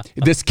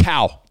 This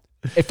cow.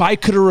 If I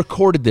could have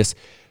recorded this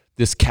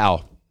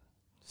cow,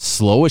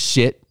 slow as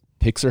shit,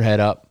 picks her head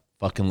up,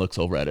 fucking looks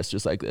over at us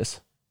just like this.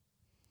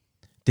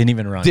 Didn't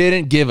even run.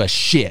 Didn't give a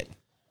shit.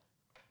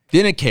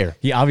 Didn't care.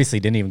 He obviously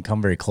didn't even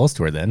come very close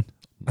to her then.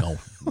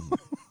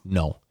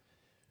 No.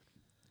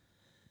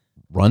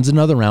 Runs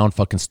another round,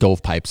 fucking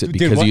stovepipes it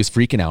because he was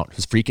freaking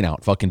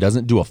out. Fucking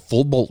doesn't do a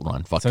full bolt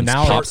run. Fucking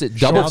now pops it,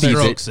 double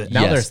feeds it.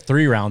 Now there's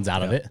 3 rounds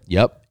out of it.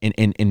 Yep.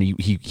 And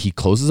he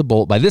closes a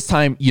bolt. By this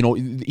time,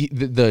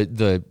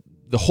 the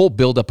whole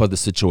buildup of the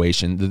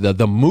situation,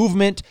 the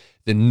movement,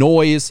 the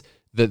noise,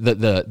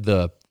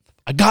 the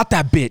I got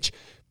that bitch.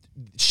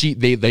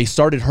 They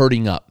started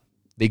herding up.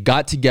 They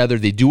got together.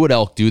 They do what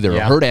elk do. They're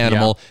a herd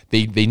animal.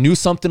 Yeah. They knew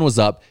something was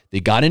up.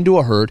 They got into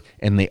a herd,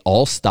 and they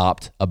all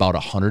stopped about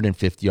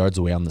 150 yards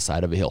away on the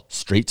side of a hill,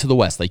 straight to the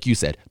west, like you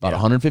said, about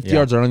 150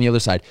 yards right on the other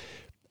side,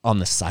 on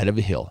the side of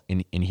a hill.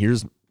 And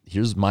here's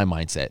my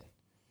mindset.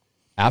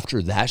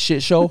 After that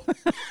shit show,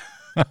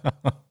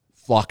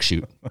 flock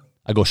shoot.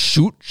 I go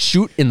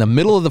shoot in the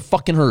middle of the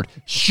fucking herd.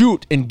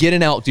 Shoot and get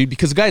an elk, dude.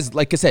 Because guys,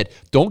 like I said,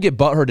 don't get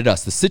butthurt at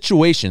us. The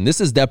situation,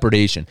 this is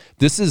depredation.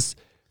 This is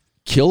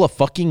kill a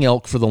fucking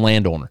elk for the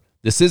landowner.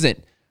 This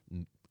isn't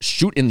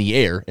shoot in the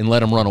air and let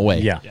them run away.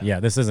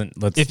 Yeah. This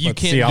isn't. Let's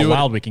see how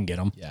wild we can get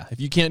them. Yeah. If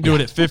you can't do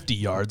it at 50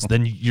 yards,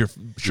 then you're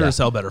sure as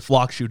hell better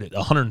flock shoot at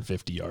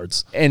 150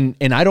 yards. And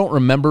I don't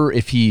remember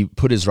if he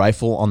put his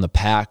rifle on the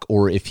pack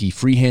or if he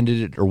freehanded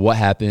it or what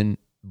happened,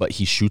 but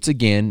he shoots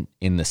again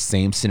in the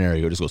same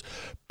scenario. It just goes.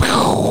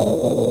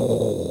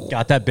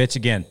 Got that bitch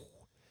again.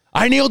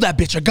 I nailed that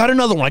bitch. I got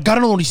another one.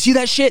 You see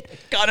that shit?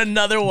 Got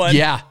another one.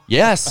 Yeah.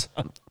 Yes.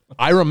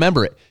 I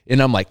remember it.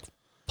 And I'm like,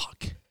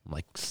 fuck. I'm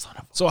like, son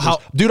of a... So how...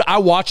 Dude, I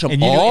watch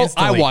them all.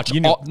 I watch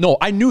all. No,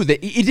 I knew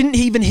that it didn't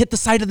even hit the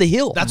side of the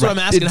hill. That's what I'm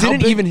asking.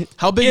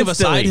 How big of a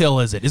side hill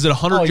is it? Is it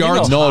 100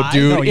 yards No, high?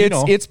 dude.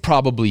 It's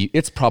probably,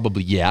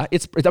 yeah.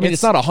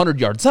 It's not 100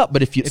 yards up,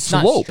 but if you... It's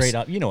slopes. not straight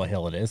up. You know what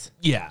hill it is.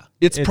 Yeah.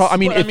 If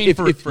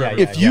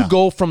you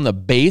go from the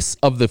base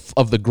of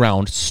the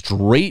ground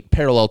straight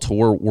parallel to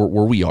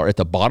where we are, at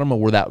the bottom of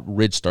where that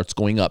ridge starts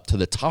going up to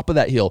the top of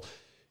that hill,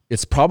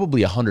 it's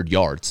probably 100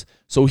 yards.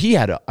 So he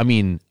had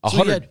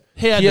 100.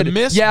 He had to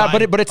miss. Yeah,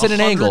 but it's at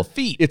an angle.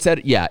 Feet. It's at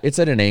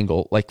an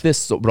angle like this.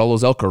 So, but all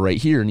those elk are right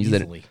here, and he's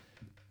at it.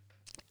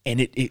 And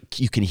it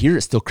you can hear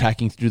it still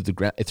cracking through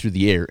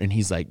the air. And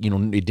he's like,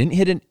 it didn't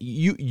hit it.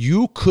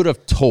 You could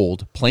have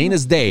told plain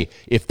as day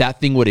if that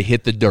thing would have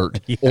hit the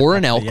dirt or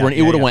an elk, or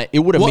it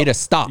would have made a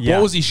stop. Yeah.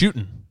 What was he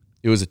shooting?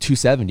 It was a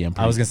 270.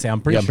 I was gonna say I'm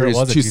pretty sure it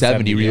was a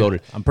 270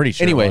 reloaded. I'm pretty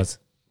sure. It was.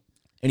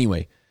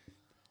 Anyway.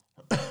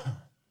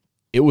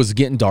 it was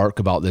getting dark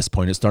about this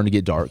point. It's starting to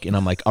get dark. And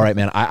I'm like, all right,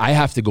 man, I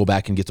have to go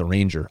back and get the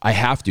Ranger. I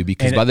have to,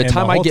 because by the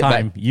time I get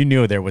back, you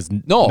knew there was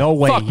no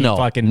way he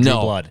fucking drew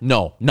blood.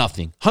 No,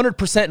 nothing.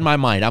 100% in my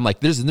mind. I'm like,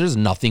 there's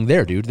nothing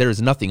there, dude.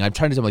 There's nothing. I'm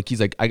trying to, I'm like,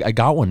 he's like, I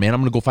got one, man. I'm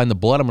going to go find the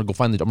blood. I'm going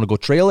to go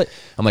trail it.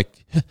 I'm like,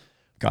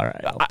 all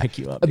right, I'll pick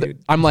you up, dude.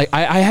 I'm like,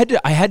 I had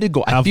to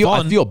go. I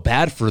feel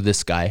bad for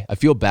this guy. I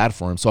feel bad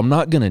for him. So I'm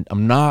not going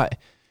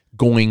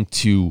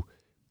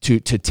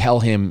to tell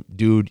him,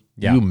 dude,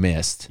 you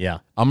missed. Yeah.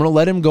 I'm going to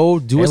let him go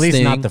do his thing. At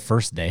least not the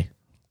first day.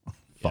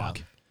 Fuck.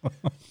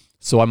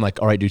 So I'm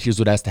like, all right, dude, here's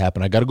what has to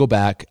happen. I got to go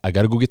back. I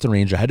got to go get the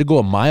Ranger. I had to go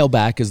a mile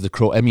back as the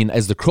crow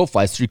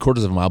flies 3/4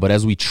 of a mile. But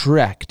as we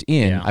trekked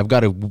in, I've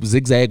got to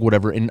zigzag,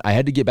 whatever. And I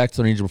had to get back to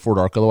the Ranger before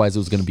dark. Otherwise, it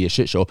was going to be a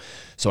shit show.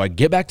 So I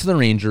get back to the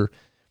Ranger,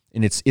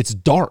 and it's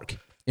dark.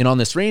 And on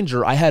this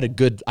Ranger, I had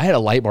a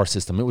light bar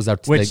system. It was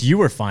out. Which you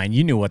were fine.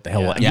 You knew what the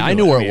hell. Yeah, I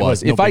knew where it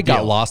was. If I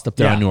got lost up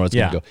there, I knew where I was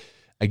going to go.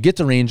 I get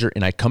the Ranger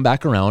and I come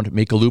back around,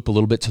 make a loop a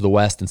little bit to the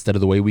west instead of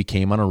the way we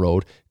came on a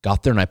road.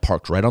 Got there and I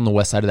parked right on the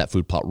west side of that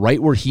food plot,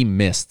 right where he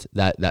missed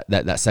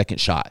that second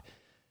shot.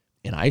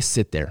 And I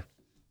sit there.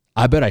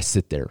 I bet I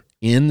sit there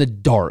in the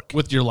dark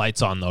with your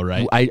lights on, though,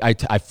 right?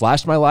 I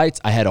flashed my lights.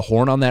 I had a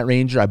horn on that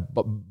Ranger. I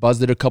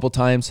buzzed it a couple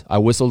times. I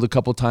whistled a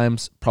couple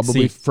times,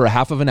 probably for a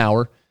half of an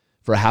hour.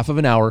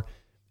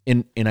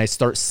 And I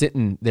start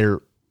sitting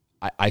there.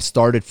 I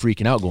started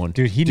freaking out going,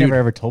 dude, he never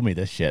ever told me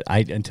this shit.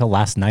 Until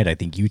last night, I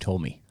think you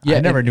told me. Yeah, I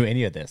never knew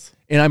any of this.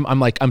 And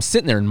I'm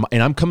sitting there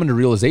and I'm coming to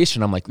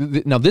realization. I'm like,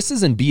 now this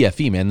is in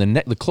BFE, man.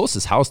 The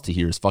closest house to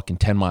here is fucking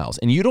 10 miles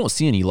and you don't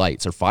see any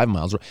lights, or 5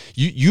 miles.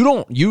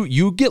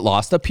 You get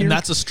lost up here. And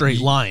that's a straight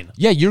line.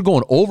 Yeah. You're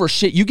going over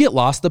shit. You get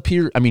lost up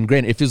here. I mean,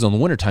 granted, if it was in the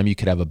wintertime, you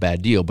could have a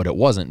bad deal, but it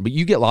wasn't. But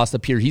you get lost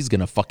up here. You're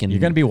going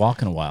to be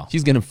walking a while.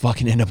 He's going to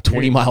fucking end up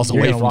 20 miles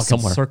away from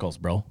somewhere. In circles,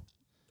 bro.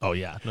 Oh,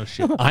 yeah. No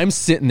shit. I'm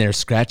sitting there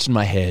scratching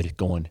my head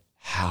going,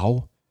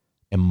 how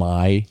am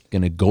I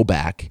going to go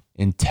back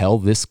and tell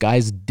this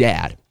guy's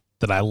dad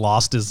that I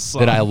lost his son?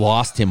 That I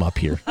lost him up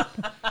here?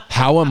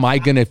 How am I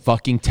going to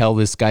fucking tell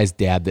this guy's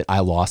dad that I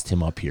lost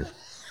him up here?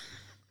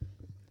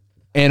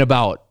 And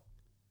about,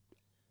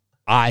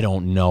 I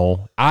don't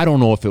know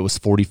if it was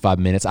 45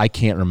 minutes. I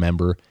can't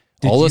remember.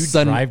 Did all of a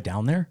sudden, drive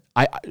down there?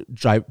 I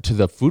drive to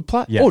the food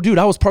plot? Yeah. Oh, dude,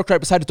 I was parked right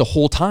beside it the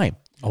whole time.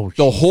 Oh,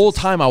 the whole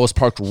time I was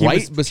parked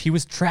but he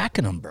was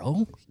tracking him,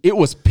 bro. It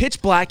was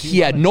pitch black. He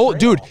had no,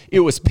 dude.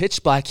 It was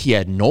pitch black. He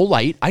had no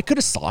light. I could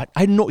have saw it.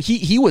 I know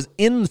he was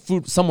in the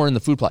food, somewhere in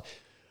the food plot.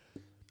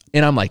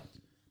 And I'm like,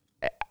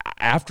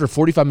 after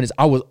 45 minutes,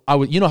 I was.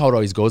 You know how it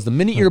always goes. The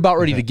minute you're about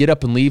ready to get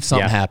up and leave,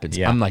 something happens.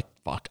 Yeah. I'm like,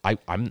 fuck.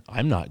 I'm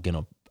not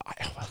gonna.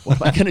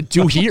 What am I gonna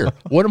do here?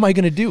 What am I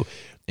gonna do?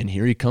 And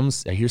here he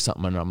comes. I hear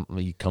something, and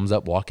he comes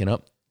up, walking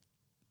up,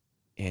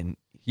 and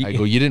I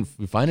go, you didn't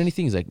find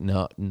anything? He's like,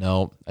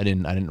 no, I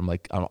didn't. I'm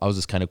like, I was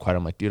just kind of quiet.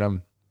 I'm like, dude,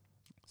 I'm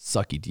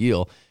sucky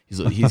deal.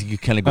 He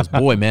kind of goes,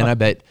 boy, man, I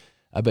bet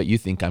you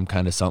think I'm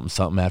kind of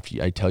something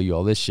after I tell you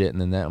all this shit and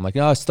then that. I'm like,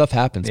 no, stuff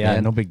happens,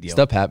 man. No big deal.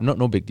 Stuff happens.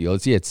 No big deal.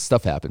 It's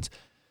stuff happens.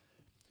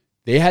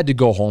 They had to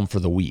go home for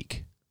the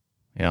week.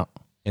 Yeah.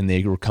 And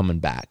they were coming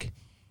back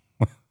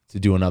to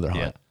do another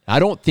hunt. I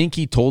don't think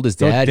he told his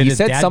dad. Did he his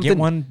said dad something. Get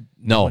one?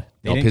 No,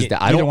 his dad.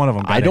 Either one of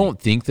them. I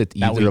don't think that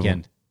either of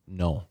them.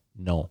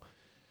 No.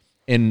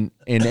 And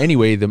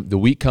anyway, the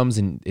week comes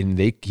and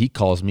he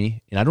calls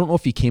me, and I don't know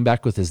if he came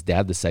back with his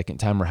dad the second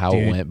time or how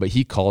it went, but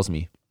he calls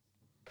me.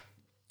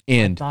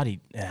 And I thought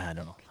I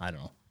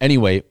don't know.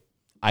 Anyway,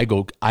 I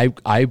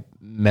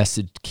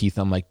messaged Keith.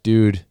 I'm like,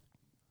 dude,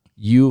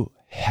 you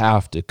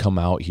have to come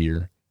out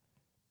here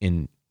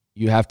and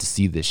you have to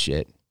see this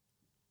shit.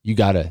 You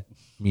gotta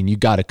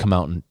come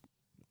out and,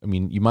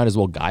 you might as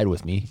well guide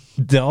with me.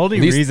 The only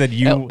reason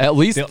you at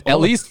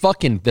least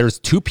fucking there's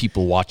two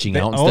people watching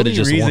out instead of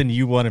just one. The only reason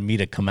you wanted me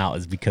to come out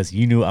is because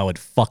you knew I would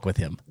fuck with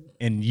him,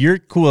 and you're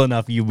cool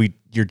enough.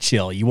 You're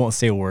chill. You won't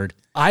say a word.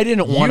 I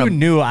didn't want to. You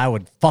knew I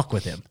would fuck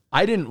with him.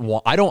 I didn't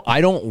want. I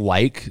don't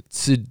like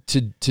to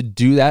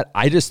do that.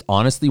 I just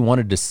honestly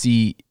wanted to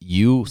see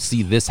you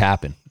see this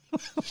happen.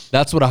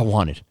 That's what I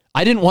wanted.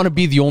 I didn't want to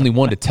be the only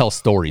one to tell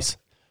stories.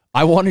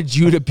 I wanted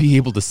you to be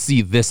able to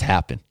see this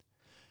happen.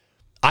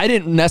 I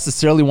didn't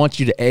necessarily want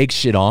you to egg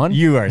shit on.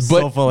 You are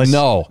so full of shit.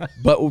 No,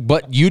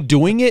 but you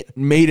doing it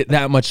made it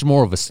that much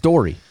more of a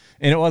story.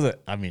 And it wasn't,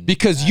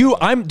 because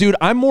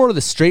I'm more of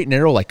the straight and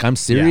narrow, like I'm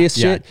serious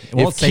shit. It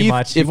won't say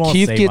much. If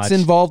Keith gets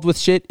involved with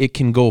shit, it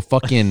can go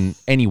fucking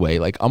anyway.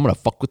 Like, I'm going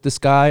to fuck with this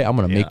guy. I'm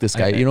going to make this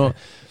guy,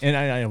 And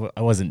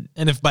I wasn't.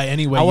 And if by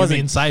any way you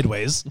mean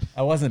sideways.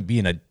 I wasn't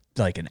being an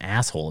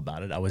asshole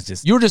about it. I was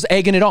just. You were just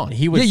egging it on.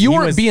 You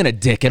weren't being a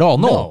dick at all.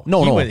 No.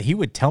 He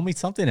would tell me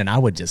something and I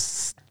would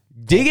just.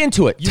 Dig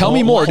into it. Tell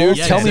me more, dude.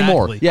 Tell me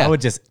more. Yeah. I would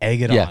just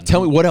egg it on. Yeah.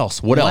 Tell me what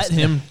else. Let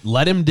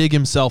him dig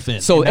himself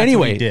in. So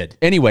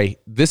anyway,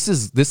 this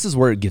is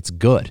where it gets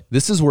good.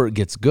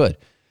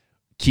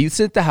 Keith's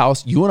at the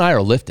house. You and I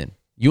are lifting.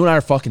 You and I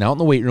are fucking out in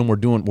the weight room.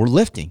 We're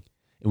lifting.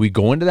 And we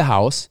go into the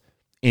house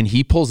and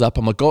he pulls up.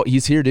 I'm like, oh,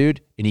 he's here,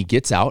 dude. And he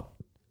gets out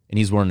and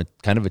he's wearing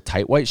kind of a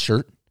tight white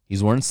shirt.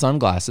 He's wearing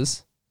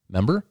sunglasses.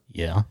 Remember?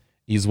 Yeah.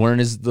 He's wearing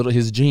his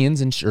jeans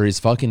and or his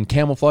fucking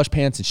camouflage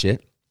pants and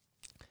shit.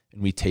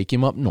 And we take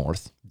him up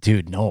north.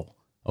 Dude, no.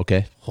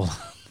 Okay. Hold on.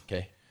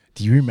 Okay.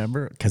 Do you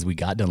remember? Because we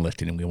got done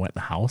lifting and we went in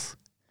the house,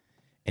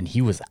 and he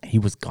was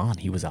gone.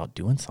 He was out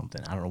doing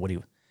something. I don't know what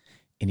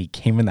and he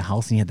came in the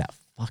house and he had that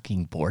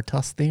fucking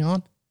Bortus thing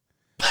on.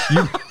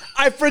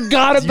 I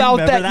forgot about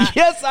that.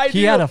 Yes, I do.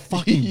 He had a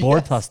fucking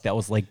Bortus that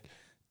was like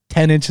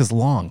 10 inches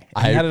long.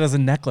 And he had it as a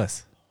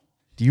necklace.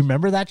 Do you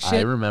remember that shit?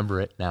 I remember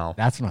it now.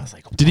 That's when I was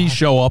like, Did he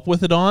show up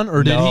with it on,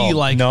 or did he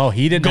like? No,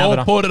 he didn't go have it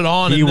on. put it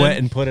on. He and went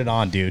then, and put it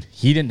on, dude.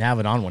 He didn't have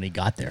it on when he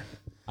got there.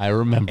 I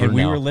remember And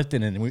we now. were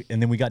lifting, and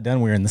then we got done.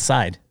 We were in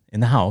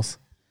the house.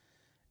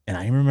 And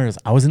I remember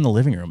I was in the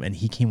living room, and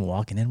he came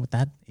walking in with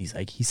that. He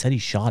said he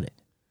shot it.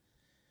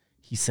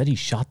 He said he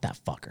shot that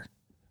fucker.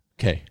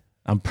 Okay.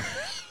 I'm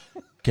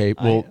Okay.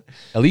 Well,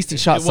 at least he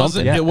shot it wasn't.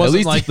 something. It At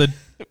wasn't least like the.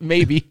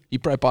 maybe he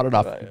probably bought it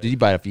off. Did he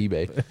buy it off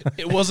eBay?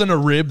 It wasn't a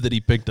rib that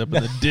he picked up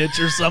in the ditch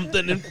or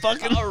something and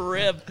fucking a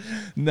rib.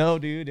 No,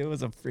 dude, it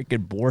was a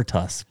freaking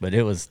Bortus, but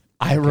it was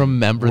I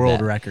remember world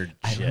that. record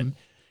shit.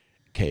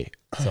 Okay.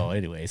 So,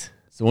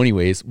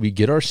 anyways, we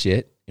get our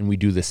shit and we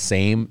do the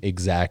same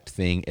exact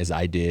thing as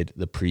I did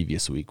the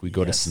previous week. We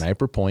go to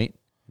Sniper Point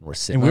and we're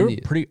sitting. and we on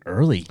were pretty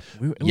early.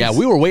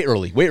 we were way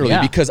early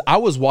Yeah. because I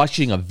was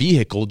watching a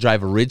vehicle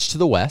drive a ridge to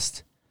the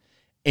west.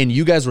 And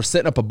you guys were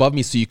sitting up above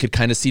me so you could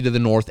kind of see to the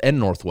north and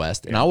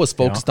northwest. And I was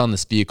focused on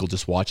this vehicle,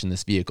 just watching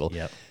this vehicle.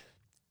 Yep.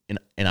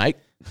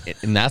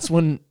 And that's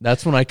when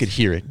I could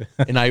hear it.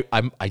 And I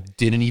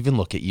didn't even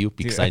look at you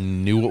because I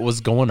knew what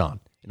was going on.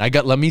 And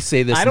let me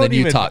say this, and then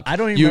you talk. I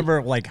don't even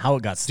remember like how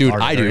it got started.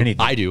 Dude, I or do.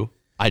 anything.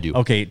 I do.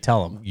 Okay,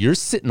 tell him. You're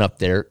sitting up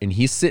there and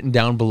he's sitting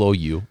down below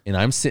you, and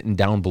I'm sitting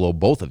down below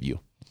both of you.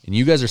 And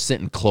you guys are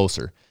sitting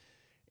closer.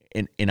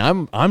 And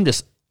I'm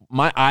just,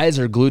 my eyes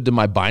are glued to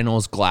my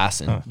binos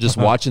glassing, just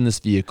watching this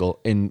vehicle,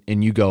 and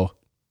you go,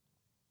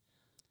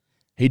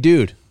 "Hey,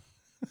 dude,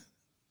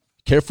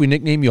 care if we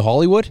nickname you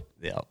Hollywood?"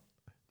 Yeah.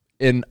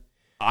 And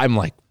I'm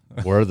like,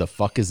 "Where the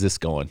fuck is this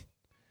going?"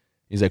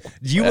 He's like,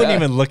 You wouldn't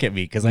even look at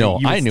me because "No,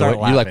 I knew it."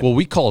 You're like, Well,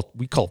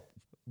 "Well,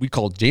 we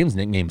called James'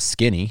 nickname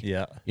Skinny."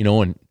 yeah. You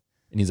know, and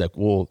he's like,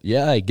 "Well,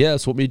 yeah, I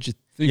guess. What made you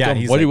think? Yeah,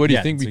 What do you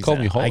yeah, think so we he call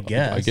said, me?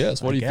 I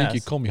guess. What do you think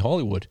you call me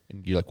Hollywood?"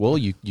 And you're like, "Well,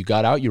 you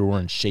got out. You were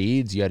wearing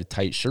shades. You had a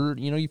tight shirt.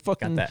 You know, you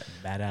fucking Got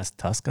that badass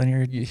tusk on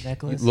your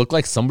necklace. you look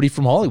like somebody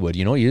from Hollywood.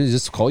 You know, you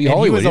just call you And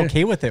Hollywood." he was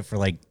okay with it for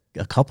like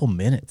a couple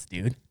minutes,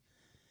 dude.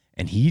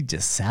 And he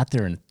just sat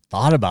there and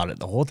thought about it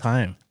the whole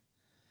time.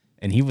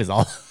 And he was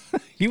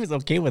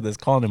okay with us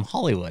calling him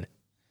Hollywood.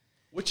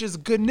 Which is a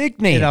good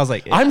nickname. And I was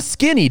like, I'm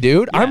skinny,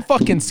 dude. Yeah. I'm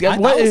fucking I skinny.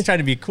 thought I was trying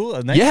to be cool.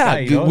 A nice guy,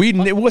 you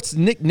know? What's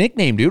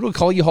nickname, dude? We'll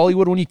call you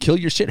Hollywood when you kill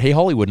your shit. Hey,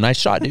 Hollywood, nice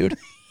shot, dude.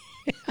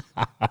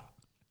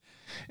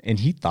 And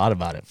he thought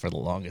about it for the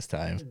longest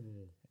time.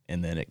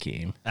 And then it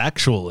came.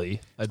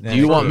 Actually, Do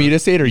you want me to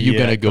say it, or are you Yeah,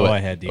 gonna go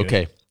ahead, dude.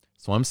 Okay,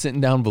 so I'm sitting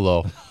down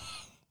below,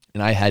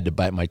 and I had to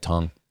bite my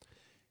tongue.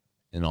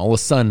 And all of a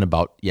sudden,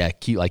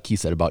 like he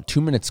said, about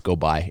 2 minutes go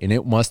by, and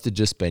it must have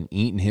just been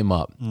eating him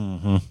up.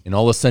 Mm-hmm. And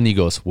all of a sudden, he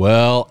goes,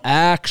 well,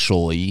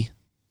 actually,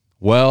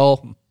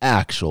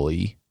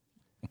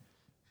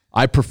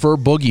 I prefer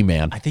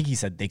Boogeyman. I think he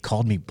said they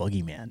called me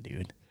Boogeyman,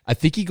 dude. I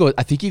think he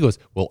goes,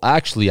 well,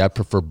 actually, I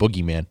prefer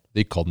Boogeyman.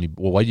 They called me,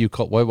 well,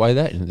 why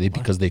that? And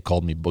because they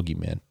called me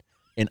Boogeyman.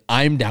 And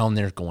I'm down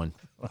there going,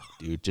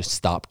 dude, just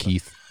stop,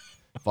 Keith.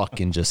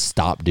 Fucking just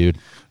stop, dude.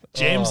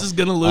 James is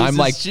gonna lose. I'm his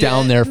like shit.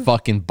 down there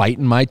fucking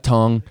biting my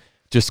tongue,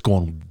 just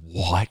going,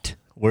 what?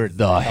 Where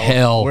the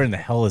hell? Where in the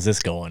hell is this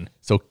going?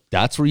 So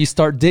that's where you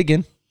start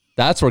digging.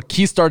 That's where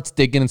Keith starts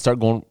digging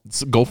and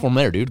go from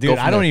there, dude. Dude,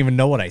 I don't even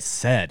know what I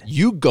said.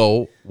 You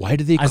go, why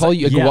do they call like,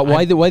 you? I go, yeah,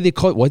 why they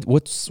call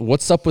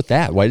what's up with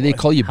that? Why do they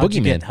call you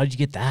Boogeyman? How'd you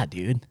get that,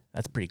 dude?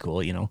 That's pretty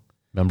cool, you know?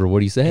 Remember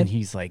what he said? And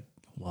he's like,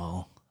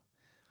 well,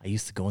 I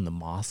used to go in the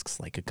mosques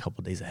like a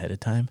couple days ahead of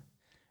time,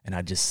 and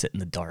I'd just sit in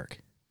the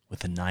dark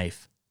with a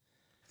knife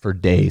For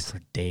days.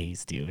 for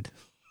days, dude.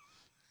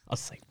 I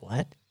was like,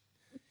 what?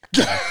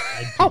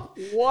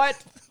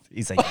 What?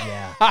 He's like,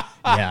 yeah.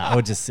 Yeah, I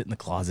would just sit in the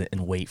closet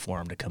and wait for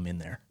him to come in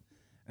there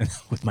and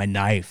with my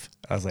knife.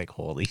 I was like,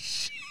 holy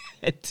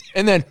shit.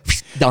 And then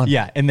done.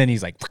 Yeah, and then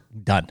he's like,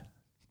 done.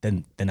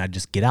 Then I'd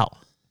just get out.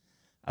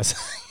 I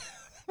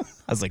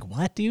was like,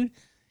 what, dude?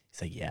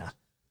 He's like, yeah.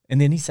 And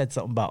then he said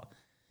something about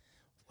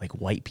like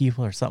white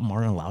people or something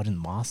aren't allowed in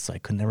mosques, so I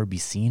could never be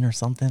seen or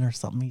something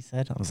he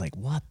said. I was like,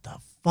 what the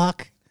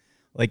fuck?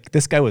 Like,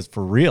 this guy was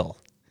for real.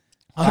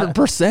 100%.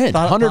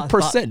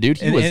 100%, dude.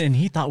 He was. And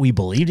he thought we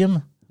believed him.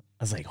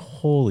 I was like,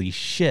 holy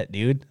shit,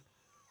 dude.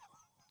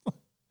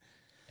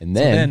 And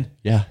then,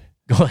 yeah.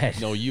 Go ahead.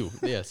 No, you.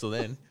 Yeah, so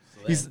then.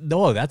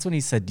 That's when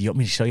he said, do you want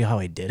me to show you how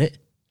I did it?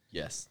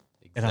 Yes.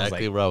 And I was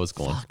Exactly like, where I was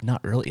going. Fuck,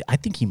 not really. I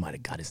think he might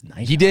have got his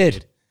knife. He out, did.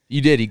 dude.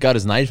 He did. He got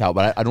his knife out,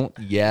 but I don't.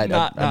 Yeah,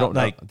 Not I don't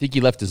like- know. I think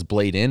he left his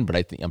blade in,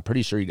 but I'm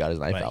pretty sure he got his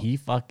knife But out. he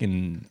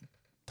fucking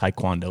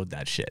taekwondo'd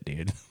that shit,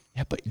 dude.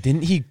 Yeah, but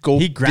didn't he go?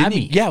 He grabbed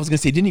didn't me. Yeah, I was gonna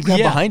say, didn't he grab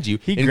Yeah, behind you?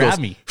 he And grabbed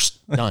goes, me.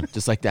 Done,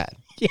 just like that.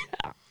 Yeah.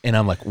 And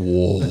I'm like,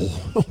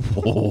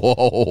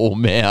 whoa,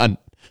 man,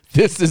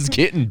 this is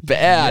getting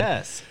bad.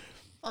 Yes.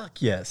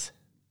 Fuck yes.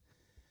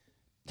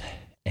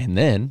 And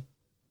then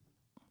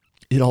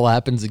it all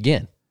happens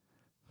again.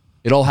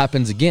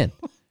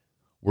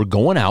 We're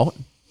going out.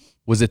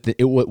 Was it?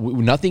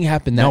 Nothing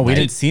happened that No, night. we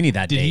didn't see any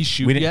that day. Did he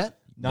shoot We didn't- yet?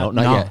 No,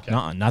 not yet.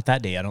 No, not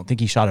that day. I don't think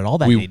he shot at all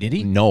that day, did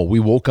he? No, we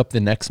woke up the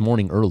next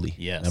morning early.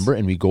 Yes. Remember?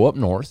 And we go up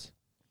north,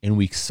 and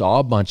we saw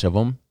a bunch of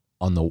them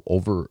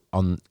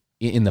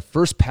in the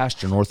first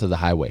pasture north of the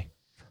highway.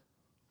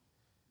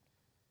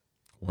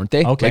 Weren't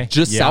they? Okay. Like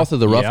just Yeah. south of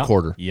the rough Yep.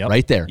 quarter. Yep.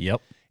 Right there.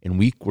 Yep. And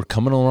we're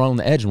coming along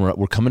the edge, and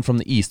we're coming from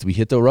the east. We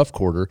hit the rough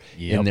quarter,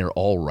 Yep. and they're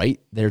all right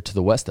there to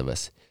the west of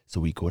us. So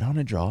we go down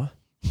a draw,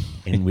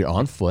 and we're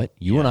on foot.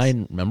 You and I,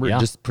 remember, Yeah.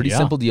 just pretty Yeah.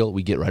 simple deal.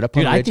 We get right up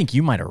Dude, on the I ridge. think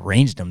you might have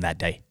ranged him that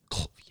day.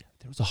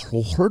 There was a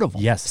whole herd of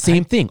them. Yes.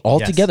 Same thing, all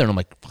Yes. together. And I'm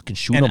like, fucking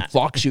shoot And them,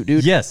 flock shoot,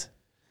 dude. Yes.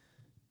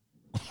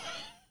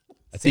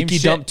 I think he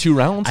shit. dumped 2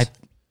 rounds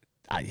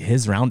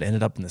His round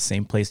ended up in the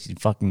same place you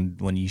fucking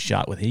when you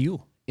shot with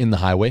you. in the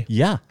highway.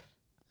 Yeah.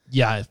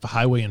 Yeah, it's the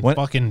highway in What?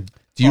 fucking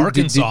Do you-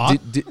 Arkansas.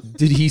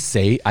 Did he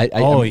say?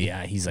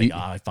 Yeah. He's like,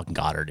 I fucking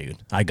got her, dude.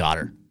 I got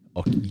her.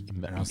 Okay,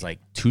 And I was like,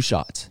 2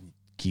 shots.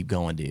 keep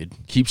going, dude.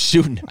 Keep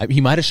shooting.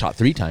 He might have shot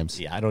 3 times.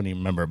 Yeah, I don't even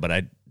remember, but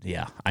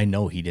I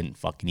know he didn't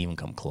fucking even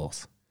come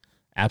close.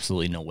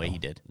 Absolutely no way he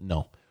did.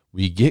 No,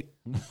 we get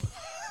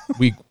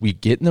we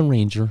get in the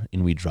Ranger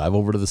and we drive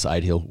over to the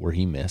side hill where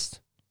he missed.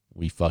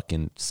 We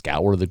fucking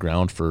scour the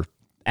ground for.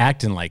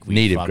 Acting like we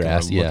Native fucking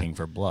grass, were yeah. looking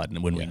for blood,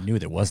 and when we knew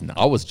there was none.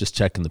 I was just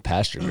checking the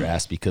pasture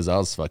grass because I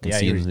was fucking Yeah,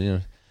 seeing. you were- You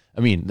know,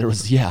 I mean, there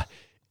was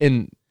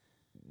and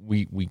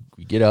we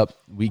get up,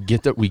 we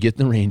get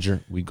the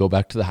Ranger, we go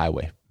back to the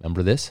highway.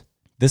 Remember this?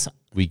 This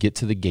We get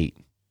to the gate,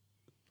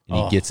 and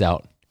he Oh. gets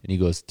out, and he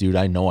goes, "Dude,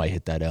 I know I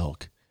hit that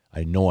elk.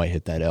 I know I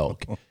hit that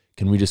elk.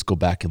 Can we just go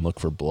back and look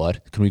for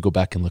blood? Can we go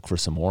back and look for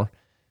some more?"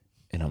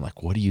 And I'm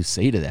like, "What do you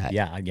say to that?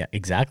 yeah,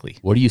 exactly.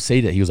 What do you say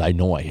to that?" He goes, "I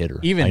know I hit her.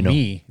 I Even know."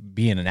 me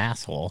being an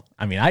asshole.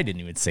 I mean, I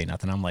didn't even say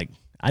nothing. I'm like,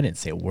 I didn't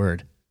say a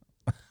word.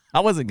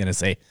 I wasn't gonna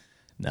say,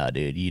 "No,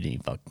 dude, you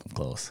didn't fucking come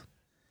close."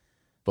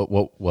 But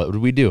what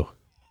did we do?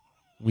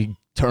 We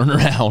turn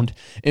around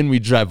and we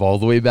drive all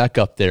the way back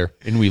up there,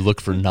 and we look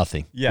for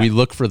nothing. Yeah. We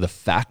look for the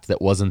fact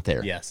that wasn't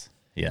there. Yes.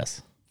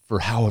 For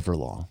however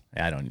long.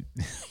 I don't.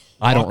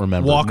 I don't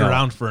remember. Walk No.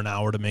 around for an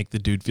hour to make the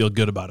dude feel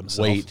good about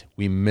himself. Wait,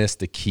 we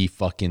missed a key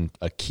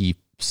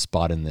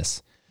spot in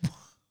this.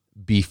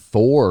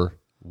 Before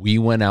we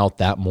went out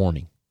that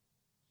morning,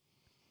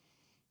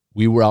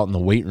 we were out in the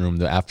weight room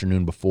the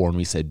afternoon before, and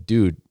we said,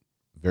 "Dude,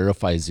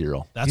 verify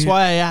 0." That's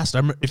why I asked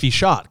if he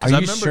shot. Are Because I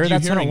you remember sure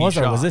that's when it hearing was,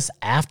 he or was shot. this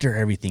after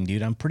everything,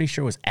 dude? I'm pretty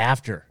sure it was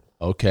after.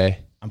 Okay.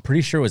 I'm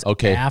pretty sure it was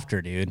Okay.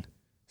 after, dude.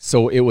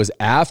 So it was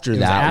after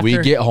that. We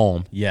after- get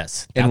home,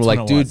 Yes. and that's we're when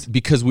like, it "Dude," was.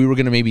 because we were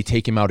going to maybe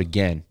take him out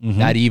again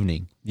that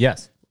evening.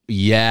 Yes.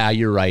 Yeah,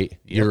 you're right.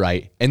 You're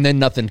right. And then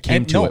nothing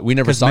came And to it. We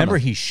never 'cause saw remember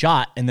nothing. he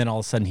shot, and then all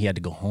of a sudden he had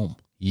to go home.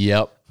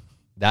 Yep.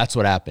 That's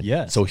what happened.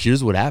 Yes. So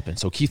here's what happened.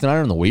 So Keith and I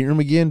are in the weight room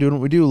again doing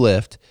what we do,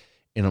 lift.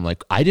 And I'm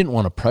like, I didn't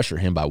want to pressure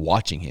him by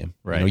watching him.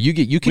 Right. You know, you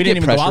can We get didn't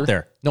even pressure. go out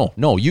there. No.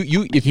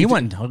 If He you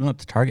went and hung up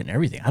the target and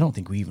everything. I don't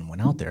think we even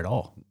went out there at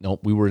all. No,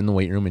 we were in the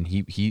weight room, and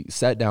he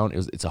sat down.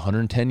 It's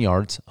 110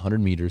 yards,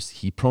 100 meters.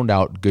 He proned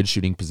out, good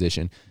shooting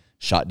position,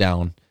 shot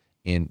down,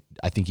 and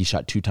I think he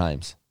shot 2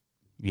 times.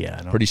 Yeah.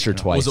 I don't, Pretty sure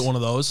twice. Was it one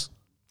of those?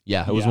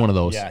 Yeah, it was one of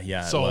those.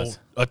 Yeah. So it was.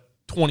 a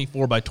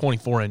 24 by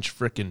 24 inch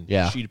freaking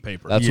Yeah. sheet of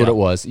paper. That's what it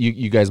was.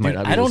 You guys might Dude,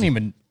 not. Be I able don't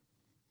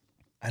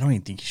to-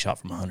 even think he shot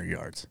from 100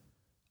 yards.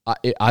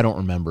 I don't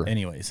remember.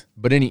 Anyways,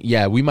 But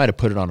we might have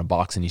put it on a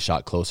box and he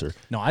shot closer.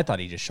 no, I thought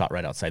he just shot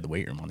right outside the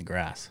weight room on the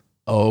grass.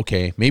 Oh,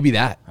 okay. Maybe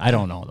that, I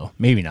don't know though.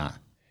 Maybe not.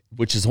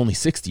 which is only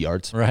 60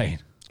 yards. Right.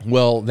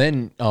 Well,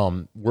 then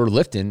we're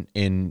lifting,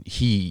 and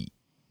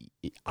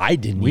I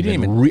didn't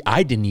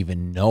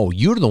even know.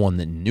 You're the one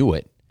that knew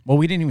it. Well,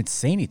 we didn't even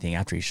say anything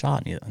after he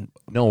shot.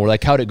 No, we're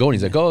like, how'd it go? And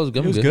he's like, oh,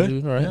 it was good.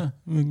 Dude. All right.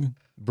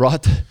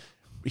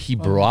 He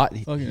brought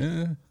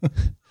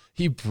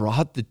he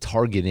brought the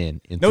target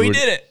in. And No, threw he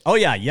did it. Oh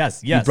yeah,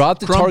 yes. He brought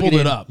the Crumpled target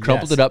it in, up.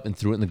 crumpled Yes. it up, and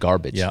threw it in the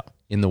garbage. Yeah.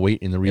 In the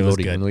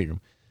reloading good. in the weight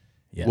room.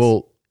 Yes.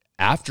 Well,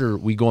 after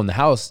we go in the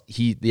house,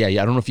 I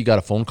don't know if you got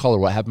a phone call or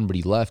what happened, but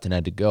he left and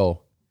had to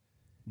go.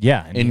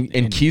 yeah,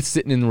 And Keith's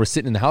we're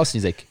sitting in the house,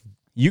 and he's like,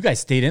 you guys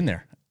stayed in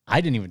there.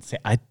 I didn't even say.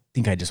 I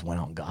think I just went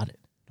out and got it.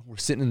 we're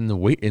sitting in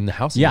the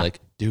house, and Yeah. you're like,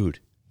 dude,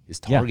 his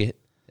Yeah. target.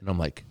 And I'm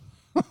like,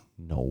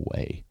 no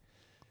way.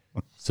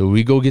 So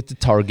we go get the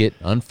target,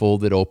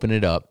 unfold it, open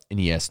it up, and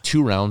he has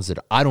 2 rounds that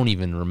I don't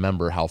even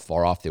remember how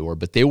far off they were,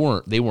 but they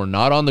were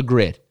not on the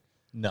grid.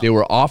 No. They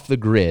were off the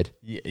grid.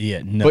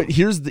 Yeah, no. But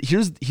here's they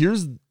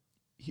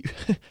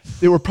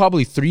were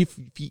probably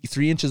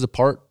 3 inches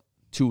apart,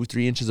 2 or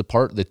 3 inches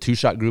apart. The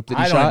 2-shot group that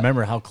he I shot. don't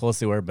remember how close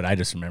they were, but I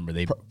just remember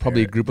they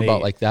Probably a group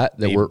about like that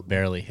they were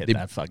barely hit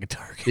that fucking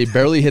target. They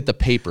barely hit the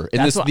paper.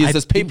 And That's what I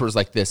this think. paper is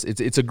like this.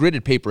 It's a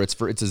gridded paper. It's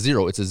a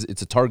zero. It's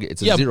a target.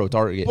 It's a zero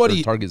target. But or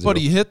he, target zero.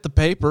 but he hit the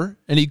paper,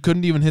 and he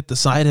couldn't even hit the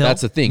side hill.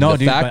 That's the thing. No, the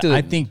dude, fact but of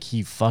I think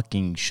he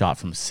fucking shot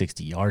from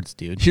 60 yards,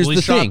 dude. here's Well, he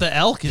the shot thing. the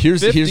elk at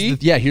here's 50.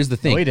 here's the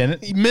thing. No, he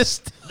didn't. He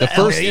missed The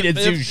first- elk He at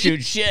didn't 50.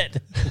 shoot shit.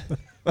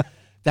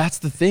 That's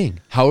the thing.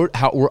 How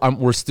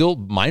we're still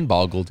mind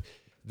boggled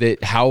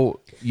that how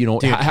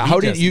Dude, how he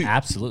did just you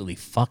absolutely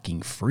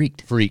fucking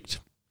freaked? freaked?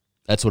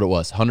 That's what it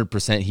was.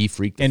 100%. He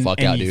freaked the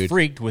fuck out, he dude.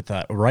 freaked with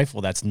a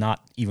rifle that's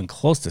not even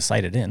close to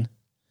sighted in.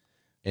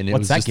 And it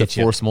What's was that just get a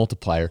you? force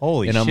multiplier.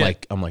 Holy and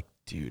shit. I'm like,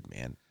 dude,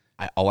 man.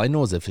 All I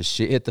know is if his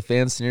shit hit the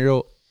fan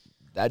scenario,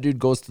 that dude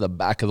goes to the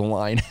back of the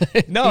line.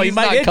 No, he He's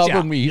might not hit ya.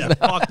 covering me. He's Yeah, not-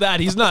 fuck that.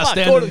 He's not Fuck,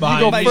 standing you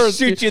behind might me. first,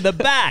 shoot you in the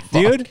back,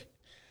 dude.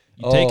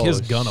 You take his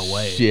Oh, gun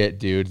away. Shit,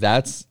 dude.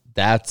 That's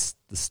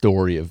the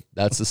story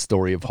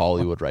of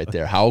Hollywood right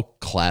there. How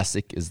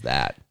classic is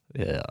that?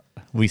 Yeah,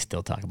 we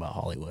still talk about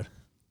Hollywood.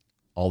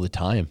 All the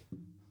time.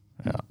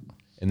 Yeah.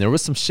 And there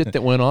was some shit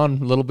that went on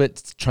a little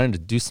bit, trying to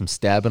do some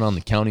stabbing on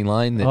the county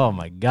line. That, Oh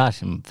my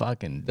gosh, and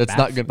fucking That's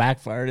not gonna-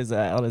 backfired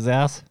on his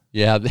ass.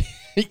 yeah,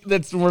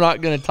 we're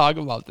not going to talk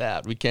about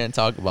that. We can't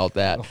talk about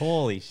that.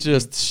 Holy shit!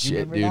 Just You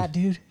shit, remember dude. that,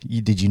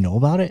 dude? Did you know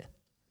about it?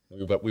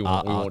 But we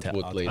won't. I'll do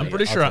it tell- later. I'm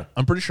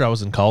pretty sure I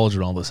was in college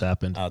when all this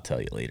happened. I'll tell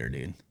you later,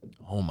 dude.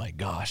 Oh my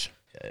gosh,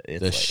 It's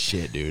the like-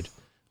 shit, dude.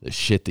 The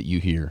shit that you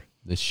hear.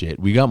 The shit.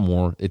 We got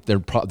more.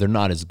 They're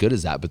not as good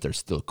as that, but they're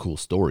still cool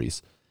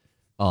stories.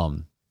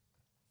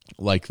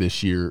 Like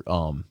this year,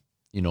 I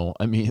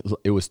mean,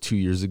 it was 2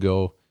 years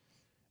ago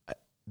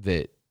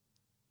that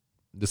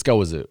this guy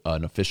was an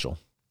official,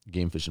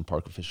 game fishing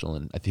park official,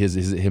 and I think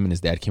him and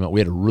his dad came out. We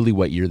had a really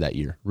wet year that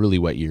year, really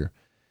wet year.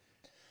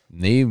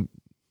 And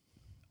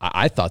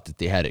I thought that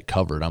they had it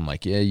covered. I'm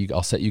like, yeah,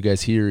 I'll set you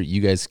guys here.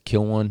 You guys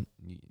kill one,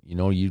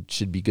 you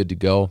should be good to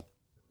go.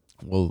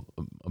 Well,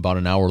 about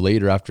an hour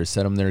later, after I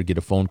set them there, get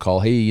a phone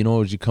call. Hey,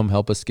 would you come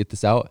help us get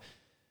this out?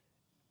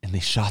 And they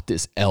shot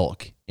this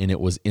elk, and it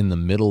was in the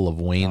middle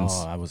of Wayne's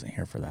Oh, I wasn't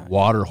here for that.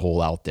 water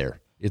hole out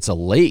there. It's a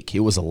lake. It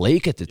was a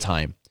lake at the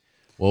time.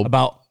 Well,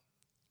 About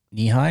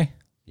knee high,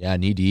 yeah,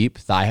 knee deep,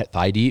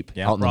 thigh deep,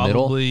 Yeah, out in the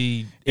middle.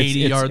 Probably 80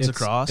 yards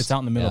across. It's out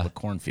in the middle Yeah. of a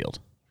cornfield,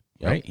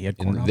 Yep. right? You had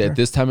And corn out th- there?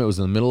 this time it was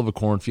in the middle of a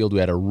cornfield. We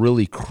had a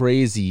really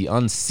crazy,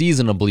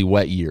 unseasonably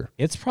wet year.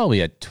 It's probably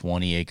a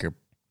 20-acre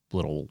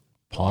little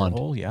Pond.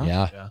 hole, yeah.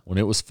 Yeah, when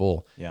it was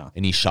full. Yeah.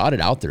 And he shot it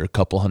out there a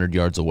couple 100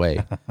 yards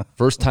away.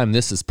 First time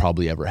this has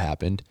probably ever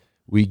happened.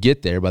 We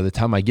get there. By the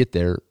time I get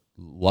there,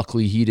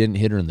 luckily he didn't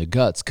hit her in the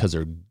guts because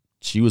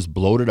she was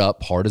bloated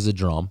up hard as a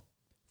drum,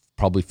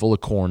 probably full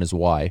of corn is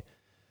why.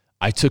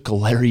 I took a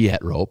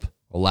lariat rope,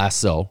 a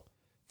lasso,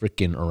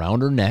 freaking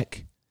around her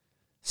neck,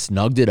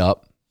 snugged it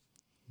up.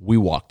 We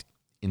walked.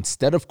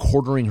 Instead of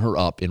quartering her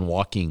up and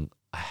walking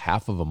a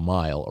half of a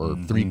mile or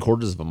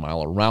 3/4 of a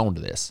mile around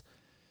this,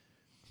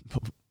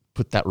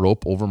 put that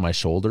rope over my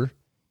shoulder,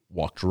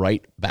 walked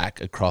right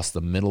back across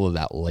the middle of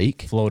that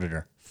lake, Floated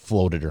her.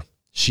 floated her.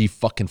 She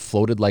fucking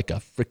floated like a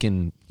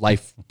freaking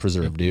life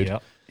preserve, dude.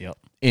 Yep.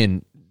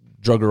 And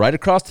drug her right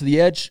across to the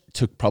edge.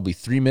 Took probably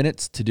 3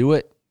 minutes to do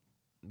it.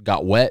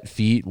 Got wet,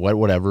 feet, wet,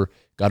 whatever.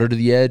 Got her to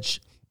the edge.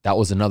 That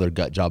was another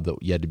gut job that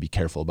you had to be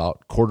careful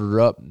about. Quartered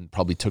her up and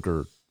probably took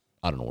her,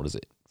 I don't know, what is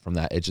it, from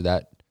that edge of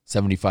that,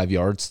 75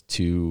 yards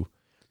to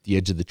the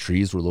edge of the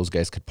trees where those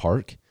guys could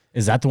park.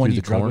 Is that the one Through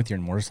you the drug corn? with your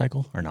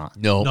motorcycle or not?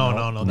 No. No.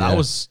 Yeah. That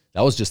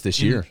was just this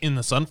in, year. in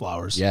the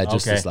sunflowers. Yeah,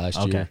 just Okay, this last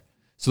okay. year.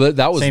 So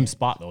that was Same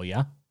spot though,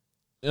 yeah.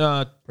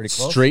 Pretty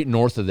close. straight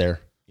north of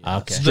there.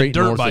 Okay. The Straight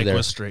dirt north bike of there.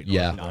 was straight north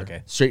Yeah. of there.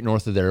 Okay. Straight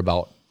north of there,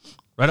 about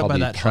Right up by probably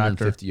that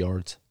tractor. 150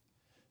 yards.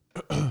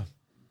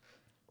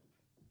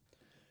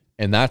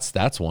 And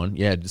that's one.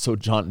 Yeah. So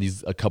John,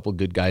 a couple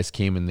good guys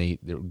came and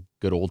they're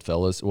good old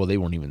fellas. Well, they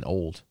weren't even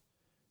old.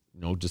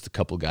 Just a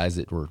couple guys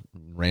that were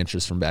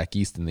ranchers from back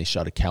east, and they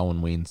shot a cow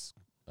in Wayne's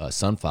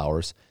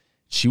sunflowers.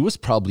 She was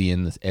probably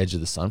in the edge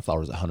of the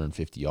sunflowers,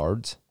 150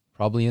 yards,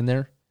 probably in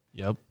there.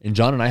 Yep. And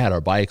John and I had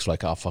our bikes. We're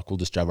like, oh, fuck, we'll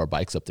just drive our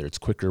bikes up there. It's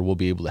quicker. We'll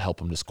be able to help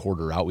them just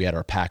quarter her out. We had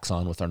our packs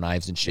on with our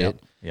knives and shit.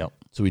 Yep.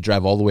 So we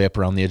drive all the way up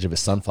around the edge of his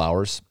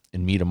sunflowers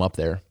and meet him up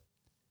there.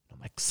 I'm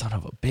like, son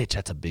of a bitch,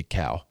 that's a big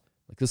cow.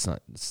 Like this.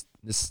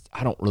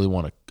 I don't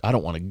want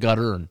to gut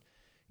her and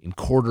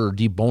quarter or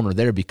debone her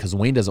there because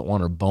Wayne doesn't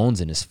want her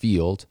bones in his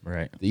field.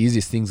 Right. The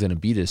easiest thing's gonna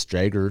be to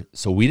drag her.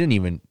 So they didn't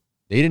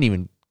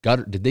even gut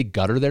her. Did they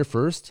gut her there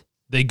first?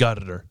 They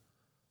gutted her.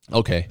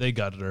 Okay. They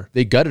gutted her.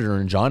 They gutted her,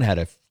 and John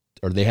had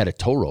they had a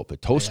tow rope, a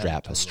tow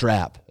strap, a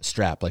strap,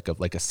 like a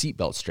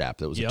seatbelt strap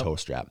that was Yep. a tow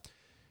strap.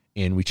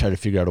 And we tried to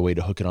figure out a way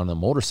to hook it on the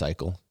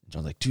motorcycle.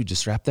 John's like, dude,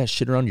 just wrap that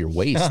shit around your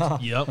waist.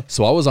 Yep.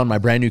 So I was on my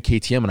brand new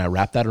KTM and I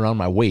wrapped that around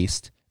my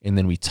waist, and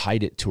then we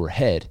tied it to her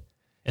head.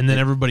 And then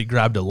everybody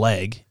grabbed a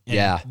leg. And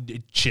Yeah.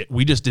 Shit.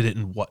 We just did it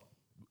in what?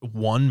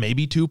 1,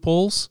 maybe 2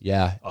 pulls?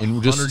 Yeah. And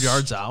 100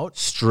 yards out?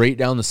 straight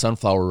down the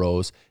sunflower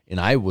rows. And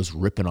I was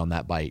ripping on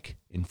that bike.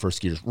 in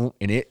first gear,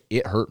 and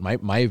it hurt.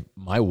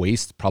 My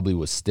waist probably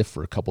was stiff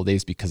for a couple of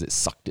days because it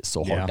sucked it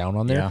so hard down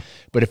on there. Yeah.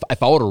 But if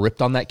I would have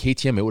ripped on that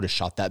KTM, it would have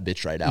shot that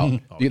bitch right out.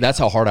 Dude, that's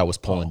how hard I was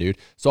pulling, dude.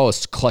 So I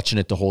was clutching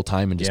it the whole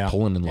time and just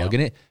pulling and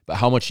lugging it. But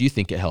how much do you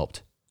think it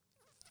helped?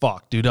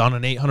 Fuck, dude, on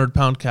an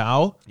 800-pound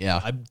cow. Yeah.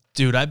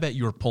 I bet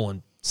you were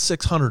pulling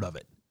 600 of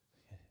it.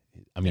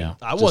 I mean,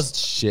 I was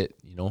shit,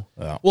 you know.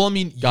 Well, I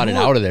mean, Got it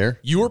out of there.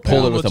 You were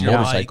Pulled pulling it with a your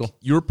motorcycle. bike.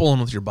 You were pulling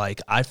with your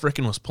bike. I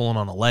freaking was pulling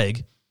on a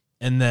leg,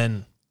 and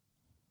then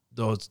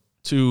those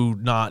two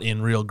not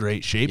in real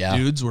great shape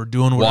dudes were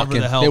doing whatever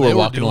the hell they were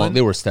walking doing. along.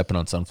 They were stepping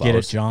on sunflowers.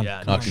 Get it, John?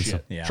 Yeah, Knocking no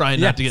shit. Yeah.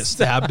 Trying not to get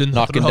stabbed in the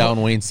knocking throat.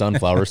 down Wayne's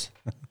sunflowers.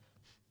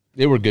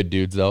 They were good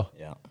dudes, though.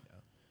 Yeah.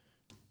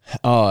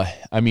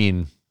 I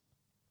mean,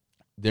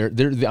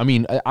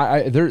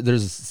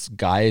 there's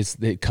guys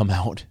that come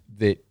out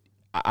that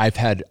I've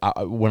had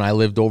when I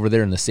lived over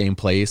there in the same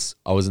place.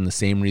 I was in the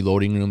same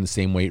reloading room, the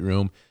same weight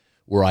room,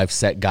 where I've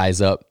set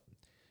guys up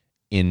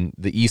in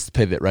the east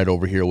pivot right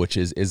over here, which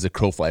is the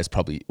crow fly is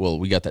probably, well,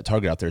 we got that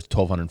target out there. It's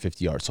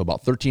 1,250 yards, so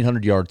about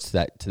 1,300 yards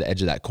to the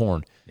edge of that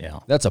corn. Yeah,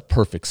 that's a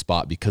perfect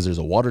spot because there's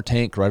a water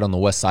tank right on the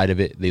west side of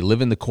it. They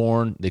live in the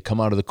corn. They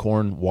come out of the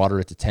corn, water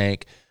at the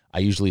tank. I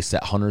usually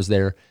set hunters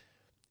there.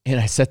 And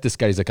I set this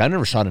guy, he's like, I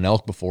never shot an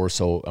elk before.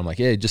 So I'm like,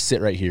 hey, just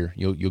sit right here.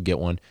 You'll get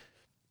one.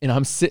 And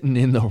I'm sitting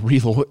in the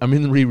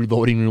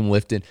reloading room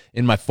lifting,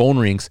 and my phone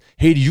rings.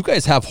 Hey, do you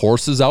guys have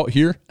horses out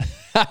here?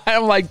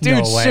 I'm like,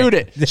 dude, shoot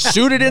it.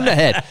 Shoot it in the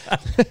head.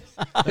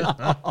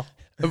 I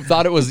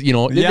thought it was,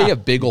 they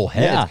have big old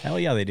head. Yeah, hell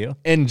yeah, they do.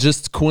 And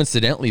just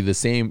coincidentally the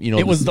same,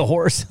 it was the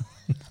horse.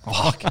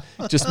 Fuck.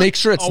 Just make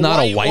sure it's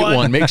not a white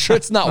one. Make sure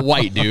it's not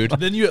white, dude.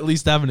 Then you at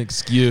least have an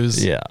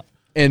excuse. Yeah.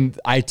 And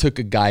I took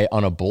a guy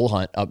on a bull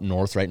hunt up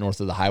north, right north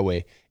of the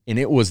highway, and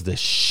it was the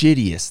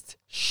shittiest,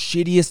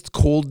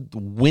 cold,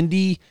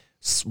 windy,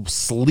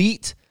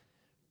 sleet,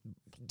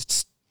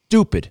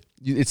 stupid.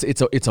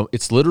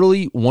 It's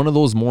literally one of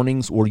those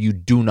mornings where you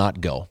do not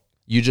go.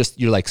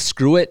 You're like,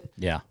 screw it.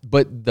 Yeah.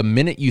 But the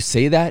minute you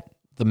say that,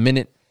 the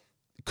minute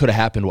could have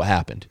happened what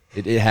happened.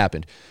 It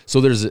happened.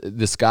 So there's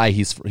this guy,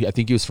 I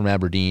think he was from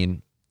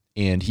Aberdeen,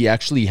 and he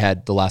actually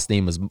had the last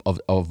name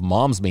of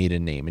Mom's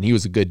maiden name, and he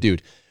was a good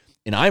dude.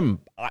 And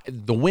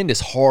the wind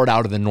is hard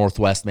out of the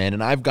northwest, man,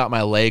 and I've got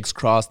my legs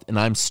crossed, and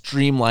I'm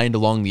streamlined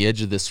along the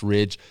edge of this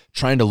ridge,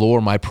 trying to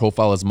lower my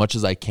profile as much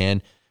as I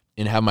can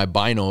and have my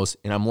binos,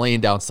 and I'm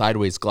laying down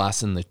sideways,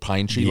 glassing the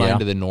pine tree line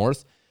to the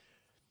north,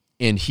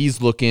 and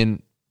he's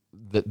looking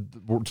the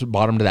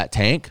bottom to that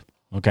tank,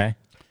 okay,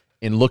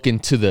 and looking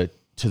to the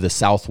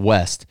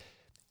southwest.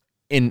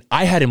 And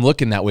I had him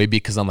looking that way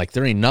because I'm like,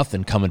 there ain't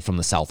nothing coming from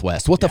the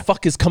southwest. What the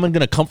fuck is going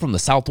to come from the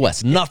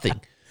southwest?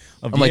 Nothing.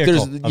 I'm like,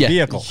 there's a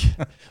vehicle.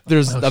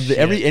 There's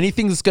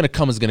anything that's going to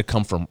come is going to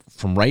come from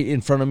right in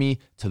front of me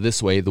to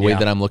this way, the way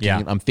that I'm looking.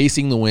 Yeah. I'm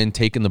facing the wind,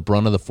 taking the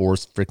brunt of the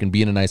force, freaking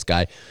being a nice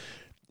guy.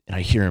 And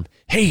I hear him,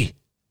 hey,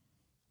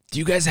 do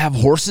you guys have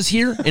horses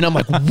here? And I'm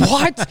like,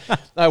 what?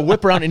 I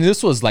whip around, and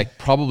this was like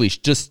probably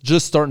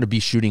just starting to be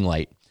shooting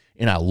light.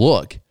 And I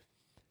look,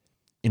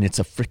 and it's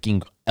a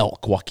freaking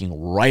elk walking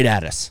right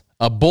at us.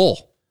 A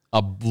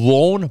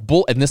lone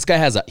bull. And this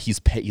guy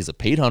he's a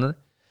paid hunter.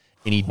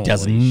 And he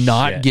does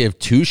not give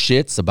two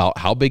shits about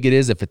how big it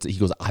is. He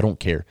goes, I don't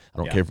care. I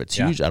don't care if it's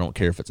huge. I don't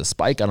care if it's a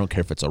spike. I don't care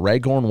if it's a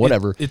raghorn,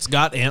 whatever. It's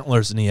got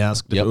antlers, and he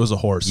asked if it was a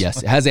horse.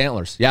 Yes, it has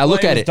antlers. Yeah, I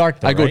look at it.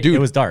 Dark though, I go, right? dude.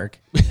 It was dark.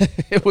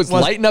 It was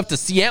light enough to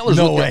see antlers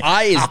No with way. your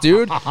eyes,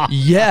 dude.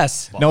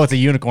 Yes. No, it's a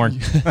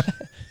unicorn.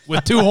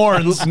 With two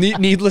horns.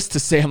 Needless to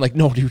say, I'm like,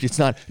 no, dude, it's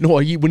not. No,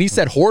 when he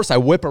said horse, I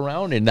whip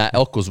around, and that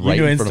elk was right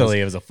You knew in front of us. instantly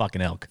it was a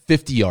fucking elk.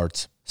 50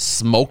 yards.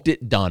 Smoked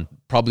it, done.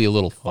 Probably a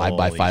little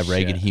 5x5 reg,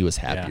 shit. and he was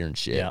happier Yeah. and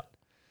shit. Yeah.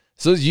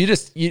 So you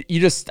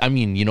just, I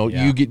mean,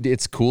 you get,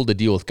 it's cool to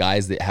deal with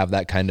guys that have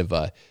that kind of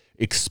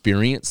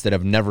experience, that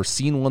have never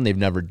seen one, they've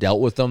never dealt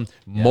with them.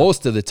 Yeah.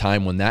 Most of the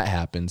time when that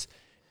happens,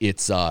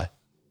 it's the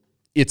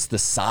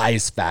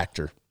size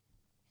factor.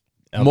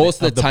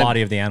 Most of the time,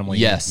 body of the animal.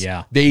 Yes,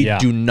 Yeah. they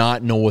do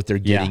not know what they're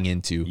getting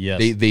into.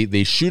 Yes.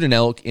 They shoot an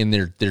elk and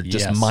they're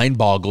just mind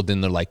boggled,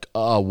 and they're like,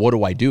 what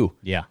do I do?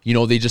 Yeah.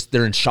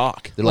 They're in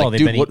shock. They're like,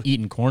 they've dude, been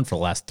eating corn for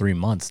the last 3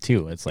 months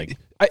too. It's like,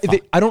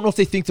 I don't know if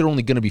they think they're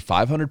only going to be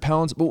 500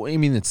 pounds, but I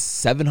mean, it's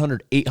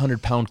 700,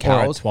 800 pound or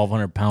a cows.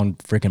 1,200 pound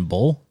freaking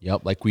bull.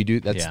 Yep, like we do.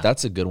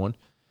 That's a good one.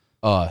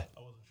 I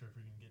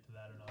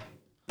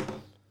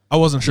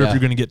wasn't sure if you're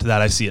going to get to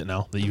that. I see it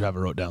now that you have it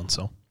wrote down.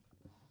 So,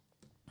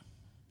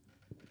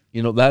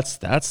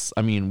 that's.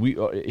 I mean,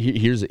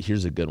 here's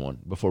a good one.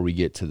 Before we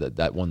get to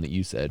that one that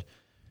you said,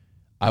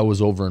 I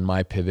was over in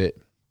my pivot,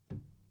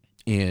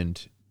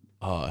 and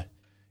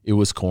it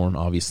was corn,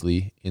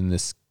 obviously. In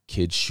this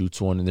kid shoots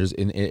one, and there's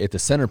at the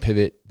center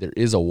pivot there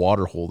is a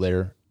water hole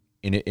there,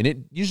 and it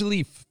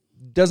usually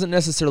doesn't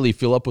necessarily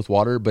fill up with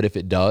water, but if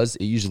it does,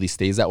 it usually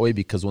stays that way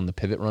because when the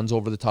pivot runs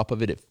over the top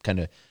of it,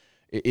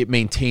 it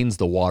maintains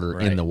the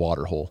water in the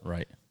water hole.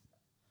 Right.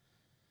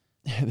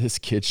 This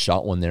kid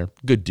shot one there.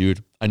 Good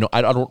dude. I know.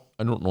 I don't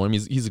know him.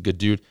 He's a good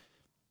dude.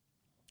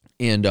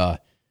 And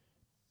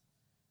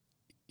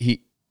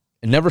he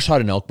never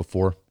shot an elk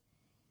before.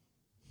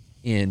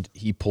 And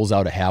he pulls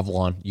out a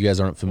Havalon. You guys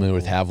aren't familiar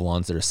with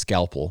Havalons. They're a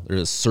scalpel. They're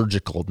a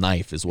surgical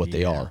knife is what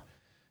they are.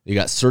 They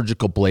got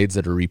surgical blades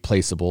that are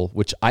replaceable,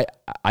 which I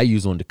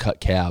use one to cut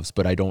calves,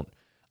 but I don't.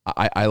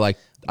 I like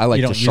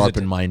to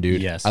sharpen mine,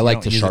 dude. Yes, I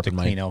like to sharpen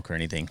clean mine. elk or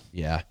anything.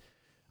 Yeah,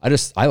 I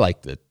just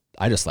like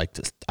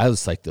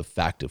the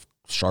fact of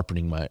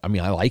sharpening my. I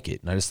mean, I like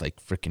it, and I just like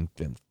freaking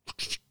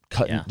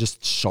cutting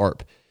just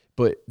sharp.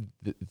 But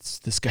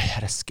this guy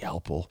had a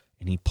scalpel,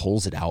 and he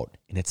pulls it out,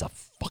 and it's a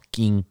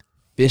fucking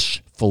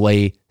fish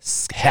fillet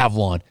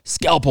Havalon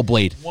scalpel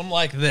blade. One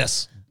like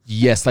this.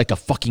 Yes, like a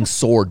fucking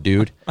sword,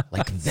 dude.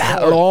 Like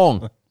that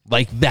long.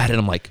 Like that. And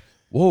I'm like,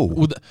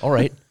 whoa. All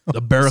right.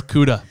 The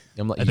Barracuda.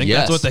 I'm like, I think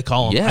that's what they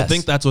call them. Yes. I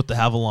think that's what the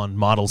Havalon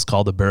models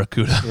call the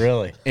Barracuda.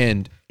 Really?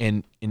 And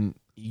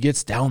he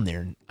gets down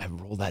there, and I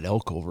roll that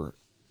elk over,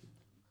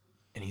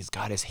 and he's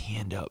got his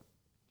hand up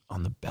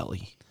on the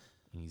belly.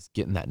 And he's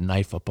getting that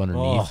knife up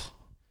underneath. Oh.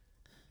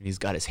 And he's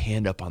got his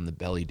hand up on the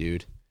belly,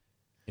 dude.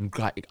 And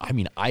I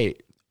mean,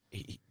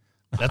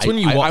 That's when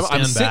you want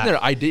I'm stand sitting back.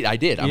 there. I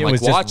did. I'm It like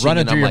was just watching,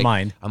 running and through I'm your like,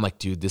 mind. I'm like,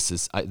 dude, this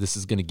is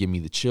gonna give me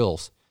the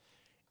chills.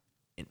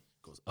 And it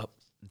goes up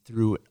and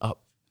through and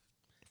up,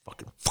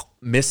 fucking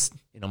miss.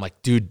 And I'm like,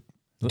 dude.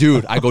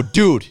 I go,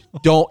 dude,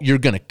 you're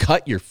gonna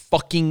cut your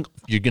fucking.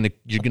 You're gonna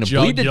bleed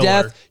to Jugular.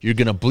 death. You're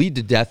gonna bleed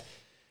to death.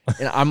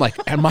 And I'm like,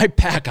 and my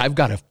pack, I've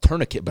got a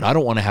tourniquet, but I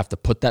don't want to have to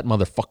put that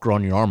motherfucker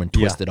on your arm and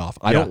twist it off.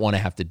 I don't want to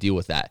have to deal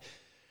with that.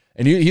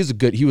 And he was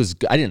good.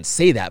 I didn't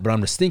say that, but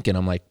I'm just thinking.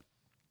 I'm like,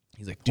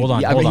 he's like, dude,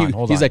 Hold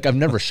on. he's like, I've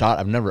never shot.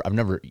 I've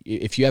never.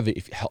 If you have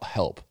it,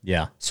 help.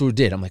 Yeah. So we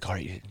did. I'm like, all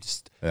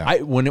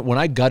right, when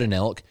I gut an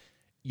elk,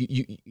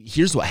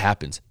 here's what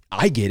happens.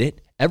 I get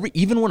it.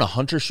 Even when a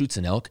hunter shoots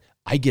an elk,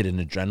 I get an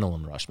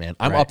adrenaline rush, man.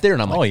 I'm up there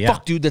and I'm like,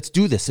 fuck, dude, let's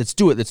do this. Let's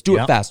do it. Let's do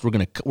it fast. We're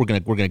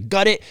gonna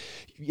gut it.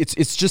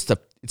 It's just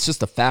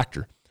a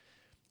factor.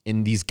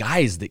 And these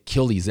guys that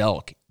kill these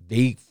elk,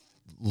 they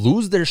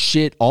lose their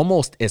shit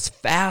almost as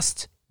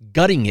fast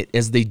gutting it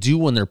as they do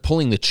when they're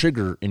pulling the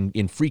trigger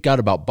and freak out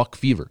about buck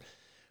fever.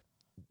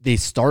 They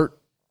start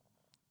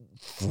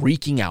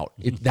freaking out.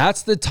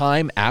 That's the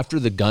time after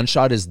the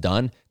gunshot is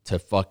done to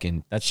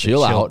fucking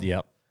chill out.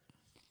 Yep.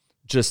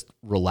 Just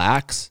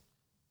relax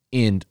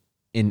and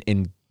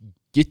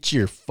get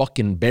your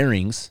fucking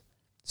bearings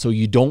so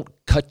you don't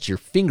cut your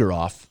finger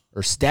off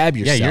or stab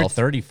yourself. Yeah, you're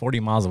 30, 40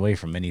 miles away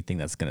from anything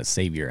that's going to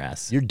save your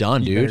ass. You're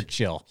done, You dude. better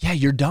chill. Yeah,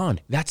 you're done.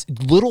 That's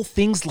little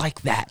things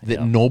like that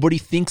nobody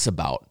thinks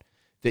about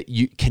that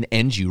you can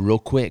end you real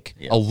quick.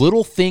 Yeah. A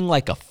little thing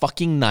like a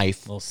fucking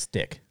knife Little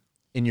stick.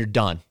 and you're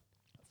done.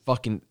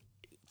 Fucking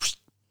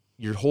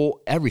your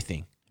whole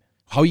everything.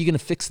 How are you going to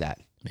fix that?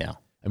 Yeah.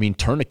 I mean,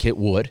 tourniquet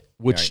would,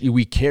 which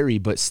we carry,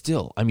 but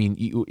still, I mean,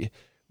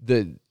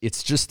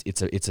 it's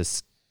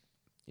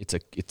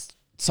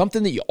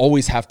something that you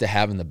always have to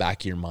have in the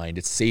back of your mind.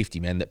 It's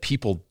safety, man, that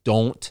people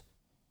don't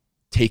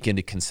take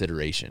into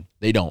consideration.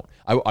 They don't.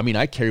 I mean,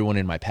 I carry one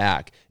in my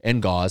pack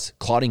and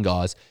clotting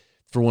gauze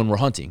for when we're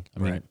hunting. I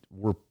mean,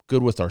 we're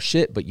good with our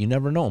shit, but you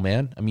never know,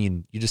 man. I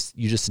mean, you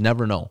just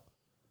never know.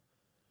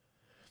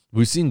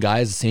 We've seen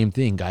guys, the same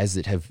thing, guys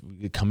that have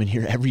come in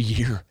here every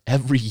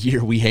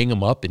year we hang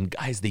them up, and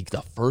guys,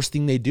 the first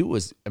thing they do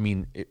is, I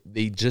mean,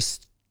 they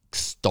just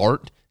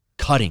start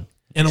cutting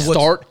And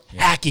start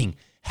hacking,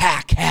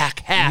 hack.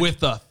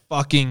 With a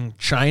fucking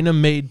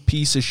China-made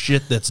piece of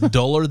shit that's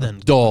duller than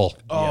Dull.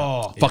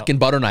 Oh, Fucking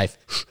butter knife.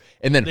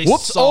 And then They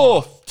whoops,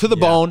 saw. to the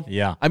bone.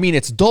 Yeah. I mean,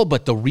 it's dull,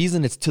 but the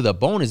reason it's to the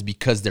bone is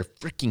because they're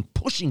freaking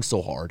pushing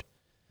so hard.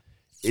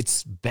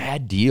 It's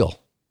bad deal.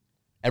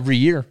 Every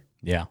year.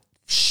 Yeah.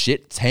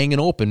 Shit's hanging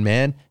open,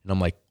 man. And I'm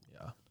like,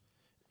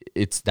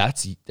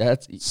 that's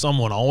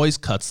someone always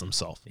cuts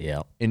themselves.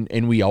 Yeah.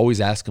 and we always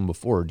ask them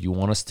before, do you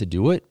want us to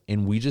do it?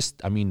 And we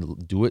just, I mean,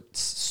 do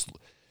it.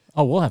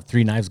 Oh, we'll have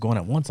 3 knives going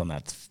at once on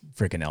that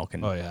freaking elk.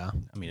 And Oh yeah,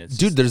 I mean, it's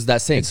Dude, there's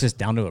that saying. it's just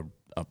down to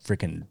a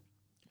freaking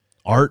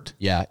art.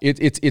 Yeah,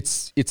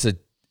 it's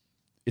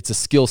a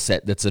skill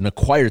set that's an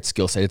acquired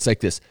skill set. It's like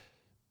this: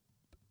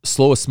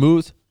 slow is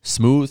smooth,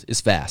 smooth is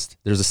fast.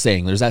 There's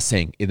that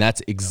saying, and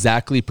that's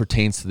exactly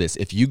pertains to this.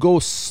 If you go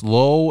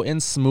slow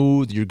and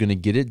smooth, you're gonna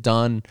get it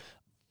done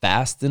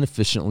fast and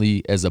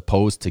efficiently, as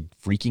opposed to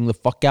freaking the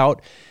fuck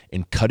out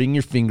and cutting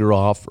your finger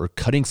off or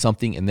cutting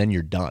something and then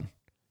you're done.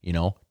 You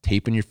know,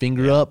 taping your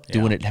finger up,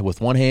 doing it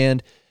with one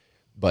hand,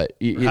 but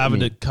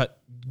To cut,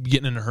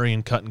 getting in a hurry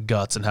and cutting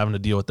guts and having to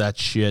deal with that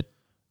shit.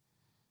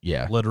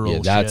 Yeah,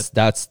 literal that's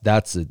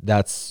shit.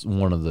 that's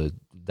one of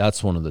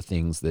the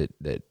things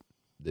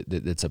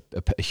that's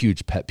a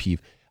huge pet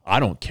peeve. I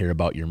don't care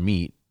about your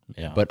meat,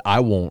 but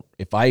I won't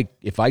if I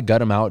gut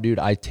them out, dude.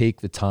 I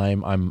take the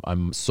time.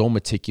 I'm so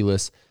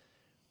meticulous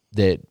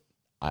that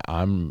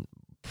I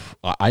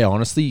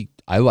honestly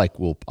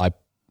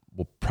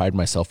will pride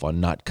myself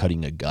on not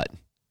cutting a gut.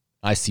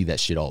 I see that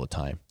shit all the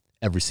time,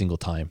 every single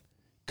time.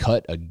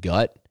 Cut a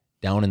gut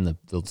down in the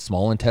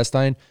small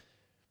intestine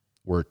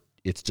where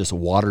it's just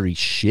watery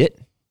shit.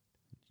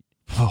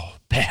 Oh,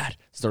 bad.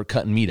 Start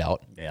cutting meat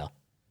out. Yeah.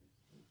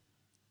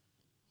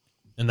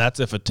 And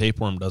that's if a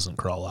tapeworm doesn't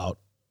crawl out.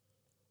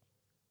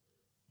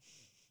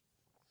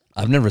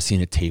 I've never seen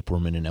a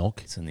tapeworm in an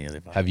elk. It's in the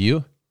other vibe. Have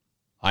you?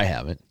 I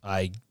haven't.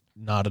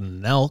 Not in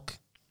an elk.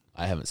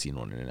 I haven't seen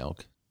one in an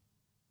elk.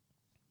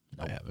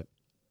 I haven't.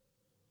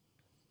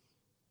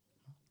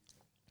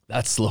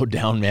 That slowed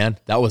down, man.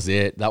 That was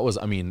it. That was,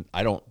 I mean,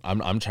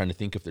 I'm trying to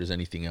think if there's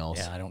anything else.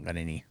 Yeah, I don't got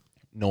any.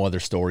 No other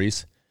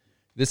stories.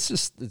 This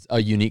is just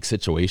a unique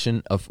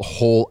situation of a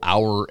whole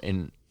hour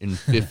and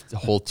a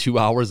whole 2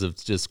 hours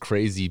of just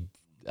crazy,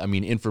 I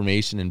mean,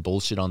 information and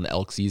bullshit on the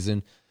elk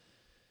season.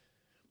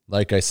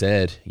 Like I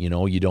said, you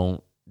know, you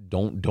don't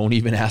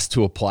even ask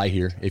to apply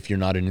here if you're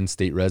not an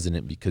in-state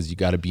resident, because you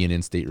got to be an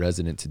in-state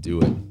resident to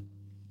do it.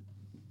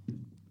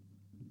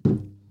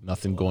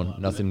 Nothing going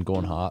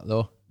hot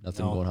though.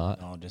 Nothing going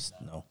hot. No, just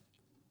no.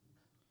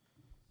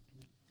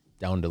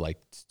 Down to like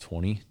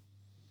 20.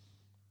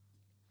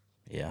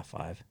 Yeah,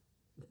 5.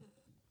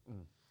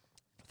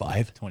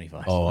 5?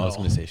 25. Oh, I was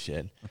going to say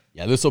shit.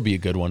 Yeah, this will be a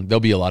good one. There'll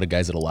be a lot of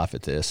guys that'll laugh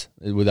at this.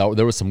 There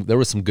was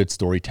some good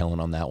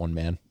storytelling on that one,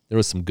 man. There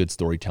was some good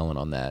storytelling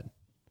on that.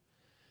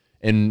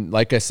 And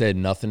like I said,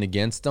 nothing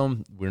against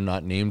them. We're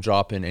not name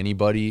dropping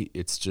anybody.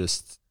 It's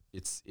just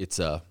it's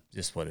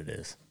just what it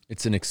is.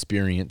 It's an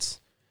experience.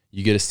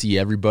 You get to see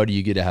everybody.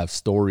 You get to have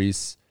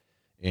stories,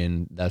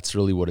 and that's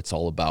really what it's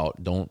all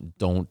about.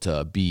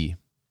 Don't be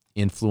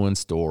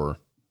influenced or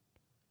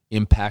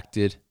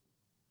impacted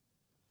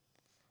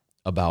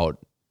about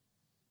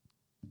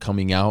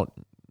coming out,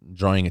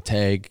 drawing a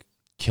tag,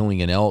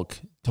 killing an elk.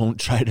 Don't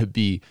try to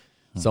be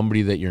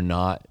somebody that you're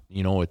not.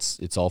 You know,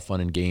 it's all fun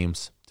and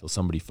games till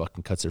somebody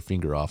fucking cuts their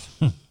finger off.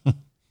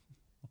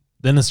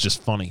 Then it's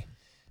just funny,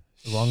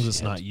 as long as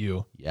it's not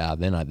you. Yeah,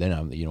 then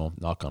I'm you know,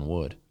 knock on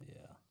wood.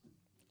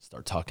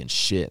 Start talking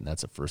shit, and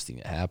that's the first thing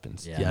that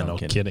happens. Yeah, no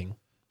kidding.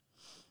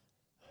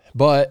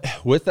 But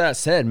with that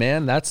said,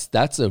 man, that's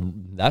a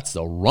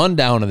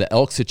rundown of the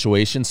elk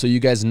situation. So you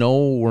guys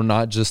know we're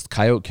not just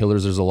coyote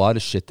killers. There's a lot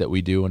of shit that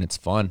we do, and it's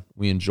fun.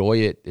 We enjoy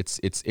it.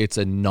 It's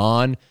a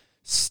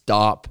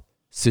non-stop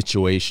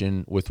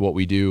situation with what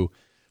we do.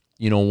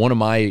 You know,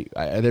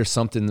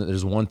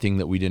 there's one thing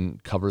that we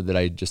didn't cover that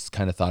I just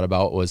kind of thought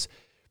about was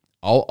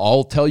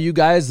I'll tell you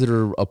guys that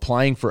are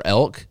applying for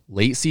elk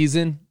late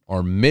season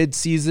or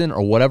mid-season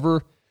or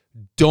whatever,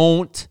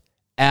 don't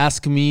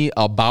ask me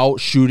about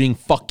shooting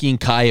fucking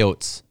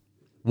coyotes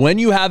when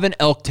you have an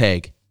elk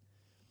tag,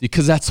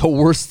 because that's the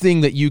worst thing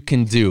that you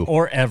can do.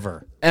 Or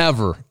ever.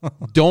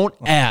 Don't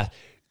ask.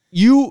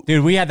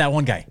 Dude, we had that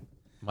one guy.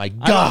 My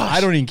gosh.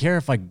 I don't even care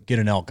if I get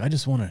an elk. I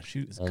just want to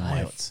shoot some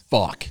coyotes.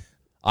 Fuck.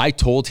 I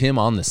told him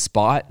on the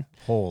spot.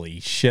 Holy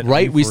shit.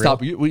 Right? We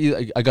stopped.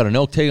 I got an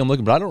elk tag I'm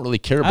looking, but I don't really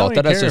care about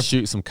that. I just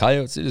shoot some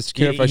coyotes. I just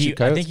care if I shoot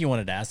coyotes. I think he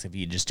wanted to ask if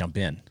he'd just jump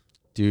in.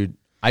 Dude,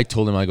 I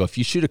told him, I go, if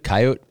you shoot a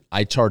coyote,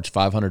 I charge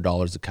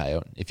 $500 a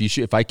coyote.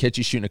 If I catch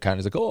you shooting a coyote,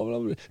 he's like,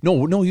 oh,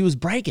 no, he was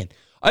bragging.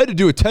 I had to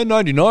do a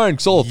 1099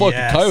 because all the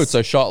fucking coyotes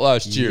I shot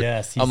last year.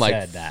 Yes, I'm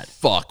like, that.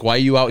 Fuck, why are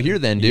you out here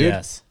then, dude?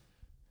 Yes.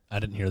 I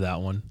didn't hear that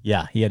one.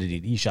 Yeah,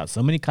 he shot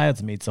so many coyotes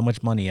and made so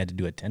much money, he had to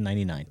do a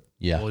 1099.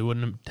 Yeah. Well, he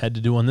wouldn't have had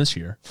to do one this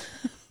year.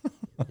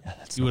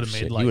 He would have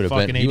made like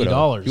fucking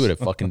 $80. He would have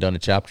fucking done a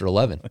chapter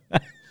 11.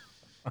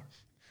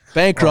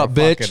 Bankrupt,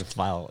 bitch.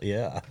 File.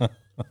 Yeah.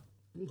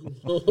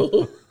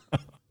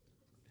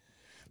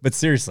 But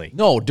seriously,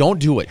 no, don't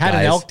do it. Had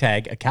guys. an elk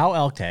tag, a cow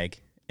elk tag,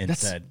 and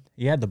said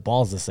he had the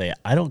balls to say,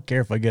 "I don't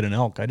care if I get an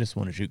elk. I just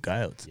want to shoot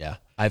coyotes." Yeah,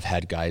 I've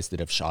had guys that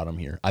have shot them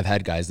here. I've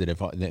had guys that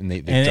have, and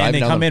they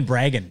come in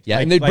bragging. Yeah,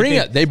 and they bring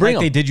it. They bring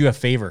them. They did you a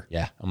favor.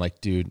 Yeah, I'm like,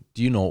 dude,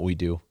 do you know what we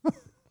do?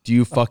 Do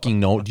you fucking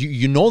know? Do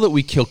you know that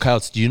we kill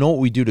coyotes? Do you know what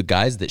we do to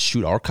guys that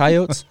shoot our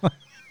coyotes?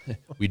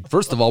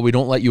 First of all, we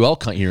don't let you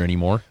elk hunt here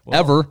anymore,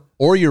 ever,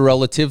 or your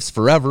relatives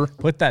forever.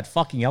 Put that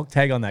fucking elk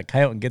tag on that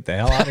coyote and get the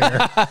hell out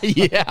of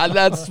here. Yeah,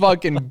 that's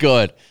fucking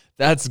good.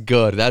 That's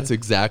good. That's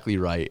exactly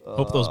right.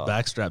 Hope those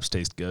backstraps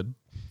taste good.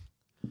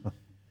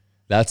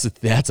 That's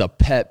a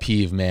pet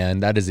peeve,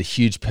 man. That is a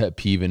huge pet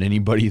peeve, and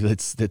anybody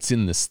that's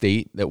in the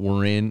state that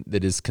we're in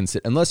that is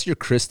considered, unless you're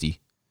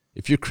Christie.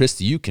 If you're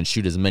Christie, you can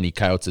shoot as many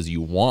coyotes as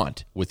you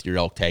want with your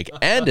elk tag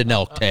and an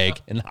elk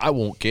tag, and I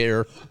won't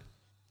care.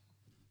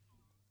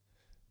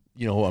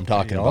 You know who I'm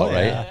talking about,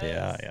 right?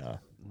 Yeah.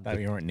 Thought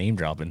you weren't name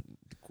dropping.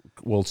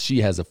 Well,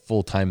 she has a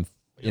full-time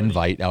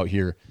invite out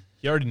here.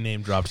 He already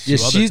name dropped. Yeah,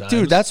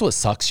 dude, that's what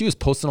sucks. She was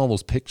posting all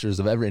those pictures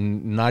of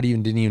and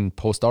didn't even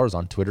post ours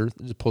on Twitter.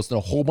 Just posted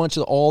a whole bunch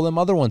of all them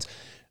other ones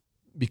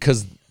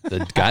because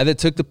the guy that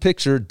took the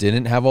picture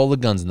didn't have all the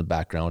guns in the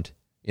background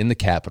in the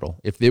Capitol.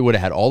 If they would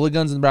have had all the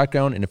guns in the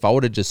background, and if I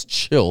would have just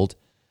chilled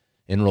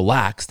and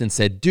relaxed and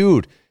said,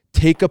 dude,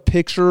 take a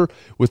picture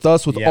with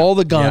us with all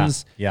the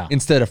guns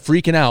instead of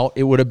freaking out,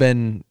 it would have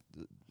been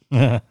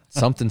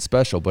something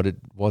special, but it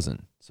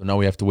wasn't. So now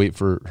we have to wait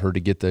for her to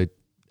get the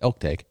elk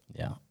tag.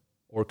 Yeah.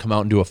 Or come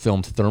out and do a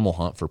filmed thermal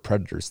hunt for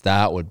predators.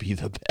 That would be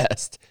the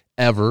best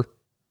ever.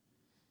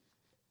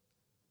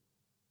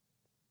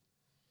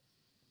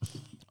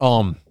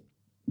 You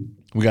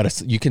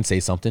can say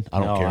something. I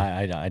don't care.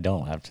 I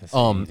don't have to say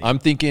anything. I'm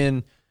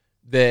thinking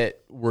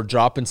that we're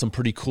dropping some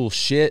pretty cool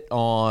shit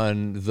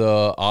on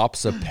the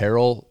Ops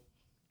apparel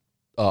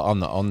on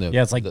the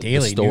Yeah, it's like the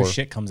daily. store. New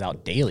shit comes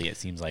out daily, it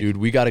seems like. Dude,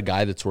 we got a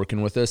guy that's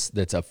working with us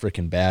that's a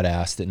freaking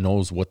badass that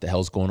knows what the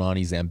hell's going on.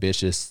 He's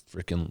ambitious.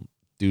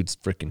 Dude's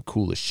freaking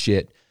cool as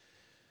shit.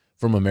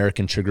 From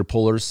American Trigger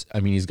Pullers.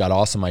 I mean, he's got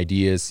awesome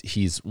ideas.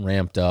 He's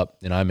ramped up,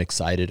 and I'm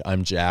excited.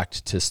 I'm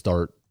jacked to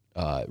start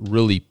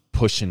really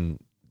pushing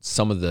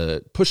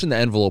the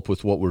envelope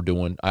with what we're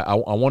doing. I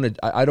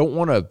don't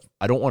want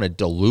to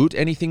dilute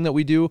anything that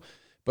we do,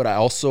 but I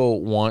also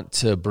want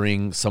to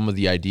bring some of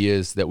the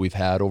ideas that we've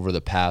had over the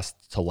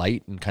past to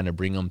light and kind of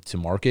bring them to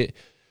market.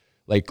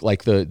 Like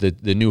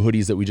the new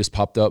hoodies that we just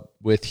popped up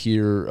with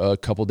here a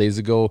couple days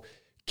ago.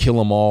 Kill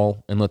them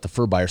all and let the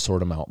fur buyer sort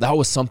them out. That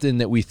was something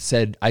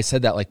that I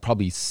said that like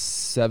probably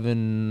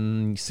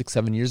 7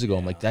 years ago.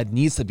 I'm like, that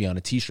needs to be on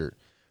a t-shirt.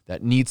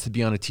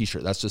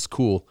 That's just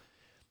cool.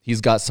 He's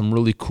got some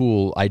really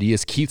cool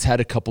ideas. Keith's had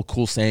a couple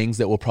cool sayings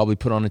that we'll probably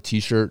put on a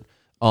t-shirt.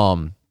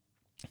 We'll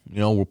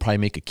probably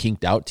make a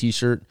kinked out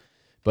t-shirt,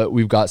 but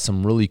we've got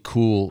some really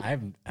cool. I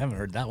haven't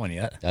heard that one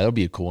yet. That'll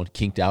be a cool one.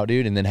 Kinked out,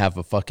 dude. And then have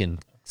a fucking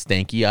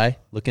stanky eye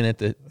looking at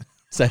the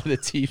side of the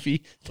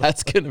TV.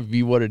 That's going to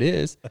be what it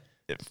is.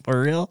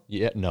 For real?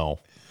 Yeah, no,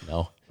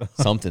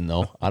 something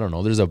though. I don't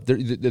know.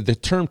 The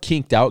term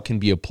kinked out can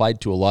be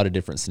applied to a lot of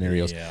different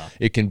scenarios. Yeah.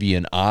 It can be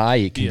an eye.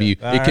 It can be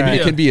right.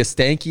 it can be a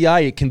stanky eye.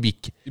 It can be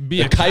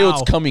Be a a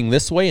coyote's cow. coming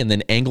this way and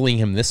then angling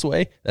him this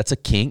way. That's a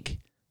kink.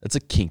 That's a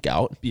kink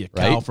out. Be a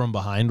cow right? from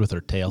behind with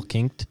her tail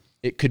kinked.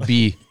 It could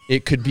be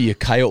a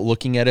coyote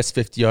looking at us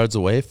 50 yards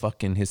away,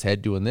 fucking his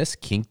head doing this,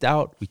 kinked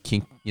out. We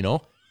kink,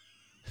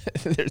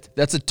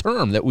 That's a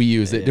term that we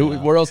use.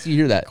 Where else do you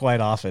hear that?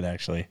 Quite often,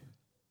 actually.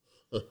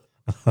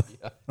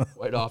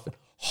 Quite often.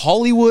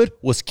 Hollywood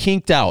was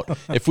kinked out.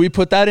 If we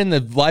put that in the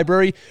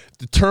library,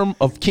 the term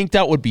of kinked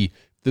out would be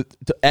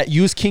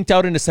use kinked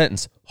out in a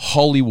sentence.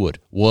 Hollywood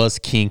was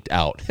kinked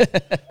out.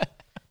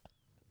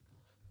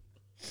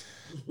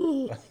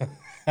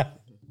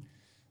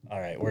 All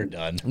right, we're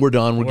done. We're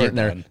done. We're getting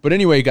there. done. But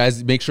anyway,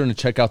 guys, make sure to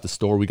check out the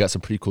store. We got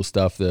some pretty cool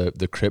stuff. The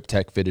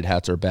Cryptech fitted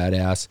hats are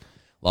badass.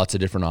 Lots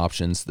of different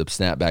options. The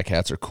snapback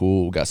hats are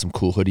cool. We got some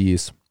cool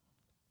hoodies.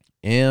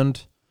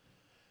 And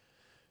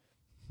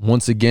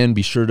once again,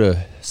 be sure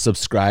to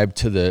subscribe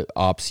to the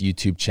Ops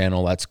YouTube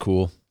channel. That's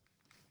cool.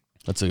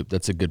 That's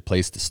a good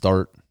place to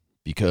start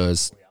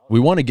because we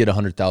want to get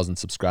 100,000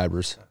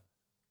 subscribers.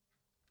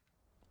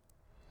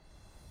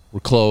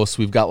 We're close.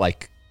 We've got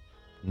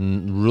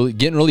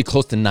getting really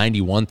close to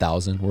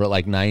 91,000. We're at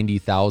like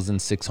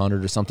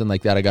 90,600 or something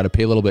like that. I got to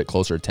pay a little bit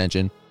closer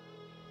attention.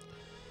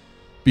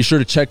 Be sure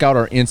to check out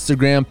our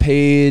Instagram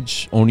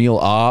page, O'Neill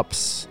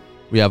Ops.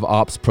 We have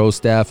Ops Pro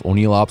Staff,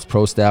 O'Neill Ops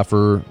Pro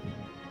Staffer.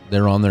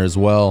 They're on there as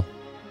well.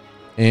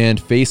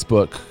 And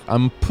Facebook.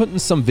 I'm putting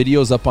some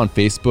videos up on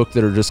Facebook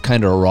that are just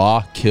kind of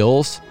raw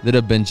kills that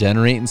have been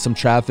generating some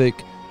traffic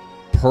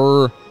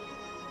per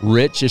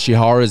Rich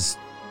Ishihara's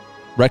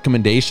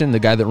recommendation, the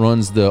guy that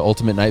runs the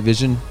Ultimate Night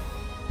Vision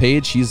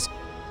page. He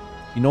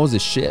knows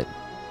his shit.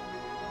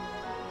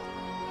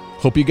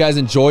 Hope you guys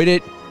enjoyed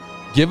it.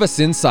 Give us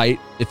insight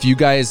if you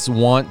guys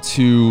want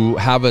to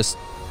have us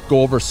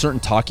go over certain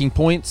talking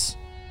points.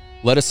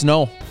 Let us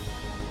know.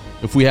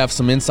 If we have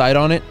some insight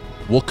on it,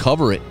 we'll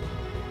cover it.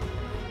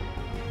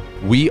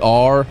 We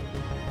are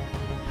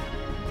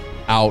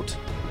out.